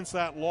 Ever since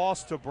that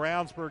loss to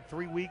Brownsburg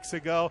 3 weeks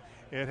ago,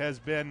 it has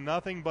been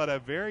nothing but a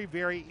very,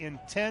 very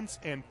intense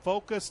and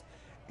focused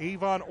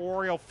Avon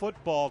Oriole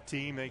football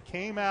team. They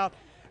came out,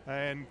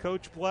 and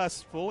Coach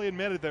Bless fully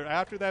admitted that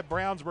after that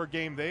Brownsburg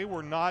game, they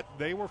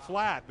were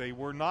flat. They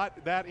were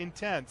not that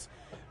intense.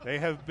 They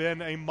have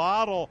been a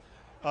model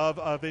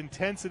of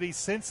intensity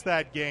since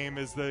that game,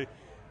 as the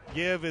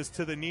give is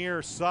to the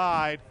near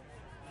side,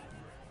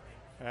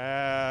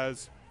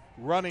 as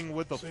running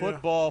with the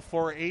football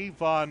for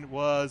Avon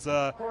was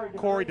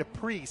Corey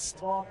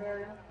DePriest.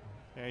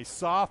 A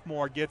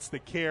sophomore gets the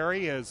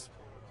carry as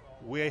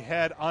we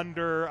had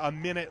under a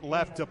minute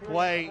left to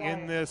play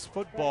in this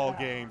football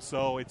game.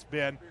 So it's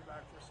been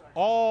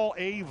all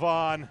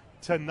Avon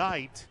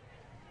tonight.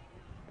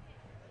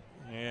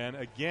 And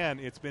again,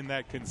 it's been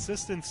that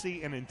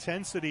consistency and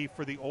intensity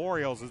for the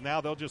Orioles, as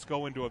now they'll just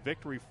go into a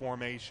victory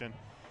formation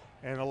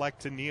and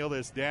elect to kneel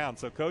this down.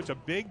 So, Coach, a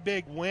big,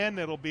 big win.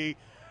 It'll be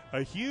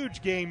a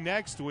huge game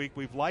next week.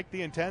 We've liked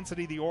the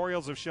intensity the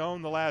Orioles have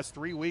shown the last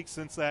 3 weeks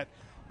since that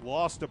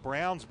loss to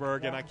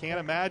Brownsburg, and I can't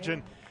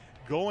imagine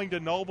going to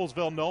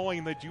Noblesville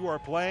knowing that you are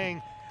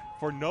playing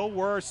for no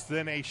worse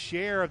than a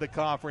share of the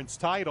conference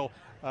title,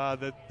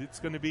 that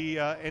it's going to be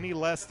any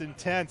less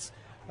intense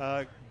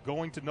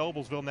going to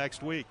Noblesville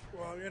next week.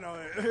 Well,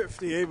 if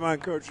the Avon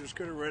coaches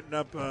could have written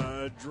up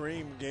a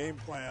dream game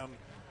plan,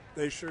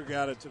 they sure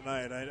got it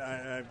tonight.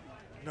 I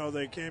know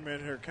they came in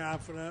here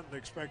confident and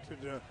expected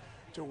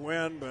to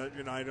win, but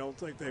I don't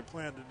think they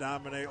planned to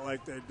dominate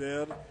like they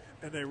did,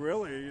 and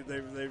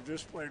they've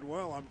just played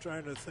well. I'm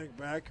trying to think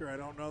back here. I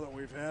don't know that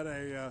we've had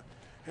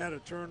a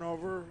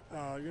turnover.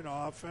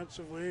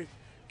 Offensively,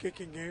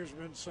 kicking game's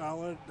been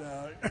solid.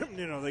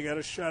 They got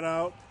a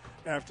shutout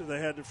after they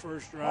had the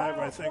first drive.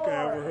 I think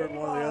I overheard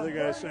one of the other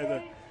guys say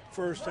the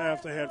first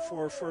half they had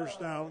 4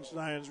 first downs.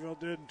 Zionsville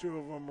did, and 2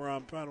 of them were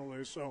on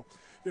penalties. So,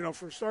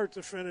 from start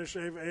to finish,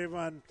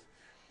 Avon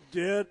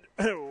did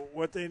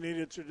what they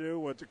needed to do,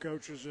 what the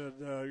coaches had,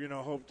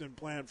 hoped and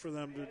planned for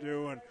them to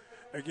do. And,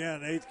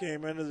 again, 8th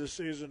game into the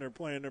season, they're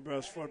playing their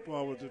best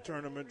football with the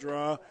tournament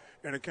draw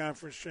and a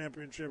conference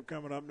championship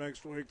coming up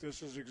next week.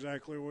 This is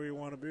exactly where you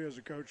want to be as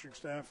a coaching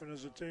staff and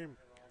as a team.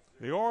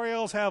 The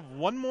Orioles have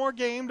one more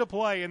game to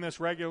play in this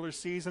regular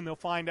season. They'll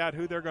find out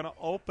who they're going to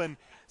open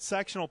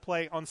sectional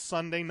play on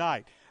Sunday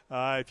night.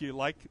 If you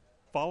like,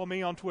 follow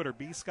me on Twitter,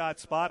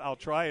 bscottspot. I'll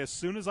try as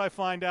soon as I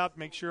find out,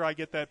 make sure I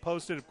get that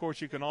posted. Of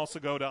course, you can also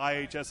go to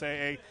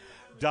ihsaa.org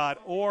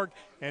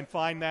and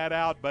find that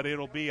out. But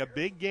it'll be a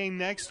big game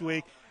next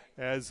week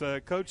As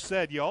Coach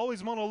said, you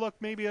always want to look,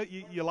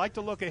 maybe you like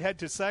to look ahead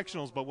to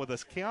sectionals, but with a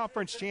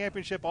conference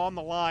championship on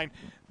the line,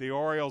 the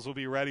Orioles will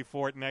be ready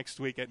for it next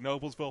week at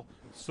Noblesville.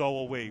 So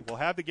will we. We'll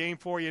have the game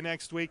for you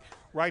next week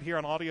right here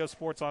on Audio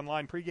Sports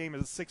Online. Pregame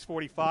is at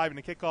 6:45, and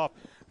the kickoff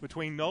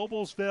between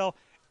Noblesville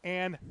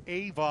and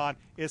Avon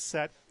is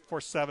set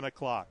for 7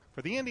 o'clock.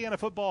 For the Indiana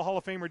Football Hall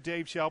of Famer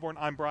Dave Shelbourne,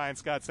 I'm Brian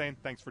Scott saying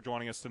thanks for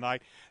joining us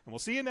tonight, and we'll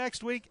see you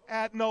next week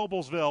at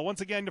Noblesville.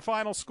 Once again, the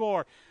final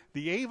score,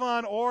 the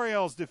Avon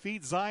Orioles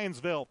defeat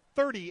Zionsville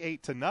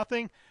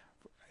 38-0,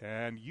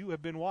 and you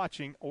have been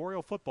watching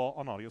Oriole football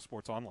on Audio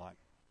Sports Online.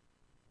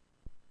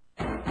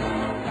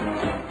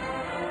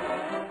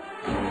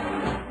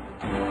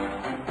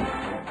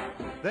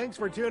 Thanks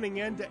for tuning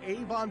in to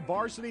Avon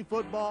Varsity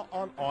Football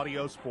on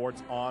Audio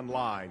Sports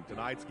Online.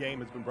 Tonight's game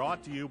has been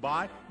brought to you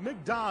by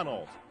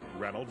McDonald's,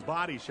 Reynolds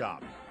Body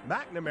Shop,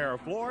 McNamara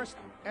Florist,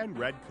 and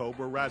Red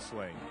Cobra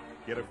Wrestling.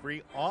 Get a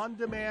free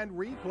on-demand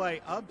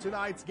replay of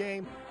tonight's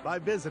game by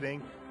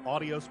visiting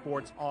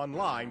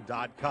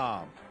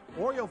audiosportsonline.com.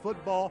 Oriole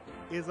football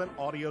is an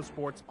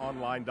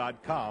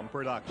audiosportsonline.com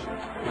production.